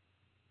center.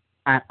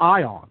 At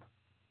ion,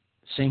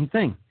 same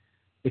thing.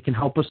 It can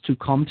help us to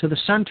come to the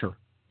center,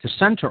 to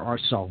center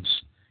ourselves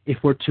if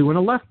we're too in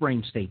a left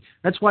brain state.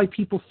 That's why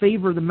people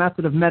favor the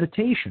method of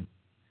meditation,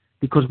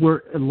 because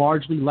we're a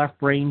largely left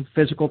brain,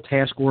 physical,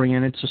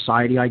 task-oriented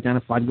society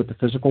identified with the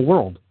physical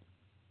world.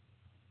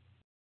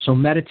 So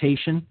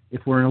meditation,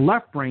 if we're in a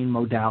left brain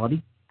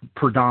modality,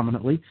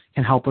 predominantly,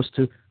 can help us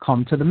to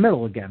come to the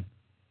middle again,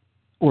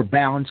 or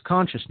balance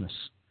consciousness.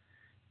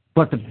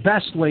 But the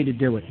best way to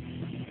do it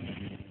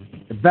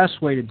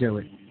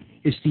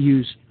is to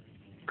use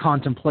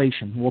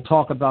contemplation. We'll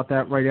talk about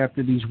that right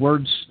after these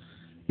words.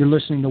 You're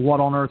listening to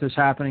What on Earth is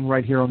Happening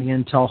right here on the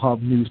Intel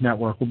Hub News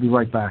Network. We'll be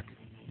right back.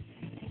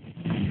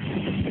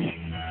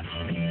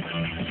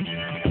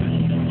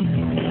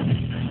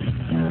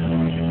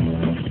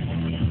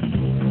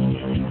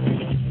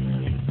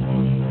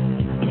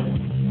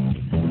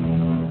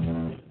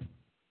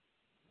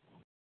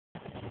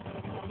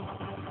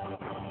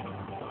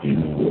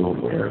 In a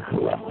world where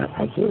corrupt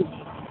officers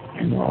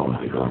and all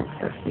oligarchs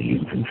are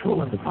in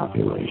control of the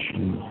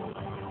population,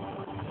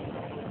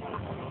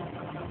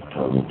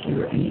 total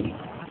tyranny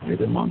is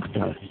amongst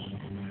us.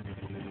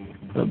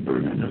 The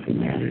burden of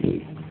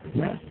humanity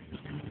rests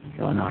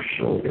on our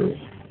shoulders.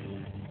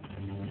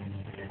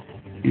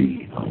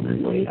 The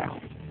only way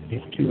out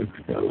is to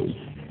expose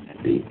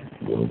the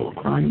global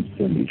crime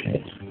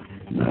syndicate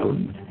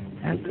known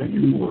as the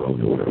New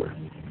World Order.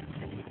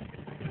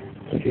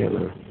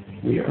 Together,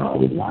 we are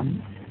all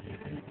one.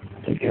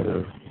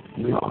 Together,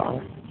 we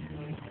are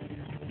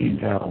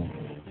Intel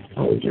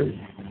soldiers.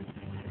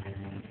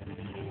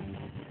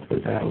 The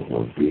battle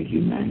for free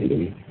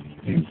humanity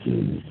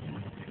ensues.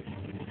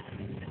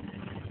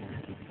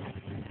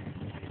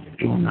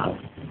 Join us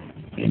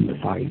in the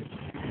fight.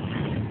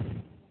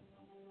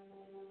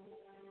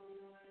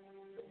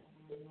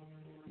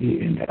 The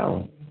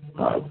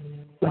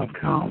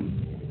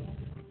IntelHub.com.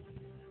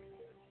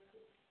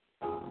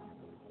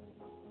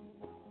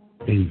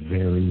 A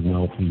very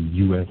wealthy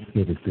U.S.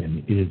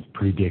 citizen is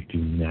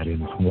predicting that in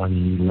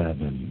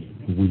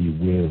 2011, we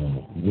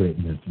will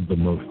witness the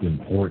most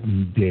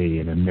important day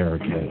in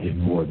America in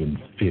more than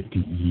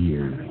 50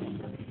 years.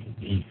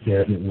 He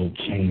said it will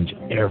change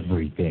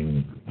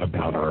everything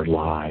about our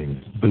lives.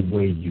 The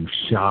way you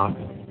shop,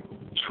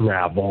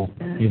 travel,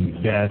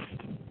 invest,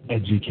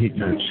 educate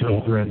your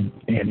children,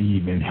 and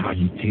even how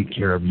you take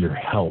care of your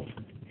health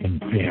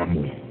and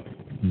family.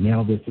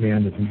 Now this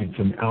man has made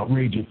some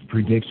outrageous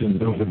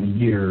predictions over the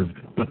years,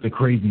 but the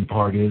crazy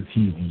part is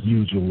he's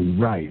usually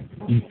right.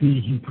 You see,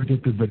 he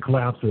predicted the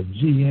collapse of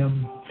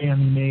GM,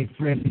 Fannie Mae,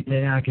 Freddie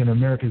Mac, and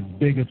America's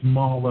biggest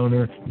mall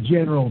owner,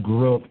 General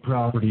Growth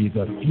Properties,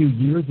 a few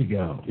years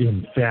ago.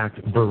 In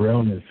fact,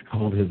 Baronis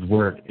called his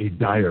work a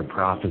dire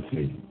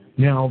prophecy.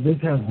 Now, this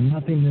has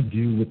nothing to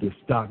do with the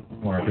stock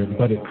market,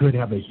 but it could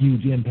have a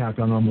huge impact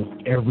on almost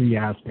every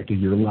aspect of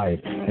your life.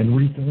 And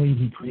recently,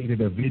 he created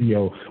a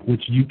video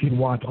which you can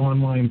watch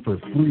online for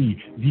free,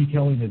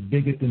 detailing his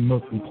biggest and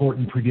most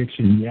important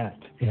prediction yet.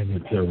 And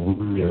it's a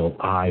real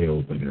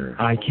eye-opener.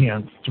 I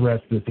can't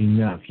stress this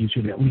enough. You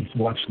should at least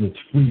watch this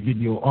free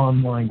video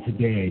online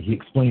today. He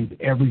explains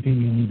everything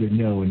you need to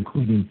know,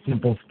 including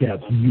simple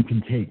steps you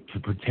can take to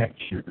protect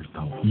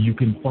yourself. You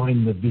can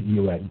find the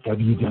video at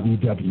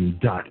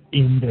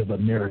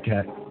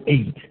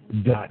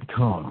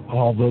www.endofamerica8.com.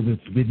 Although this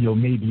video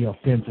may be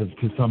offensive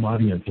to some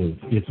audiences,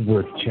 it's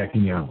worth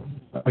checking out.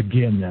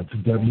 Again, that's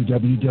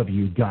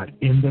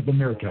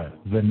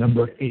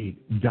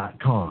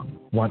www.endofamerica8.com.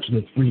 Watch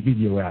this free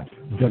video at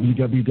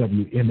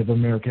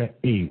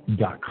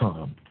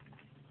www.endofamerica8.com.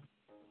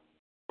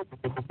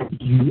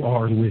 You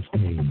are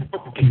listening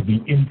to the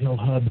Intel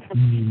Hub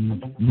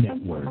News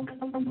Network,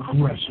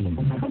 crushing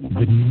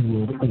the New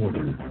World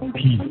Order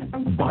piece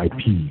by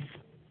piece.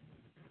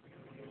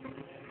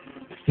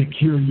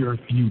 Secure your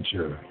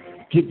future.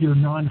 Get your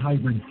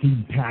non-hybrid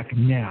seed pack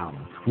now.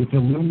 With the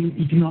looming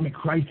economic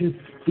crisis,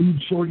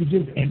 food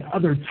shortages, and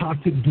other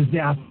toxic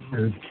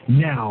disasters,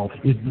 now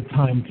is the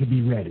time to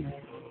be ready.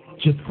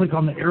 Just click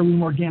on the Heirloom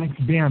Organics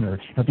banner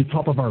at the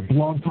top of our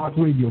Blog Talk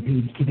Radio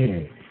page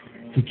today.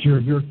 Secure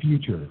your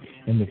future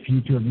and the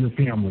future of your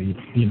family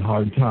in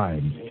hard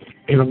times.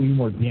 Heirloom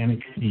Organic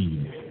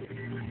Seeds.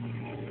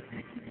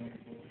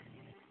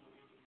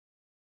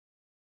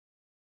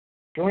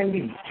 Join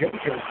me, Joe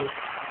Joseph,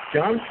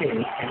 John King,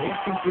 and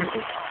A.C.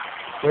 Griffith,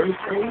 Thursdays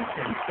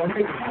and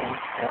Sunday evenings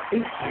at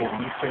 8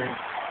 p.m. Eastern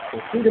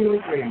for Freedom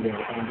Link Radio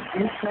on the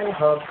Intel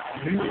Hub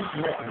News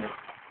Network.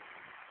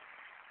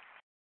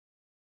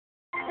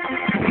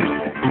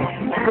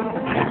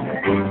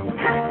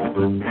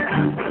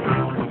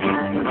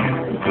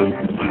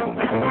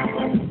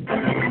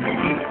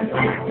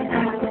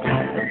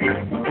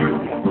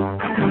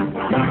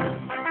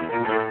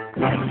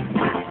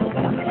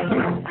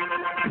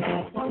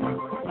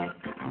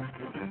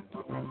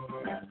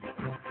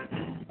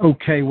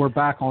 Okay, we're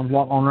back on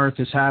What on Earth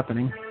is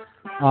Happening.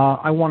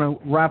 I want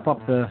to wrap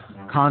up the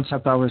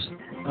concept I was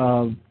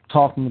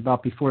talking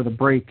about before the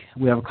break.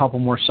 We have a couple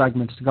more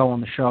segments to go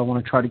on the show. I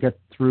want to try to get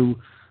through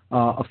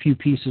a few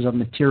pieces of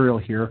material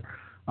here.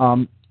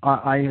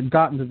 I had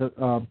gotten to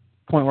the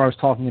point where I was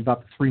talking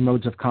about the three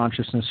modes of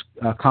consciousness: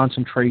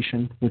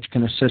 concentration, which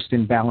can assist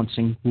in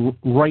balancing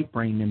right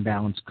brain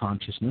imbalanced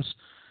consciousness,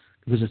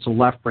 because it's a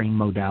left brain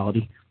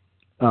modality;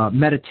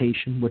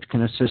 meditation, which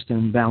can assist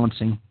in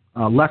balancing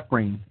left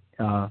brain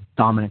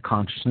dominant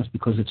consciousness,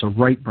 because it's a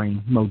right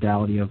brain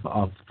modality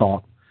of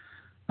thought,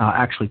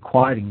 actually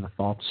quieting the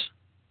thoughts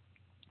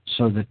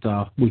so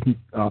that we can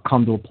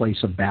come to a place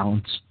of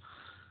balance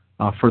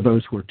for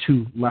those who are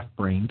too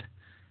left-brained.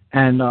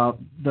 And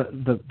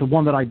the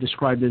one that I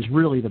described is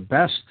really the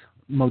best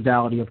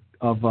modality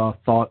of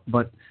thought,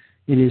 but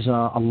it is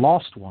a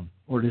lost one,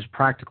 or it is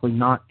practically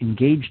not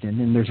engaged in,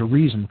 and there's a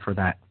reason for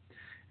that,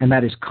 and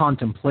that is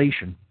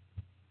contemplation.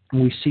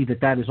 And we see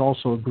that is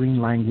also a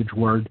green language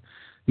word,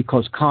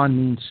 because con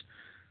means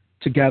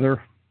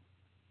together,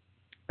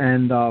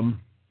 and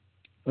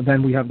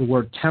then we have the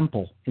word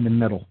temple in the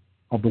middle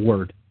of the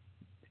word.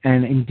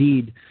 And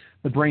indeed,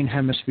 the brain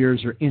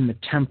hemispheres are in the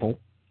temple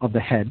of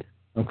the head,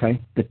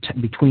 okay,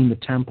 between the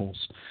temples.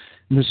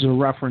 And this is a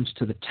reference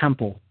to the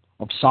temple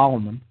of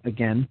Solomon,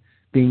 again,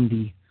 being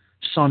the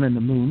sun and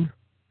the moon,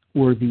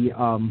 or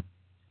the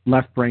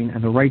left brain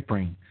and the right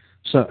brain.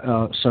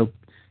 So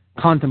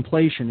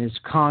contemplation is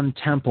con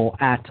temple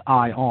at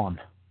ion.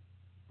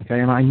 Okay,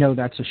 and I know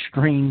that's a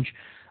strange,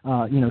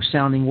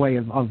 sounding way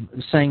of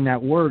saying that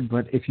word,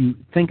 but if you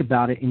think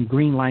about it in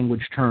green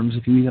language terms,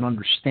 if you even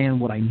understand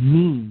what I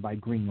mean by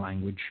green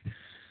language,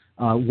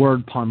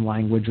 word pun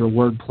language or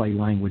wordplay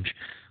language,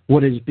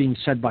 what is being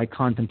said by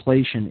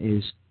contemplation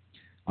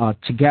is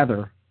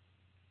together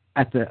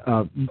at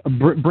the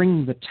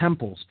bringing the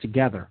temples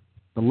together,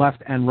 the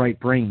left and right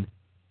brain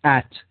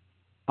at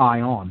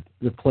ion,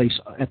 the place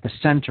at the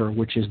center,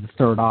 which is the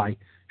third eye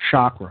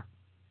chakra,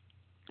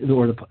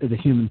 or the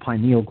human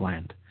pineal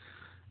gland.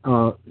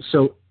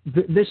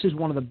 This is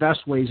one of the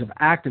best ways of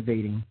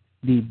activating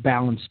the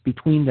balance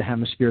between the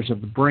hemispheres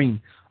of the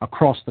brain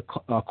across the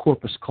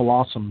corpus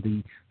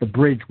callosum, the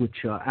bridge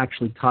which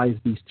actually ties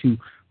these two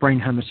brain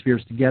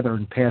hemispheres together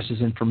and passes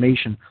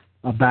information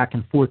back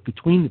and forth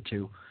between the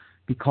two,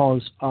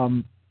 because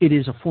it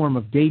is a form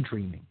of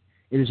daydreaming.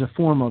 It is a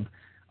form of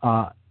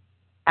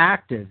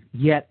active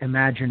yet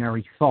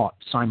imaginary thought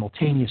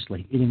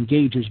simultaneously. It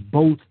engages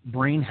both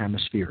brain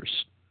hemispheres.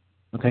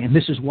 Okay, and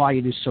this is why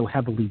it is so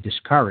heavily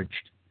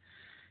discouraged.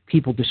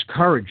 People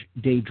discourage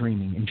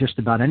daydreaming in just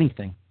about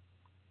anything.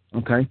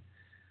 Okay,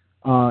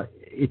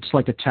 it's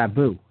like a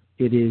taboo.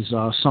 It is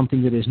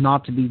something that is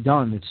not to be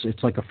done.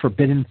 It's like a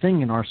forbidden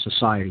thing in our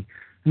society,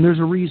 and there's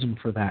a reason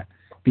for that,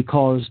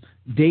 because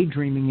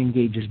daydreaming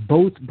engages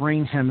both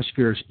brain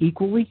hemispheres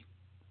equally.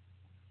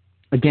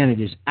 Again,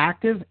 it is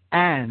active,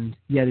 and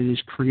yet it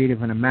is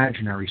creative and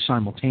imaginary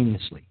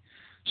simultaneously.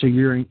 So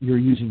you're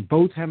using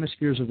both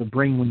hemispheres of the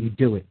brain when you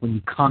do it, when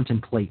you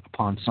contemplate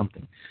upon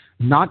something.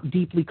 Not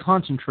deeply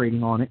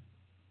concentrating on it,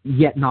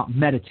 yet not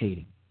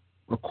meditating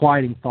or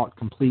quieting thought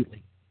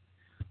completely,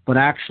 but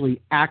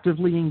actually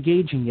actively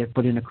engaging it,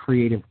 but in a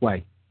creative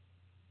way.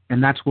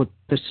 And that's what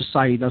this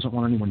society doesn't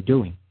want anyone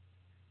doing.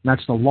 And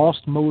that's the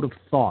lost mode of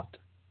thought,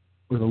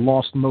 or the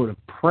lost mode of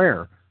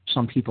prayer,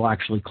 some people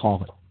actually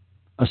call it.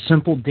 A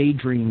simple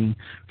daydreaming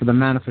for the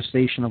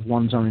manifestation of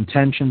one's own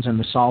intentions and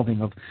the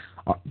solving of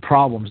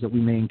problems that we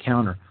may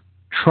encounter.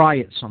 Try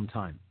it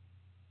sometime.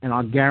 And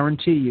I'll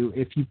guarantee you,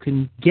 if you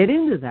can get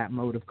into that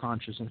mode of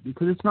consciousness,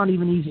 because it's not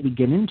even easy to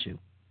get into,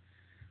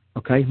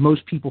 okay?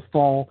 Most people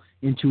fall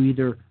into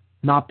either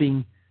not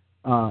being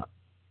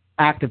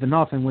active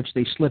enough, in which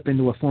they slip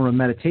into a form of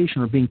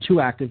meditation, or being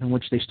too active, in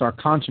which they start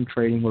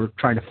concentrating or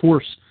trying to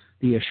force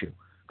the issue.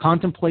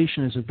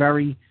 Contemplation is a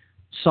very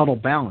subtle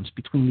balance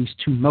between these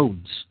two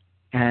modes.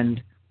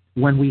 And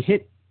when we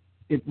hit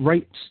it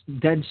right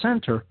dead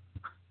center,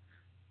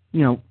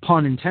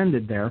 pun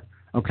intended there,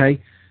 okay,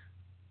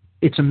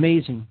 it's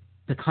amazing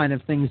the kind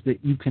of things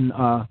that you can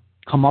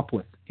come up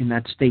with in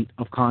that state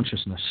of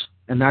consciousness.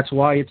 And that's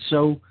why it's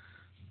so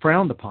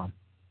frowned upon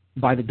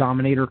by the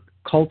dominator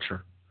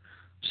culture.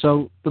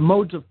 So the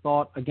modes of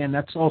thought, again,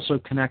 that's also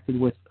connected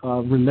with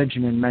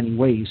religion in many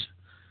ways,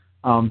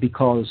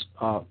 because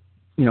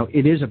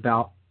it is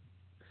about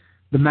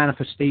the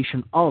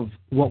manifestation of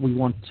what we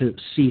want to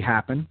see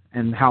happen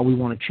and how we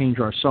want to change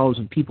ourselves,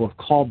 and people have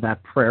called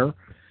that prayer,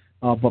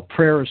 but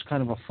prayer is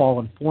kind of a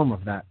fallen form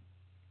of that,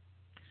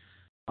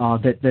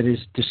 that is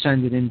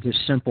descended into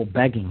simple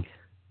begging,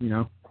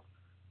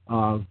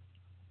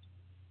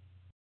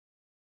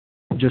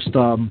 just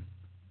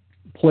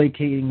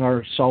placating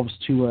ourselves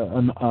to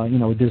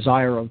a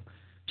desire of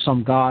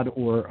some God,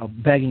 or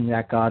begging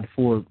that God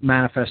for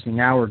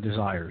manifesting our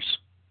desires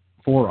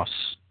for us.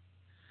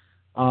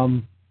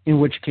 In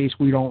which case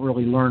we don't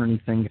really learn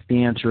anything if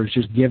the answer is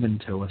just given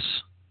to us.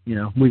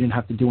 We didn't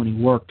have to do any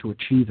work to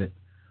achieve it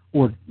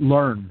or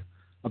learn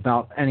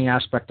about any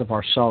aspect of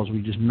ourselves.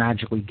 We just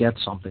magically get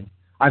something.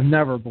 I've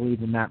never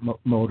believed in that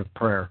mode of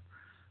prayer.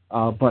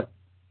 But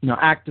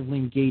actively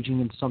engaging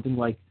in something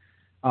like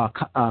a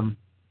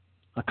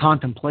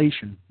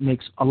contemplation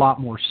makes a lot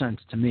more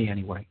sense to me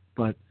anyway.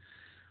 But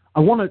I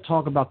want to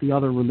talk about the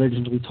other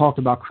religions. We talked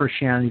about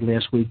Christianity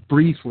last week.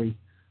 Briefly,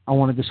 I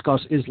want to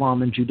discuss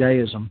Islam and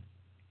Judaism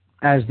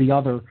as the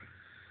other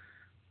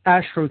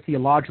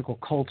astro-theological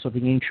cults of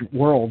the ancient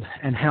world,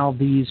 and how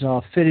these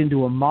fit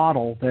into a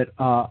model that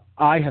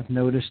I have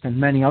noticed and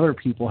many other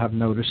people have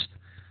noticed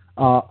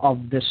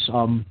of this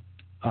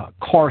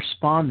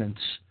correspondence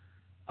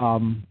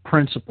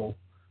principle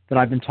that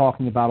I've been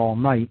talking about all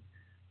night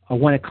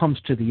when it comes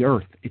to the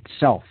earth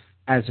itself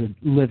as a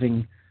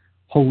living,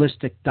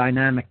 holistic,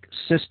 dynamic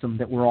system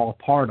that we're all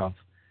a part of.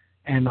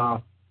 And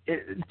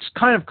it's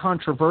kind of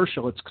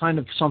controversial. It's kind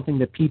of something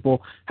that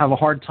people have a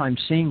hard time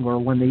seeing, or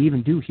when they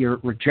even do hear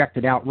it, reject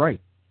it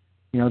outright.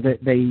 That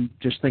they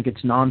just think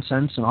it's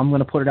nonsense, and I'm going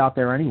to put it out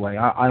there anyway.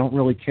 I don't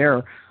really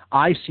care.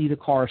 I see the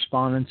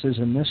correspondences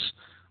in this.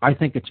 I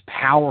think it's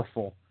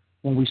powerful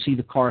when we see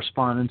the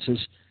correspondences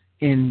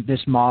in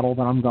this model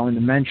that I'm going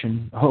to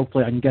mention.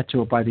 Hopefully I can get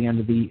to it by the end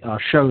of the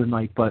show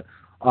tonight, but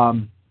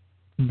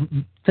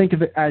think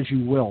of it as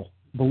you will.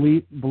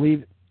 Believe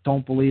it,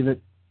 don't believe it.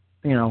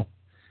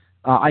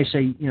 I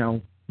say,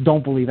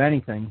 don't believe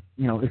anything.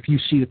 If you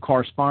see the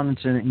correspondence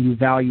in it and you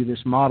value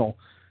this model,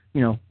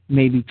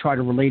 maybe try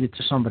to relate it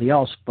to somebody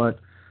else. But,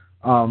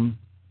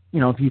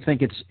 if you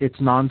think it's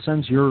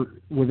nonsense, you're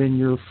within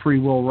your free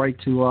will right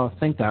to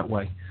think that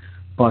way.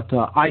 But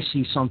I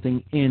see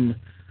something in,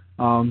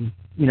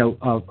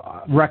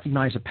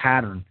 recognize a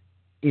pattern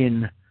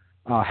in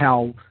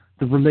how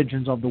the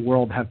religions of the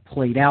world have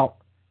played out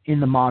in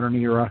the modern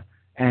era,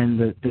 and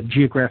the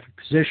geographic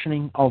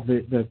positioning of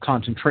the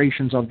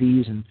concentrations of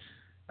these, and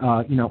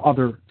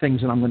other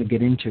things that I'm going to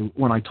get into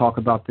when I talk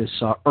about this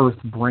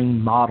Earth-brain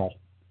model.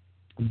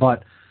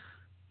 But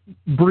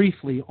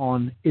briefly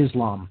on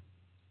Islam.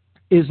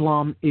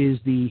 Islam is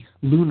the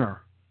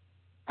lunar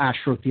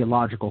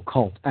astro-theological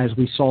cult, as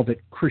we saw that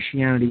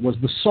Christianity was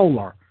the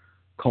solar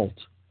cult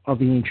of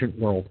the ancient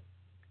world,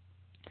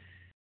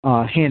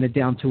 handed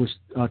down to us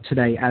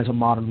today as a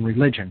modern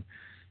religion.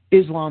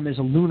 Islam is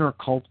a lunar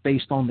cult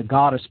based on the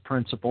goddess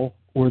principle,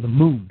 or the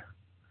moon,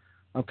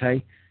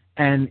 okay?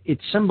 And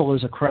its symbol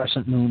is a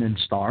crescent moon and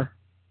star,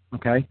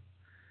 okay?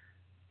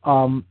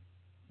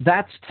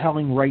 That's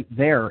telling right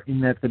there, in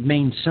that the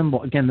main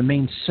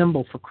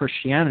symbol for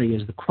Christianity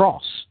is the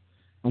cross.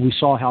 And we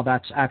saw how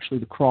that's actually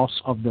the cross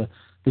of the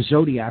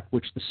zodiac,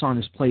 which the sun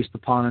is placed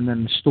upon, and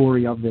then the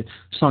story of the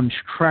sun's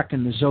trek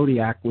in the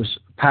zodiac was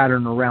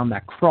patterned around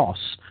that cross,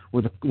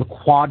 or the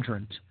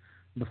quadrant,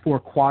 the four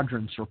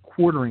quadrants or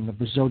quartering of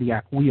the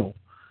zodiac wheel.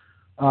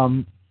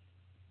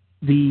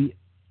 The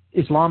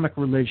Islamic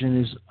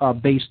religion is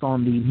based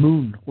on the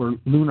moon, or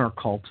lunar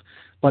cult,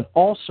 but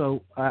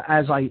also,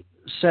 as I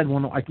said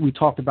when we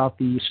talked about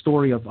the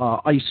story of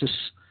Isis,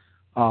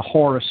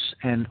 Horus,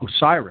 and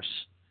Osiris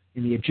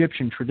in the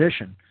Egyptian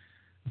tradition,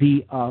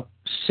 the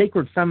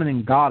sacred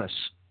feminine goddess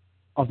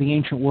of the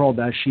ancient world,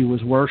 as she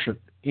was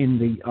worshipped in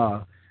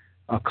the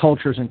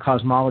cultures and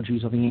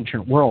cosmologies of the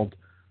ancient world,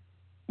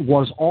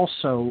 was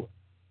also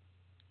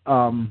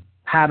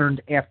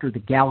patterned after the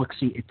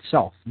galaxy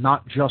itself,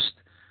 not just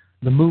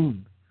the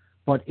moon,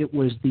 but it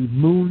was the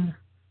moon,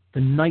 the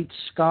night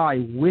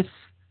sky with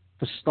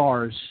the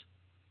stars,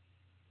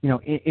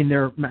 in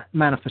their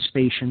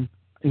manifestation,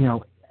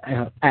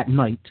 at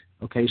night.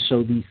 Okay,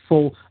 so the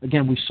full,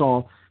 again, we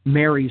saw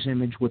Mary's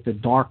image with the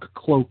dark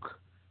cloak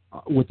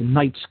with the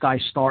night sky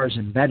stars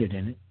embedded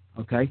in it.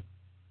 Okay,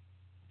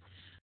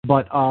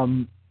 but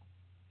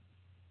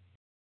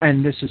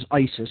and this is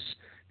Isis,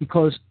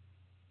 because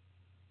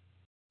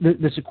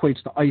this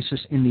equates to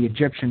Isis in the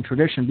Egyptian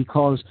tradition,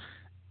 because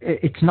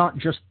it's not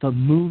just the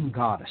moon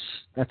goddess.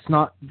 That's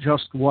not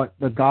just what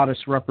the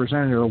goddess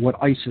represented, or what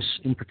Isis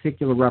in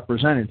particular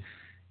represented.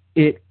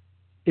 It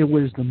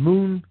was the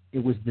moon,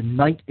 it was the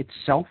night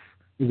itself,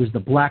 it was the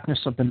blackness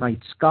of the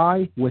night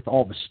sky with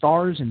all the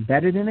stars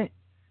embedded in it,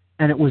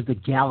 and it was the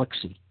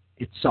galaxy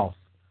itself.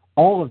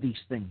 All of these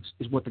things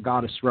is what the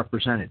goddess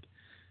represented.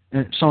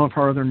 And some of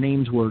her other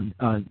names were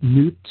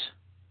Nut,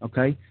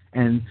 okay?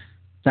 And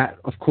that,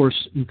 of course,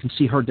 you can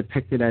see her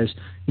depicted as,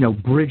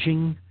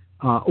 bridging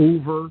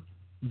over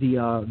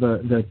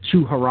the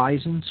two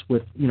horizons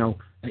with,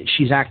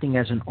 She's acting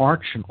as an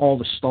arch, and all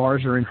the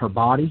stars are in her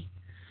body.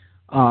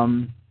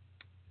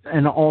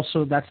 And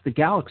also, that's the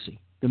galaxy.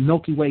 The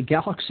Milky Way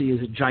galaxy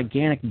is a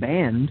gigantic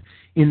band.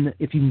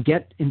 If you can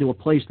get into a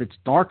place that's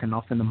dark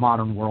enough in the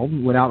modern world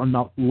without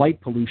enough light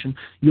pollution,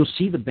 you'll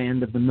see the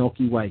band of the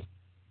Milky Way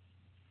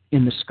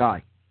in the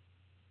sky.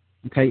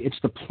 Okay, it's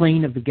the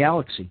plane of the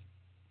galaxy,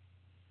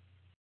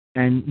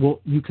 and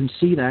you can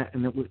see that.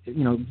 And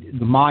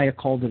the Maya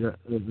called it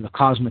the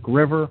cosmic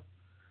river.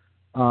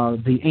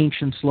 The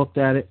ancients looked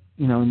at it,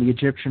 in the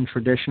Egyptian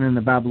tradition and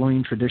the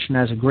Babylonian tradition,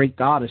 as a great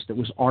goddess that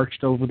was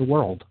arched over the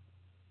world.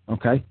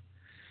 Okay?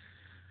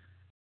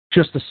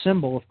 Just a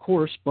symbol, of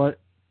course, but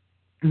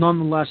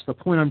nonetheless, the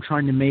point I'm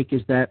trying to make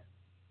is that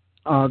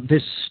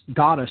this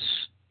goddess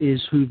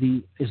is who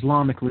the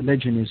Islamic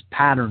religion is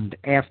patterned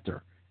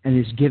after and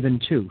is given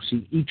to.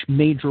 See, each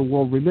major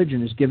world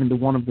religion is given to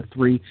one of the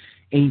three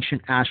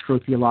ancient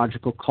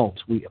astrotheological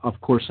cults. We,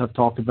 of course, have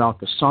talked about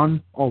the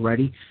sun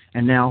already,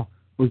 and now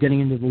we're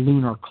getting into the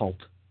lunar cult,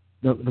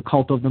 the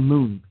cult of the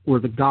moon, or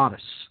the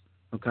goddess.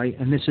 Okay,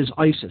 and this is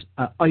Isis.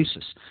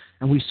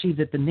 And we see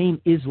that the name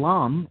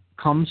Islam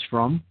comes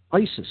from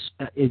Isis.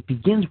 It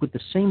begins with the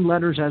same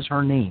letters as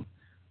her name,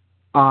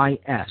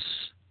 I-S.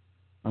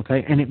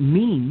 Okay, and it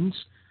means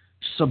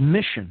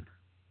submission.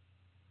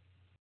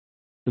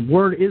 The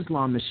word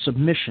Islam is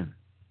submission.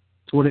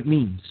 That's what it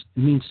means.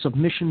 It means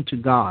submission to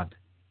God.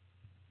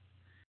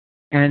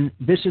 And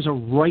this is a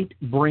right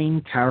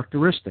brain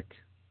characteristic.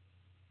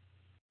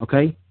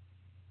 Okay?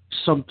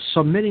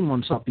 Submitting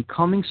oneself,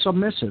 becoming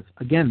submissive.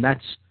 Again,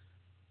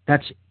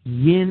 that's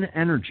yin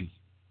energy.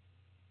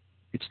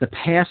 It's the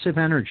passive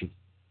energy.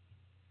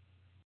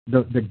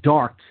 The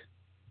dark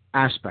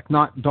aspect.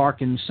 Not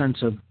dark in the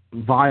sense of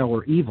vile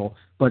or evil,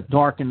 but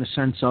dark in the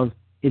sense of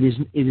it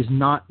is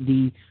not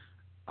the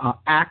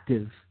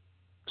active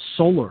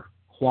solar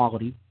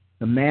quality,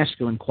 the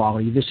masculine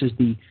quality. This is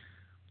the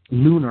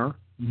lunar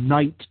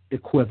night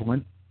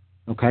equivalent,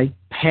 okay?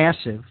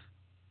 Passive,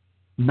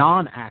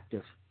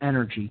 non-active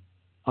energy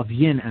of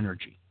yin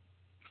energy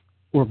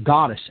or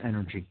goddess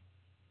energy,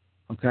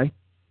 okay?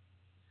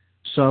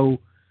 So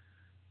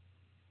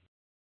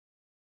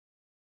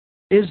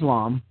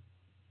Islam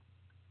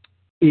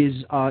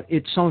is,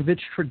 some of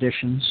its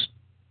traditions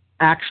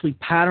actually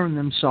pattern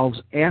themselves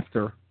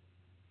after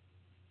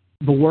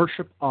the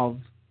worship of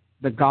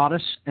the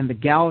goddess and the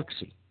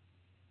galaxy.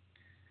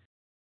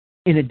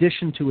 In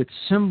addition to its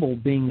symbol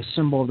being the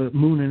symbol of the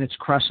moon in its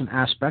crescent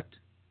aspect,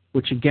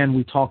 which again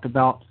we talked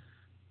about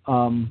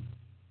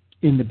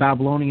in the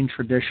Babylonian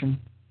tradition,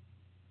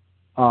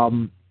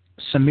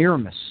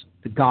 Semiramis,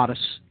 the goddess,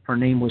 her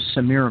name was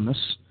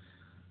Semiramis,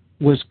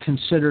 was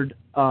considered,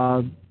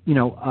 a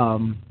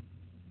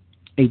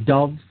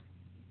dove,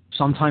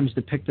 sometimes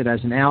depicted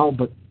as an owl,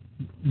 but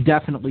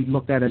definitely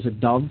looked at as a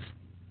dove.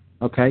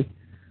 Okay?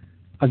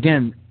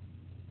 Again,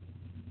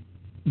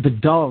 the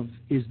dove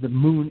is the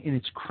moon in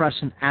its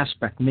crescent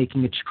aspect,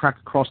 making its trek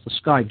across the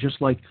sky,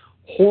 just like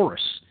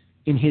Horus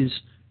in his,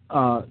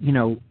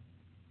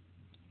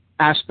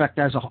 aspect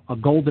as a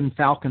golden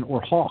falcon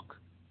or hawk,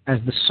 as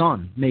the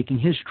sun, making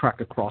his trek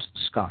across the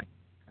sky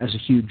as a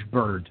huge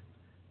bird.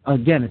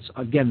 Again, it's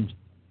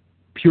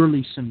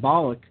purely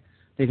symbolic.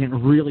 They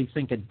didn't really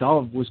think a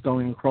dove was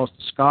going across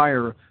the sky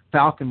or a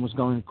falcon was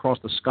going across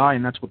the sky,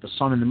 and that's what the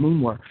sun and the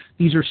moon were.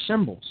 These are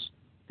symbols.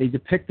 They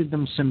depicted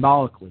them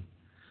symbolically.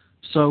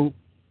 So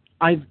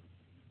I've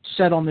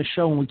said on this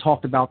show when we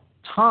talked about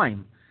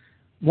time,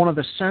 one of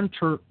the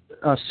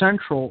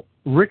central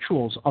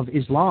rituals of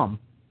Islam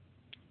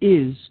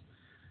is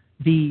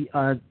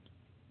the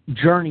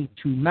journey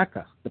to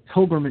Mecca, the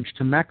pilgrimage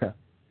to Mecca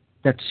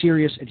that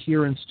serious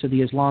adherents to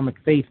the Islamic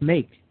faith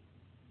make.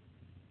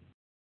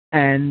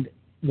 And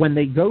when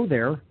they go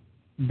there,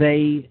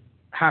 they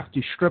have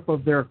to strip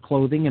of their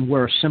clothing and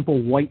wear a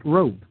simple white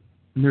robe.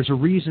 And there's a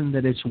reason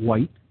that it's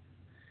white.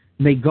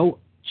 And they go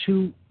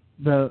to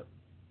the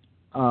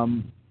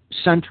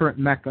center at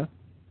Mecca,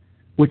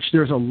 which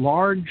there's a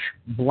large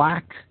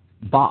black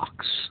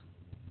box.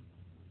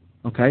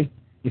 Okay?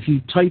 If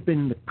you type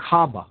in the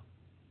Kaaba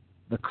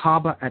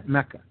at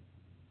Mecca,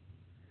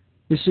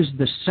 this is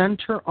the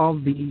center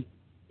of the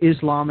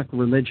Islamic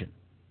religion.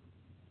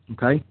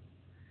 Okay?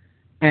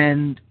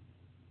 And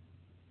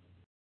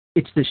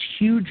it's this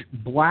huge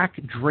black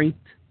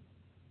draped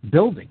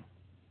building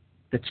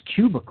that's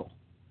cubical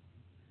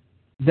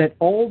that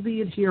all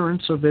the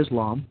adherents of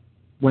Islam,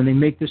 when they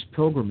make this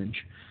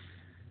pilgrimage,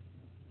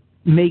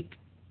 make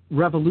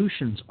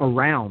revolutions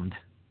around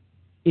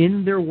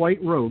in their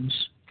white robes.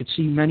 You can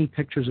see many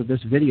pictures of this,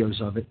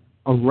 videos of it,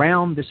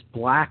 around this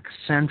black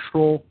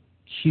central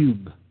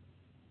cube.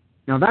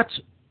 Now that's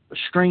a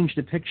strange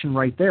depiction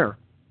right there.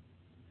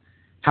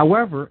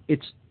 However,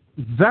 it's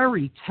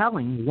very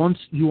telling once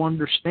you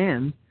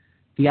understand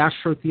the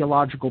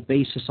astrotheological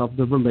basis of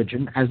the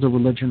religion as the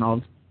religion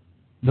of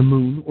the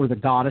moon or the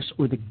goddess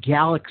or the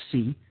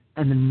galaxy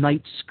and the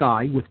night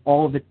sky with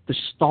all of it, the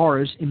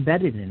stars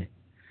embedded in it.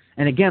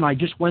 And again, I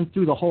just went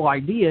through the whole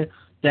idea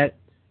that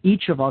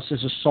each of us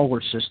is a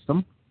solar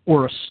system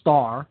or a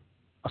star,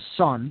 a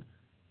sun,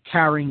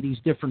 carrying these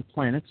different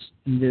planets,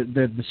 and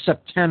the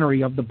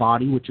septenary of the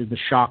body, which is the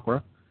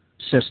chakra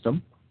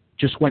system,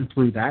 just went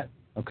through that,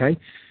 okay?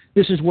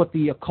 This is what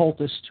the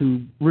occultist,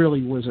 who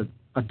really was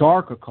a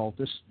dark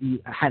occultist, he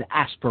had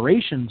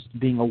aspirations to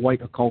being a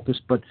white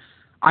occultist, but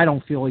I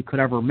don't feel he could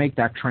ever make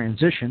that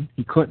transition.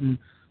 He couldn't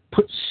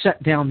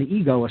set down the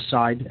ego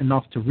aside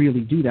enough to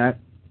really do that,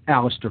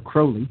 Aleister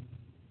Crowley,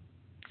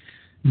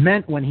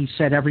 meant when he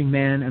said every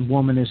man and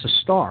woman is a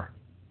star.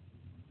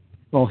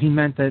 Well, he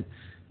meant that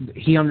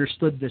he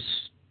understood this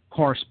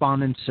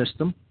correspondence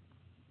system.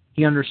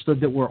 He understood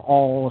that we're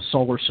all a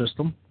solar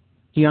system.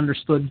 He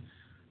understood,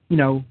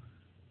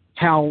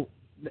 how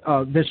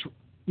this,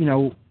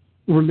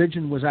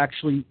 religion was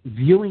actually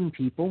viewing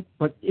people.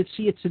 But it's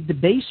a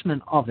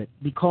debasement of it,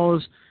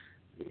 because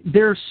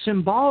they're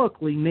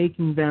symbolically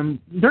making them,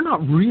 they're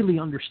not really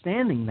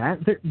understanding that.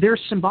 They're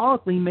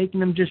symbolically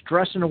making them just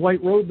dress in a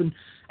white robe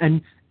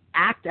and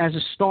act as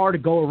a star to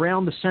go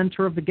around the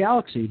center of the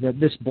galaxy.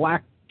 This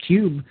black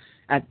cube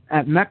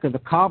at Mecca, the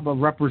Kaaba,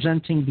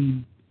 representing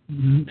the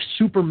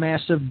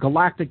supermassive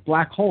galactic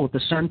black hole at the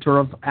center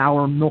of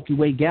our Milky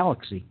Way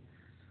galaxy,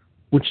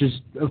 which is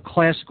a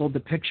classical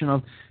depiction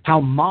of how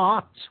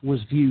Ma'at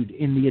was viewed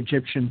in the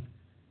Egyptian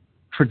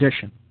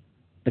tradition.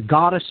 The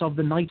goddess of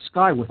the night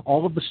sky with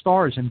all of the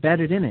stars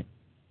embedded in it.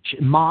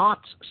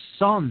 Ma'at's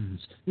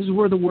sons. This is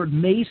where the word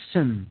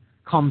Mason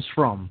comes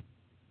from.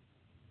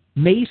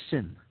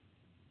 Mason.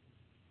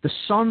 The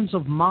sons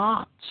of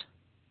Ma'at,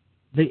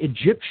 the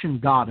Egyptian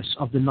goddess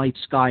of the night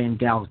sky and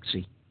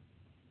galaxy.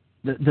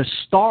 The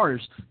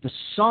stars, the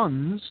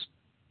suns,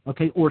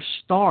 okay, or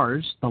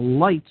stars, the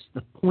lights,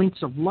 the points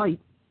of light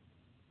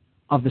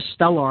of the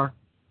stellar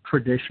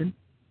tradition,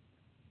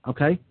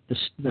 okay,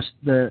 the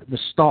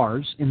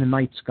stars in the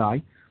night sky,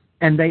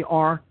 and they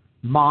are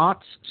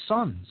Ma'at's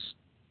sons.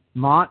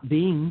 Ma'at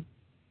being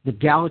the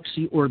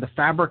galaxy or the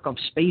fabric of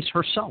space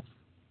herself,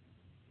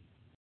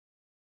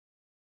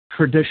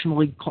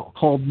 traditionally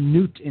called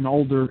Nut in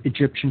older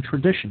Egyptian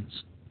traditions,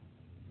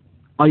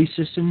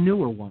 Isis in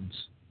newer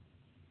ones.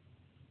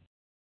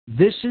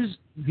 This is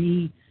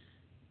the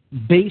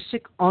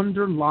basic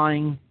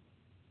underlying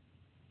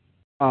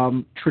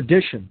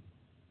tradition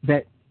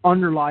that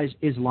underlies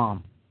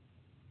Islam.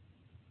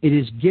 It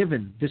is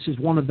given, this is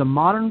one of the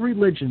modern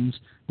religions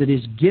that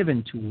is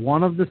given to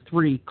one of the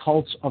three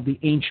cults of the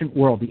ancient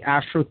world, the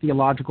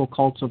astrotheological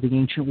cults of the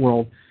ancient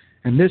world,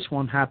 and this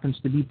one happens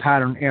to be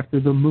patterned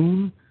after the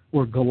moon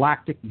or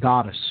galactic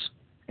goddess,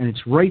 and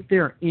it's right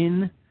there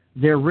in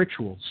their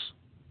rituals.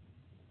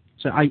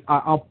 So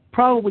I'll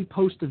probably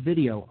post a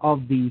video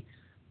of the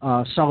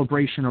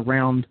celebration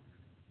around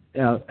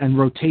and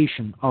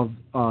rotation of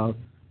the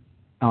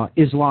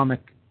Islamic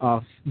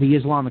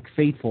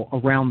faithful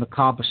around the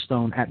Kaaba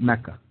stone at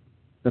Mecca,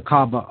 the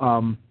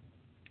Kaaba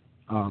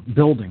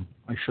building,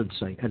 I should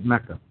say, at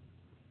Mecca.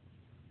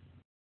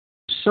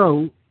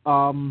 So,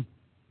 tons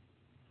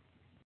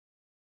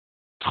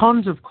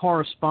of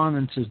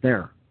correspondence is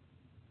there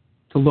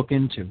to look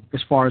into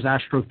as far as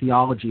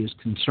astrotheology is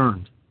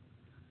concerned.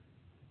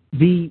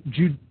 The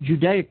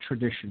Judaic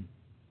tradition,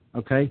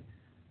 okay?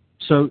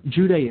 So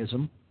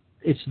Judaism,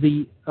 this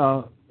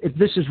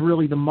is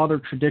really the mother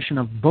tradition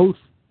of both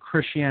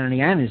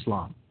Christianity and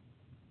Islam.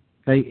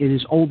 Okay? It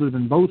is older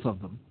than both of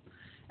them.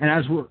 And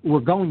as we're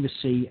going to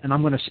see, and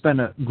I'm going to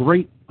spend a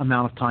great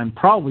amount of time,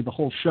 probably the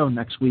whole show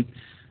next week,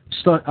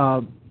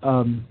 talking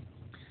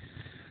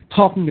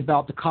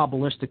about the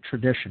Kabbalistic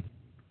tradition,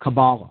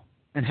 Kabbalah,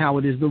 and how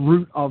it is the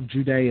root of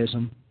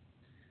Judaism.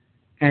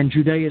 And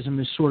Judaism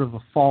is sort of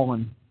a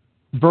fallen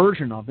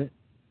version of it,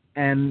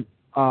 and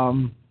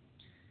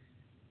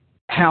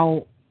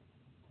how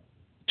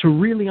to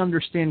really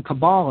understand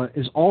Kabbalah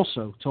is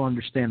also to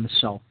understand the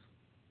self,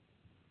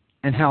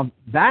 and how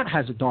that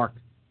has a dark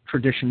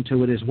tradition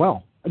to it as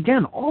well.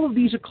 Again, all of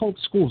these occult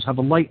schools have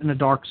a light and a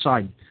dark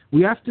side.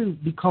 We have to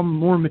become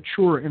more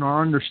mature in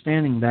our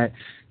understanding that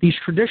these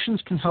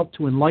traditions can help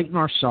to enlighten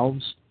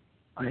ourselves,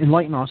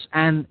 enlighten us,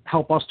 and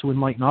help us to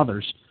enlighten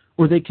others,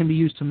 or they can be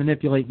used to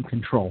manipulate and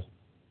control.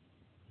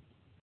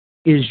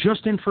 It is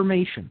just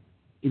information.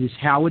 It is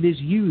how it is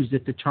used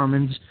that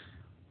determines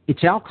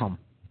its outcome.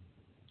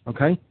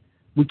 Okay?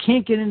 We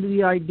can't get into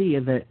the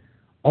idea that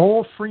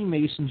all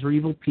Freemasons are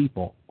evil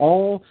people.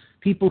 All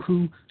people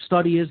who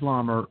study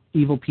Islam are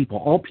evil people.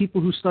 All people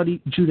who study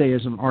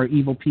Judaism are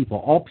evil people.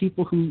 All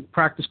people who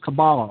practice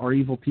Kabbalah are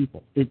evil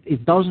people.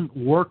 It doesn't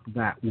work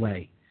that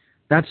way.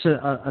 That's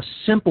a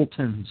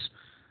simpleton's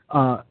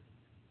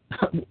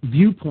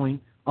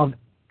viewpoint of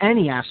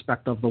any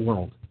aspect of the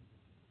world.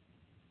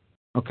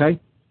 Okay?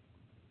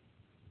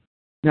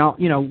 Now,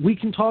 we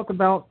can talk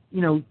about,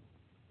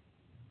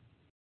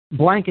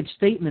 blanket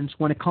statements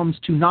when it comes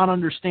to not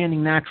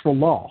understanding natural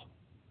law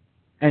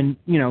and,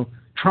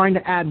 trying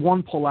to add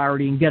one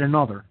polarity and get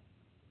another.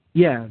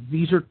 Yeah,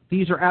 these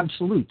are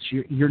absolutes.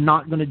 You're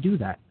not going to do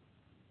that.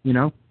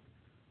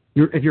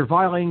 If you're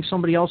violating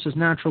somebody else's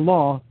natural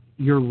law,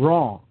 you're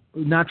wrong.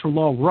 Natural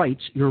law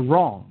rights, you're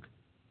wrong.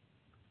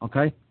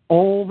 Okay?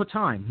 All the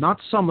time. Not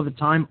some of the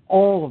time,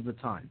 all of the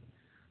time.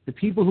 the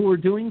people who are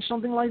doing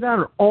something like that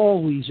are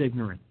always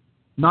ignorant.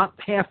 Not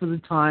half of the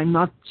time,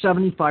 not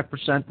 75%,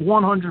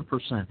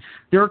 100%.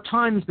 There are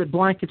times that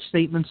blanket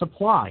statements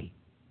apply.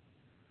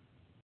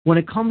 When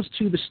it comes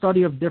to the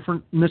study of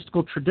different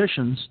mystical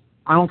traditions,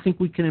 I don't think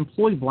we can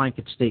employ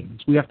blanket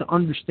statements. We have to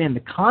understand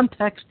the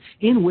context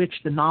in which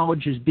the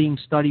knowledge is being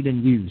studied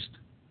and used.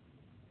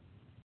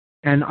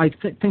 And I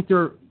think there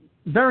are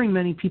very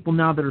many people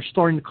now that are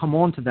starting to come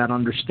on to that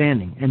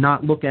understanding and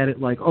not look at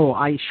it like, oh,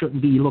 I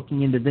shouldn't be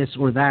looking into this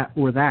or that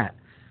or that.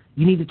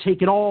 You need to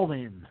take it all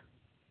in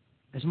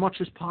as much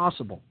as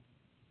possible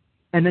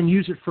and then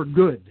use it for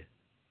good,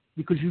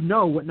 because you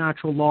know what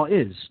natural law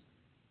is,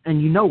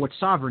 and you know what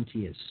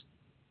sovereignty is,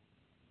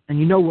 and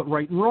you know what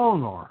right and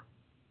wrong are,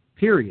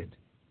 period.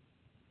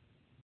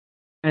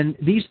 And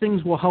these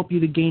things will help you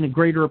to gain a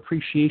greater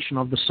appreciation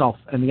of the self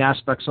and the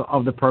aspects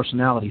of the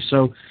personality.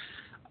 So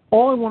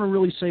all I want to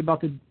really say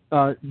about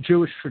the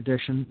Jewish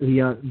tradition,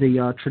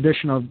 the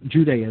tradition of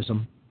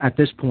Judaism at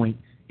this point,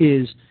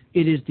 is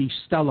it is the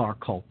stellar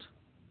cult.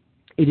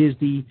 It is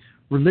the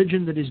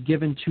religion that is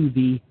given to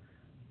the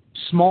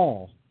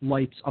small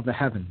lights of the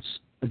heavens.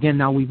 Again,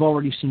 now we've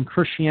already seen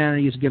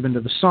Christianity is given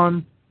to the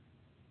sun,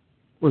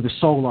 or the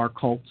solar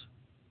cult.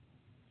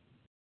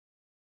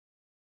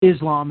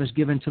 Islam is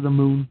given to the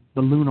moon,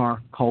 the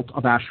lunar cult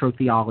of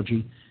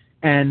astrotheology.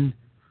 And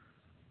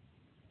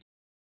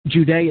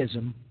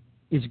Judaism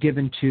is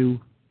given to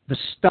the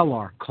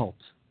stellar cult,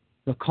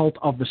 the cult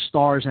of the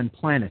stars and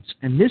planets.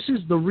 And this is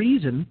the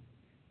reason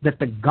that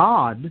the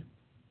God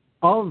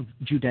of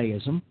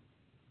Judaism,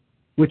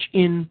 which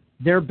in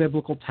their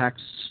biblical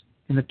texts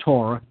in the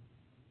Torah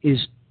is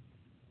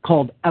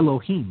called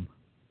Elohim,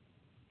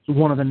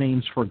 one of the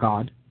names for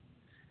God.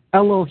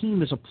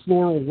 Elohim is a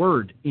plural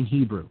word in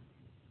Hebrew.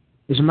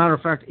 As a matter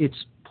of fact,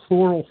 it's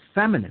plural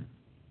feminine.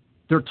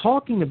 They're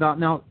talking about,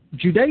 now,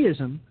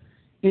 Judaism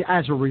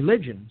as a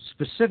religion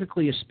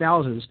specifically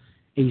espouses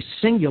a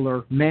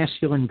singular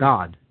masculine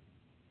God.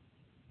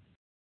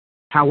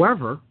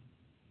 However,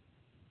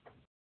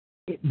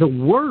 the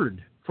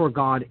word for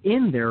God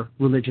in their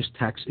religious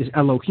text is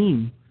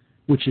Elohim,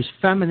 which is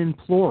feminine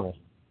plural.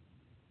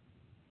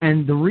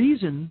 And the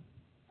reason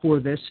for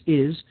this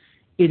is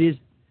it is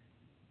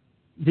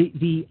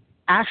the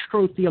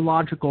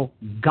astrotheological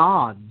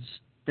gods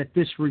that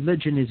this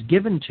religion is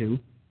given to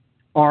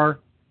are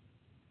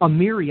a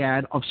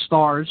myriad of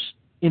stars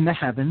in the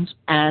heavens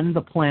and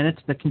the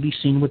planets that can be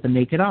seen with the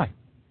naked eye.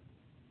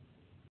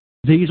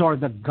 These are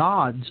the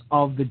gods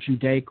of the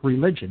Judaic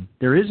religion.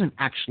 There isn't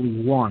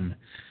actually one.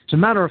 As a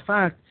matter of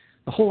fact,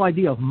 the whole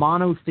idea of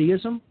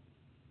monotheism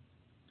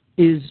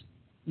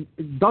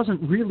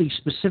doesn't really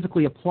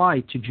specifically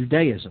apply to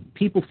Judaism.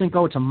 People think,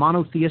 oh, it's a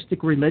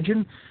monotheistic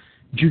religion.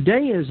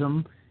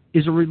 Judaism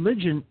is a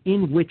religion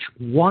in which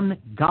one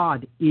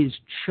God is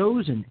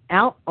chosen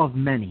out of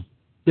many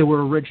that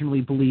were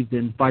originally believed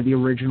in by the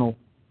original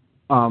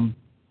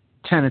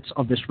tenets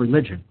of this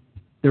religion,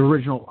 the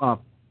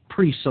original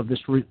priests of this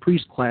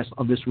priest class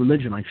of this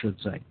religion, I should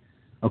say.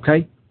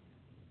 Okay?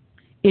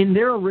 In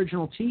their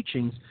original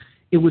teachings,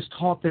 it was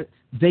taught that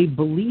they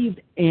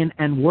believed in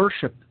and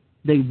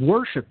they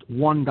worshipped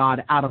one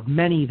God out of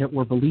many that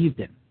were believed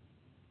in.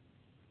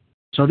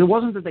 So it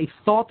wasn't that they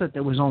thought that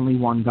there was only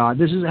one God.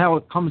 This is how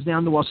it comes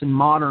down to us in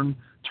modern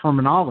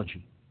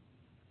terminology.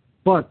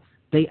 But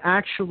they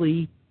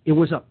actually, it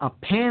was a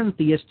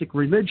pantheistic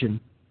religion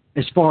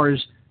as far as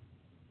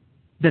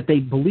that they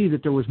believed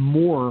that there was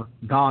more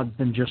gods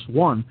than just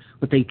one,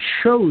 but they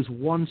chose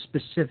one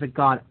specific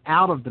God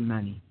out of the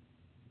many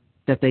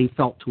that they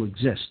felt to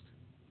exist.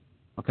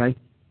 Okay?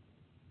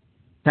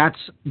 That's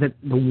the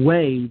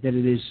way that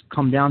it has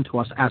come down to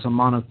us as a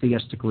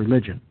monotheistic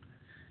religion.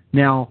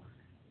 Now,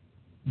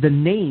 the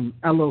name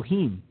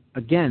Elohim,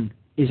 again,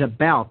 is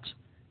about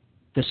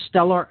the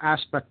stellar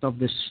aspect of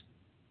this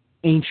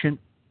ancient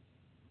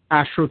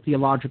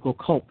astrotheological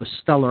cult, the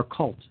stellar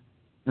cult,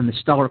 and the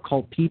stellar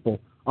cult people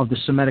of the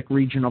Semitic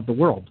region of the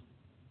world.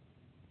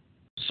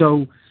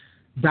 So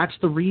that's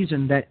the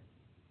reason that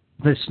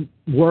this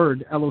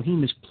word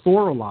Elohim is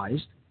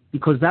pluralized,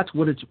 because that's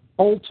what it's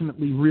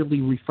ultimately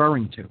really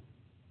referring to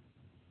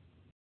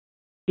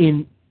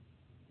in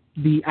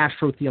the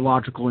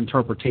astrotheological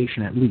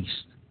interpretation, at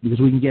least, because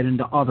we can get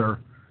into other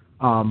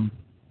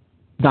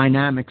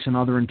dynamics and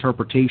other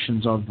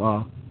interpretations of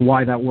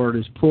why that word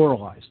is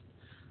pluralized.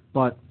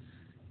 But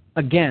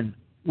again,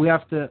 we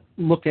have to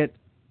look at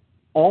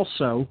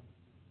also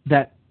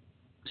that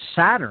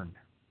Saturn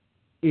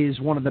is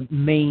one of the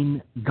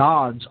main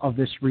gods of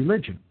this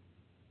religion.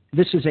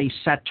 This is a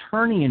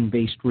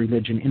Saturnian-based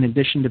religion in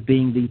addition to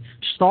being the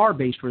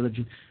star-based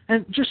religion.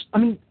 And just, I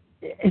mean,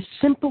 as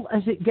simple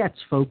as it gets,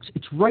 folks,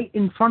 it's right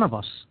in front of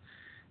us.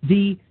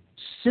 The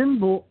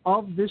symbol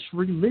of this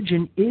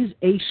religion is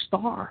a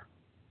star.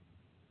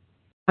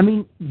 I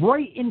mean,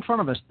 right in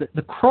front of us.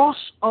 The cross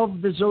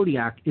of the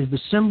zodiac is the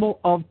symbol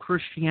of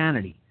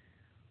Christianity.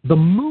 The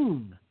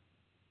moon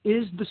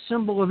is the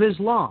symbol of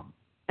Islam.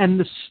 And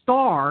the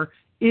star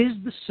is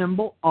the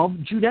symbol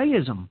of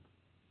Judaism.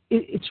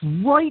 It's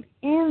right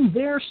in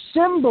their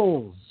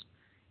symbols.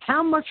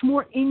 How much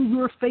more in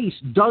your face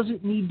does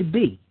it need to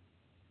be,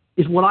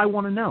 is what I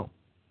want to know.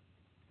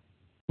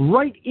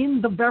 Right in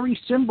the very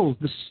symbols,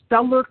 the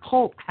stellar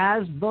cult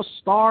has the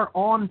star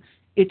on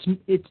it's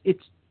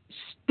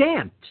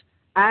stamped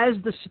as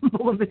the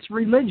symbol of its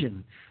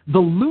religion. The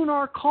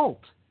lunar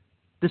cult,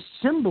 the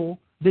symbol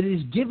that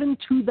is given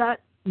to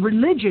that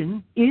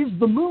religion is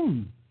the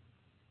moon.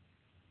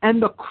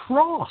 And the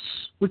cross,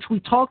 which we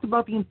talked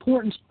about the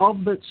importance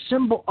of the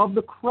symbol of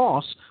the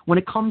cross when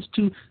it comes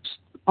to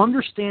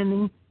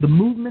understanding the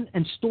movement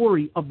and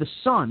story of the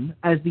sun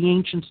as the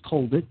ancients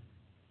told it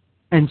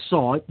and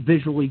saw it,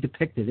 visually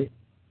depicted it,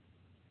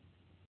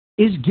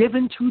 is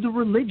given to the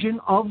religion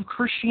of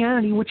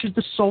Christianity, which is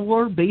the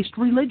solar-based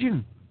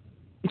religion.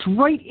 It's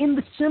right in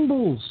the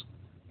symbols,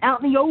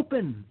 out in the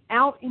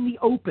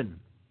open.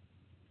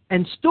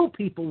 And still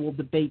people will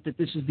debate that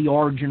this is the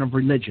origin of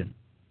religion,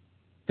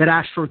 that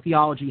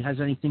astrotheology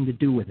has anything to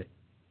do with it.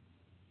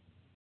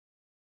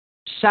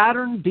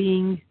 Saturn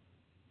being,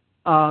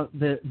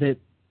 the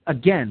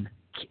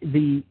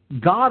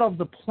god of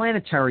the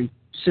planetary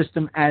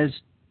system as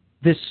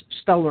this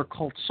stellar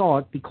cult saw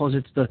it, because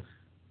it's the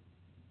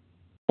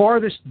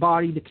farthest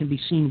body that can be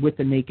seen with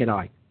the naked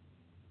eye.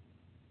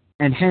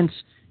 And hence,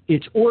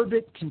 its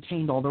orbit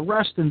contained all the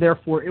rest, and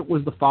therefore it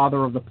was the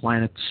father of the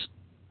planets.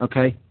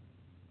 Okay?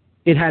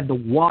 It had the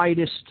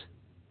widest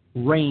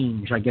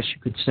range, I guess you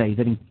could say,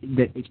 that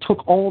it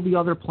took all the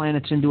other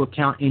planets into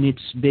account in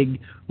its big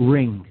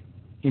ring,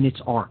 in its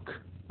arc,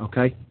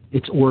 okay?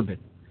 Its orbit.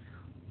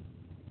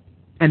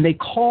 And they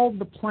called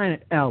the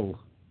planet El,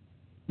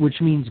 which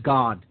means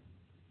God.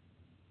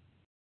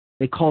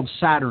 They called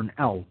Saturn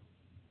El.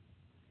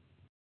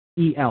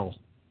 E-L.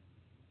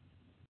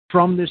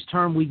 From this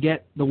term we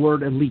get the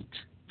word elite.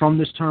 From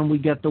this term we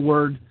get the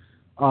word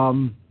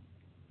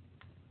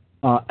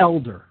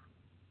elder.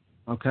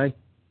 Okay?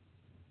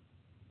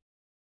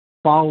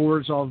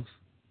 Followers of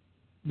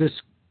this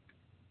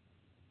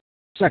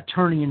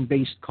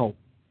Saturnian-based cult.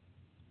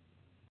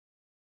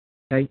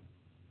 Okay?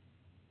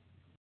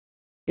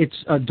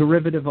 It's a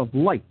derivative of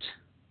light.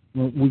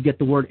 We get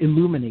the word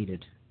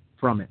illuminated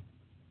from it.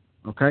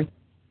 Okay?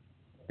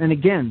 And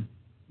again,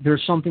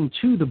 there's something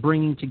to the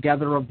bringing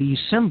together of these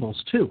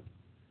symbols, too.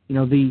 You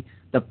know, the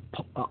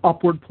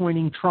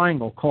upward-pointing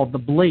triangle called the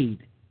blade,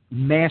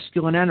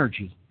 masculine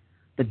energy.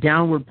 The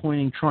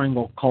downward-pointing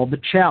triangle called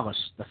the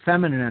chalice, the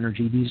feminine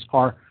energy. These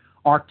are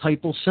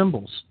archetypal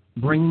symbols.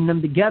 Bringing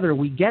them together,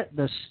 we get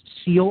the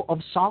seal of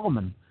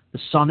Solomon, the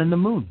sun and the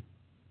moon.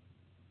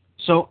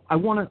 So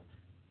I'm going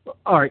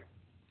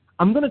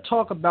to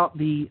talk about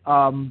the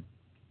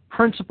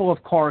principle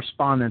of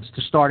correspondence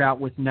to start out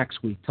with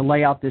next week, to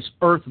lay out this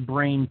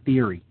earth-brain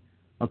theory,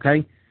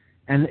 okay?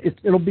 And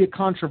it'll be a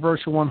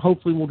controversial one.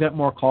 Hopefully we'll get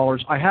more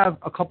callers. I have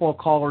a couple of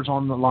callers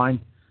on the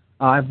line.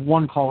 I have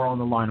one caller on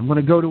the line. I'm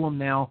going to go to him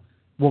now.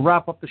 We'll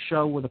wrap up the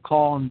show with a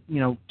call and,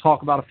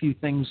 talk about a few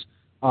things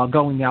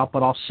going out,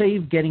 but I'll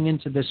save getting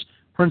into this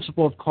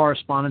principle of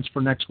correspondence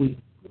for next week.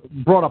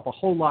 Brought up a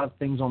whole lot of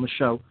things on the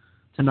show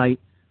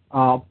tonight.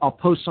 I'll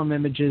post some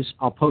images.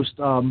 I'll post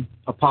a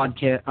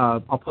podcast.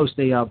 I'll post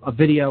a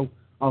video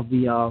of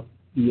the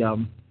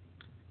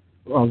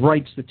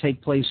rites that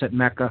take place at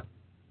Mecca,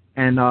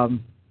 and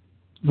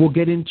we'll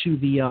get into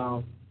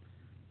the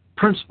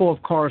principle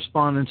of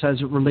correspondence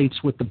as it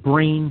relates with the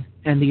brain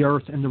and the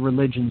earth and the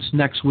religions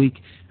next week,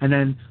 and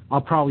then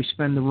I'll probably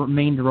spend the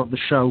remainder of the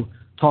show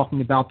talking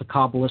about the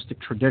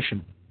Kabbalistic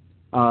tradition,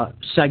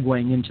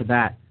 segueing into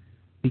that,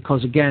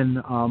 because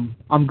again,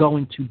 I'm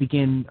going to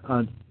begin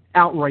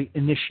outright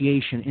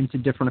initiation into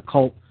different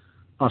occult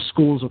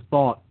schools of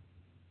thought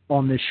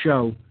on this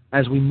show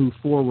as we move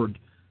forward,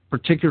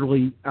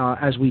 particularly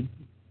as we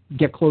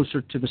get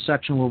closer to the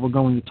section where we're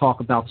going to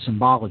talk about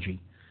symbology.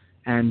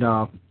 And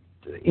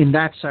in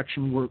that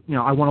section,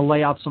 I want to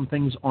lay out some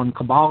things on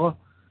Kabbalah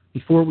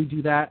before we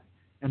do that,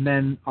 and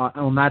then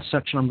on that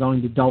section I'm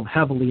going to delve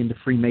heavily into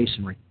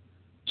Freemasonry.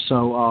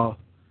 So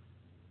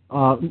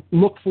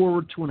look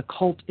forward to an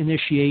occult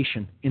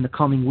initiation in the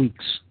coming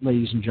weeks,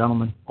 ladies and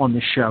gentlemen, on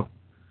this show.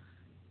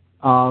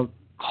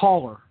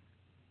 Caller.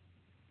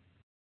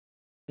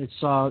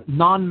 It's a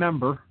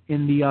non-member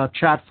in the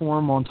chat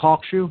forum on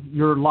TalkShoe.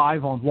 You're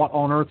live on What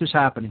on Earth is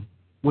Happening.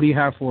 What do you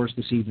have for us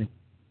this evening?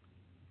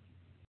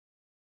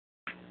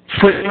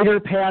 Frater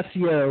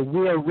Passio,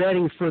 we are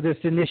ready for this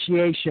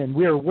initiation.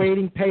 We are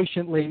waiting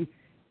patiently.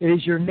 It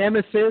is your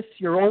nemesis,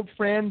 your old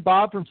friend,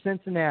 Bob from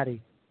Cincinnati.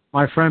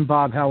 My friend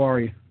Bob, how are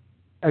you?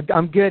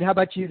 I'm good. How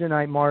about you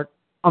tonight, Mark?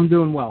 I'm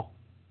doing well.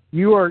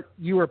 You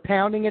are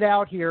pounding it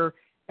out here,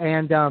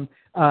 and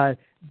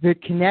the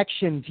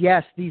connections.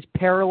 Yes, these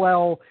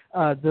parallel.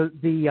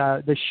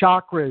 The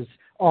chakras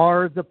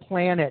are the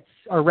planets,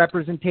 are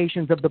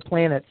representations of the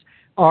planets,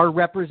 are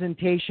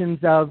representations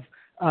of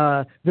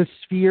the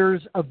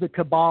spheres of the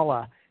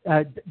Kabbalah.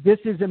 This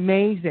is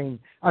amazing.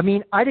 I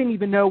mean, I didn't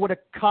even know what a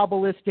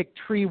Kabbalistic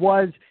tree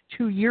was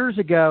 2 years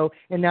ago,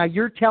 and now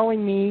you're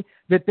telling me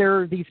that there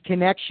are these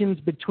connections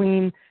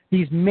between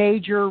these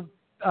major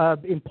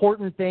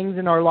important things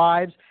in our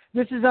lives,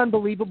 This is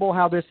unbelievable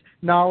how this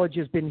knowledge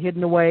has been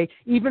hidden away,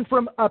 even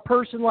from a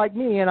person like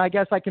me, and I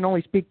guess I can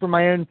only speak from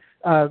my own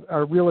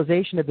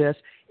realization of this,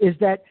 is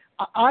that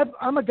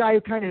I'm a guy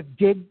who kind of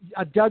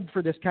dug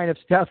for this kind of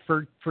stuff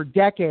for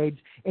decades,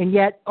 and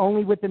yet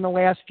only within the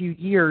last few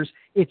years,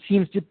 it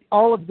seems to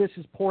all of this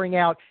is pouring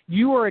out.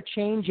 You are a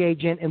change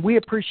agent, and we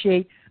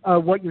appreciate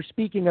what you're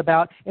speaking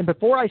about. And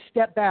before I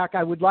step back,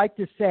 I would like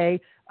to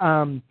say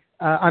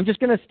I'm just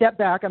going to step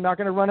back. I'm not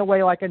going to run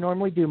away like I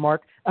normally do,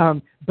 Mark.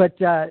 But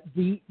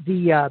the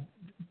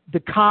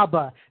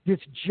Kaaba, this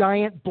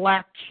giant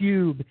black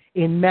cube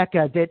in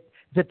Mecca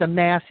that the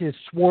masses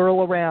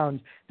swirl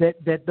around,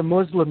 that the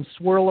Muslims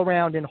swirl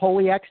around in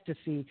holy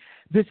ecstasy.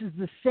 This is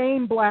the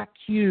same black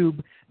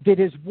cube that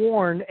is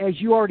worn, as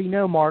you already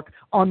know, Mark,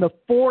 on the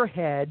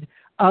forehead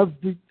of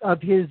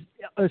his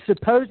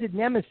supposed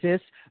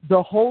nemesis,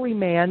 the holy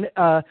man,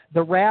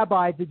 the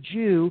rabbi, the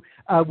Jew.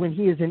 When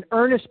he is in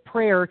earnest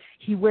prayer,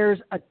 he wears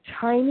a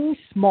tiny,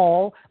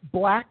 small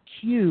black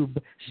cube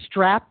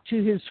strapped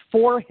to his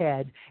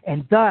forehead,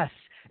 and thus,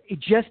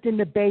 just in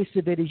the base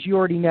of it, as you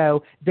already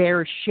know,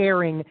 they're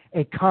sharing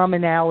a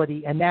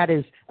commonality, and that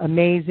is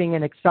amazing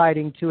and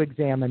exciting to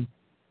examine.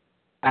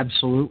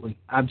 Absolutely,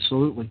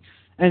 absolutely.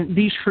 And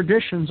these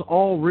traditions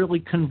all really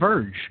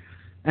converge.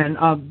 And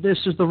this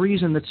is the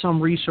reason that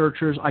some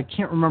researchers, I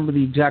can't remember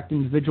the exact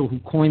individual who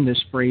coined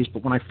this phrase,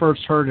 but when I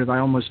first heard it, I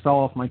almost fell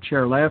off my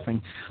chair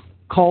laughing,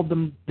 called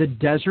them the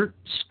desert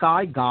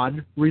sky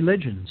god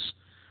religions.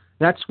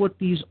 That's what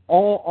these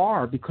all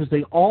are, because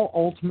they all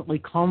ultimately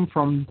come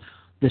from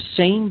the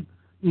same,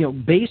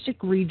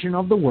 basic region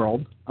of the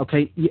world.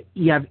 Okay,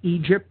 you have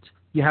Egypt,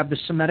 you have the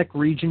Semitic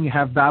region, you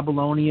have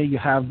Babylonia, you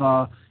have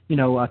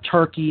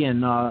Turkey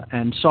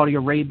and Saudi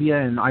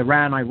Arabia and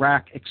Iran,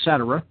 Iraq,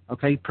 etc.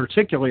 Okay,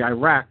 particularly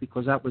Iraq,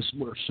 because that was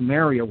where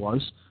Samaria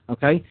was.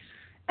 Okay,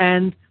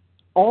 and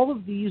all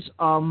of these,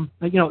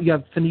 you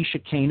have Phoenicia,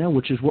 Cana,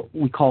 which is what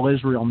we call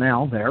Israel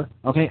now. There,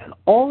 okay, and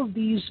all of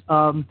these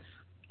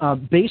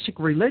basic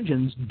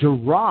religions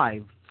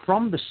derive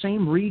from the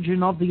same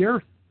region of the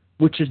earth,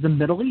 which is the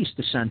Middle East,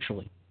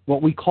 essentially,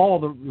 what we call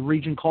the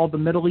region called the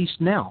Middle East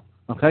now,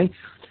 okay?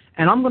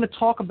 And I'm going to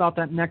talk about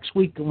that next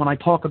week when I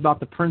talk about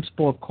the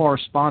principle of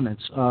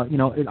correspondence.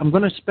 I'm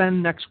going to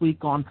spend next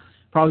week on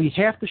probably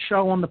half the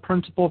show on the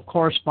principle of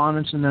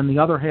correspondence and then the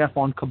other half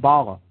on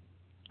Kabbalah.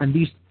 And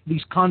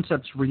these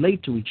concepts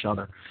relate to each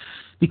other,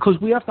 because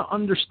we have to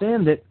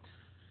understand that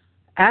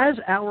as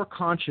our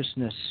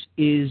consciousness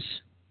is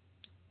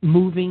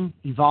moving,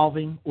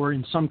 evolving, or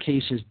in some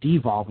cases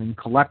devolving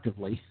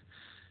collectively,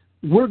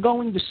 we're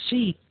going to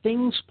see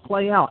things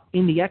play out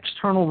in the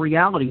external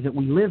reality that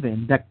we live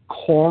in that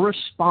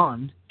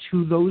correspond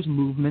to those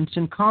movements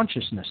in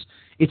consciousness.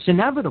 It's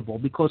inevitable,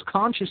 because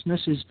consciousness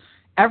is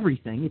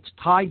everything. It's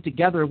tied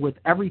together with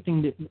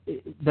everything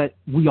that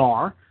we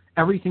are,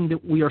 everything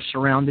that we are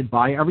surrounded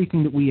by,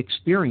 everything that we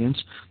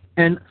experience.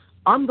 And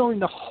I'm going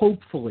to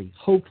hopefully,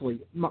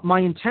 my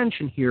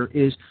intention here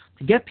is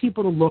to get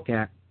people to look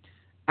at,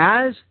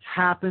 as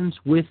happens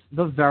with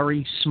the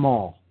very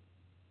small,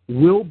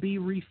 will be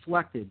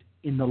reflected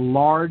in the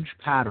large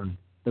pattern,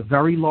 the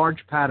very large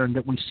pattern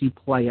that we see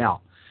play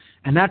out.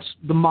 And that's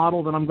the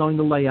model that I'm going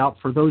to lay out.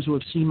 For those who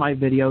have seen my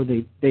video,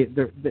 they've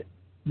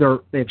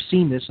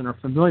seen this and are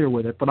familiar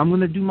with it, but I'm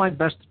going to do my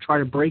best to try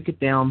to break it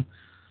down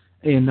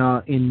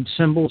in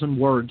symbols and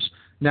words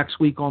next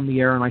week on the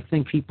air, and I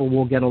think people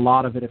will get a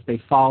lot of it if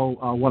they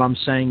follow what I'm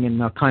saying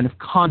and kind of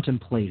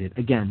contemplate it.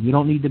 Again, you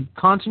don't need to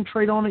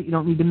concentrate on it, you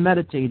don't need to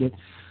meditate it,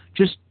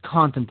 just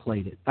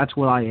contemplate it. That's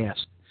what I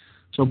ask.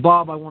 So,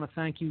 Bob, I want to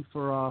thank you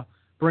for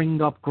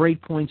bringing up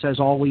great points as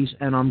always,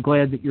 and I'm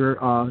glad that you're,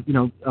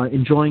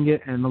 enjoying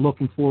it and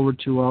looking forward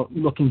to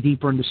looking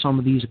deeper into some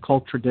of these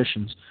occult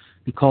traditions.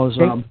 Because,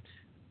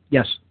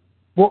 yes.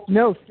 Well,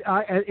 no,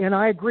 and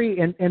I agree.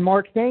 And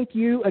Mark, thank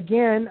you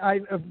again.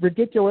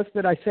 Ridiculous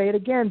that I say it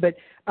again, but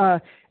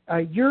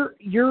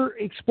you're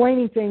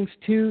explaining things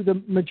to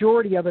the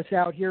majority of us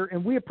out here,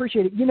 and we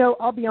appreciate it.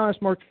 I'll be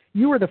honest, Mark,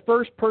 you were the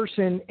first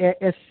person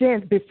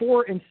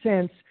before and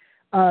since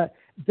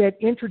that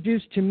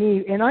introduced to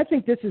me, and I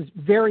think this is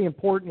very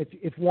important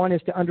if one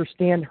is to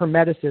understand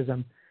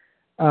Hermeticism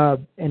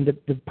and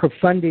the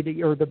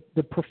profundity or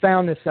the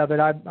profoundness of it.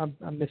 I'm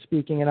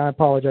misspeaking, and I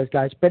apologize,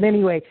 guys. But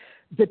anyway,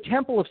 the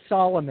Temple of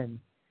Solomon,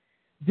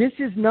 this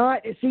is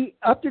not, see,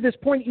 up to this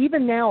point,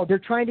 even now, they're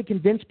trying to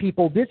convince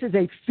people this is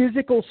a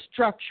physical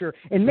structure,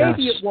 and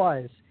maybe it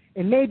was.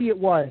 And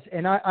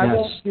I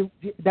won't do,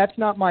 that's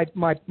not my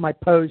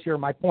pose here,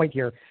 my point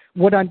here.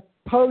 What I'm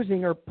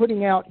posing or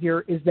putting out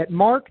here is that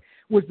Mark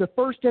was the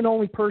first and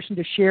only person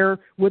to share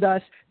with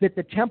us that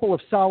the Temple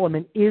of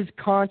Solomon is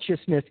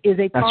consciousness, is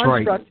a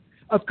construct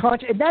of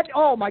consciousness. And that,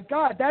 oh my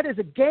God, that is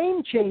a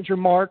game changer,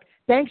 Mark.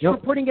 Thanks for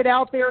putting it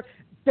out there.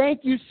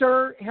 Thank you,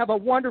 sir. Have a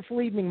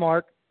wonderful evening,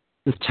 Mark.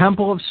 The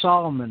Temple of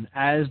Solomon,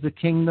 as the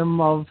kingdom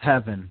of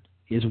heaven,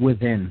 is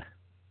within.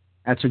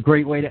 That's a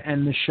great way to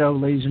end the show,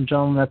 ladies and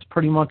gentlemen. That's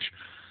pretty much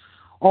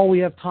all we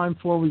have time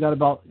for. We got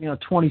about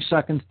 20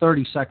 seconds,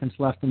 30 seconds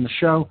left in the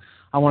show.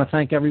 I want to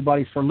thank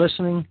everybody for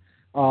listening.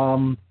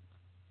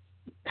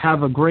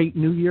 Have a great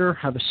New Year.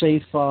 Have a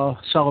safe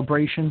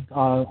celebration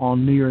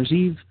on New Year's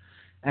Eve.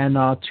 And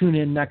tune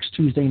in next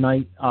Tuesday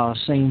night,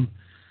 same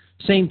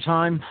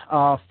time,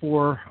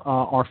 for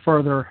our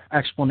further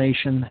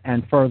explanation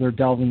and further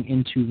delving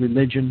into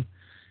religion.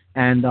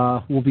 And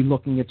we'll be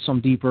looking at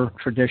some deeper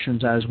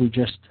traditions as we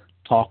just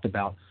talked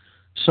about.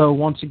 So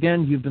once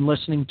again, you've been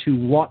listening to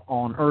What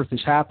on Earth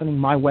is Happening.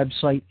 My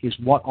website is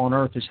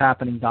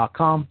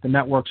whatonearthishappening.com. The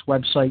network's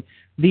website,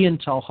 the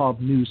Intel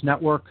Hub News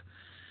Network.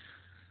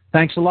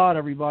 Thanks a lot,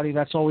 everybody.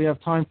 That's all we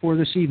have time for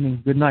this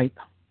evening. Good night.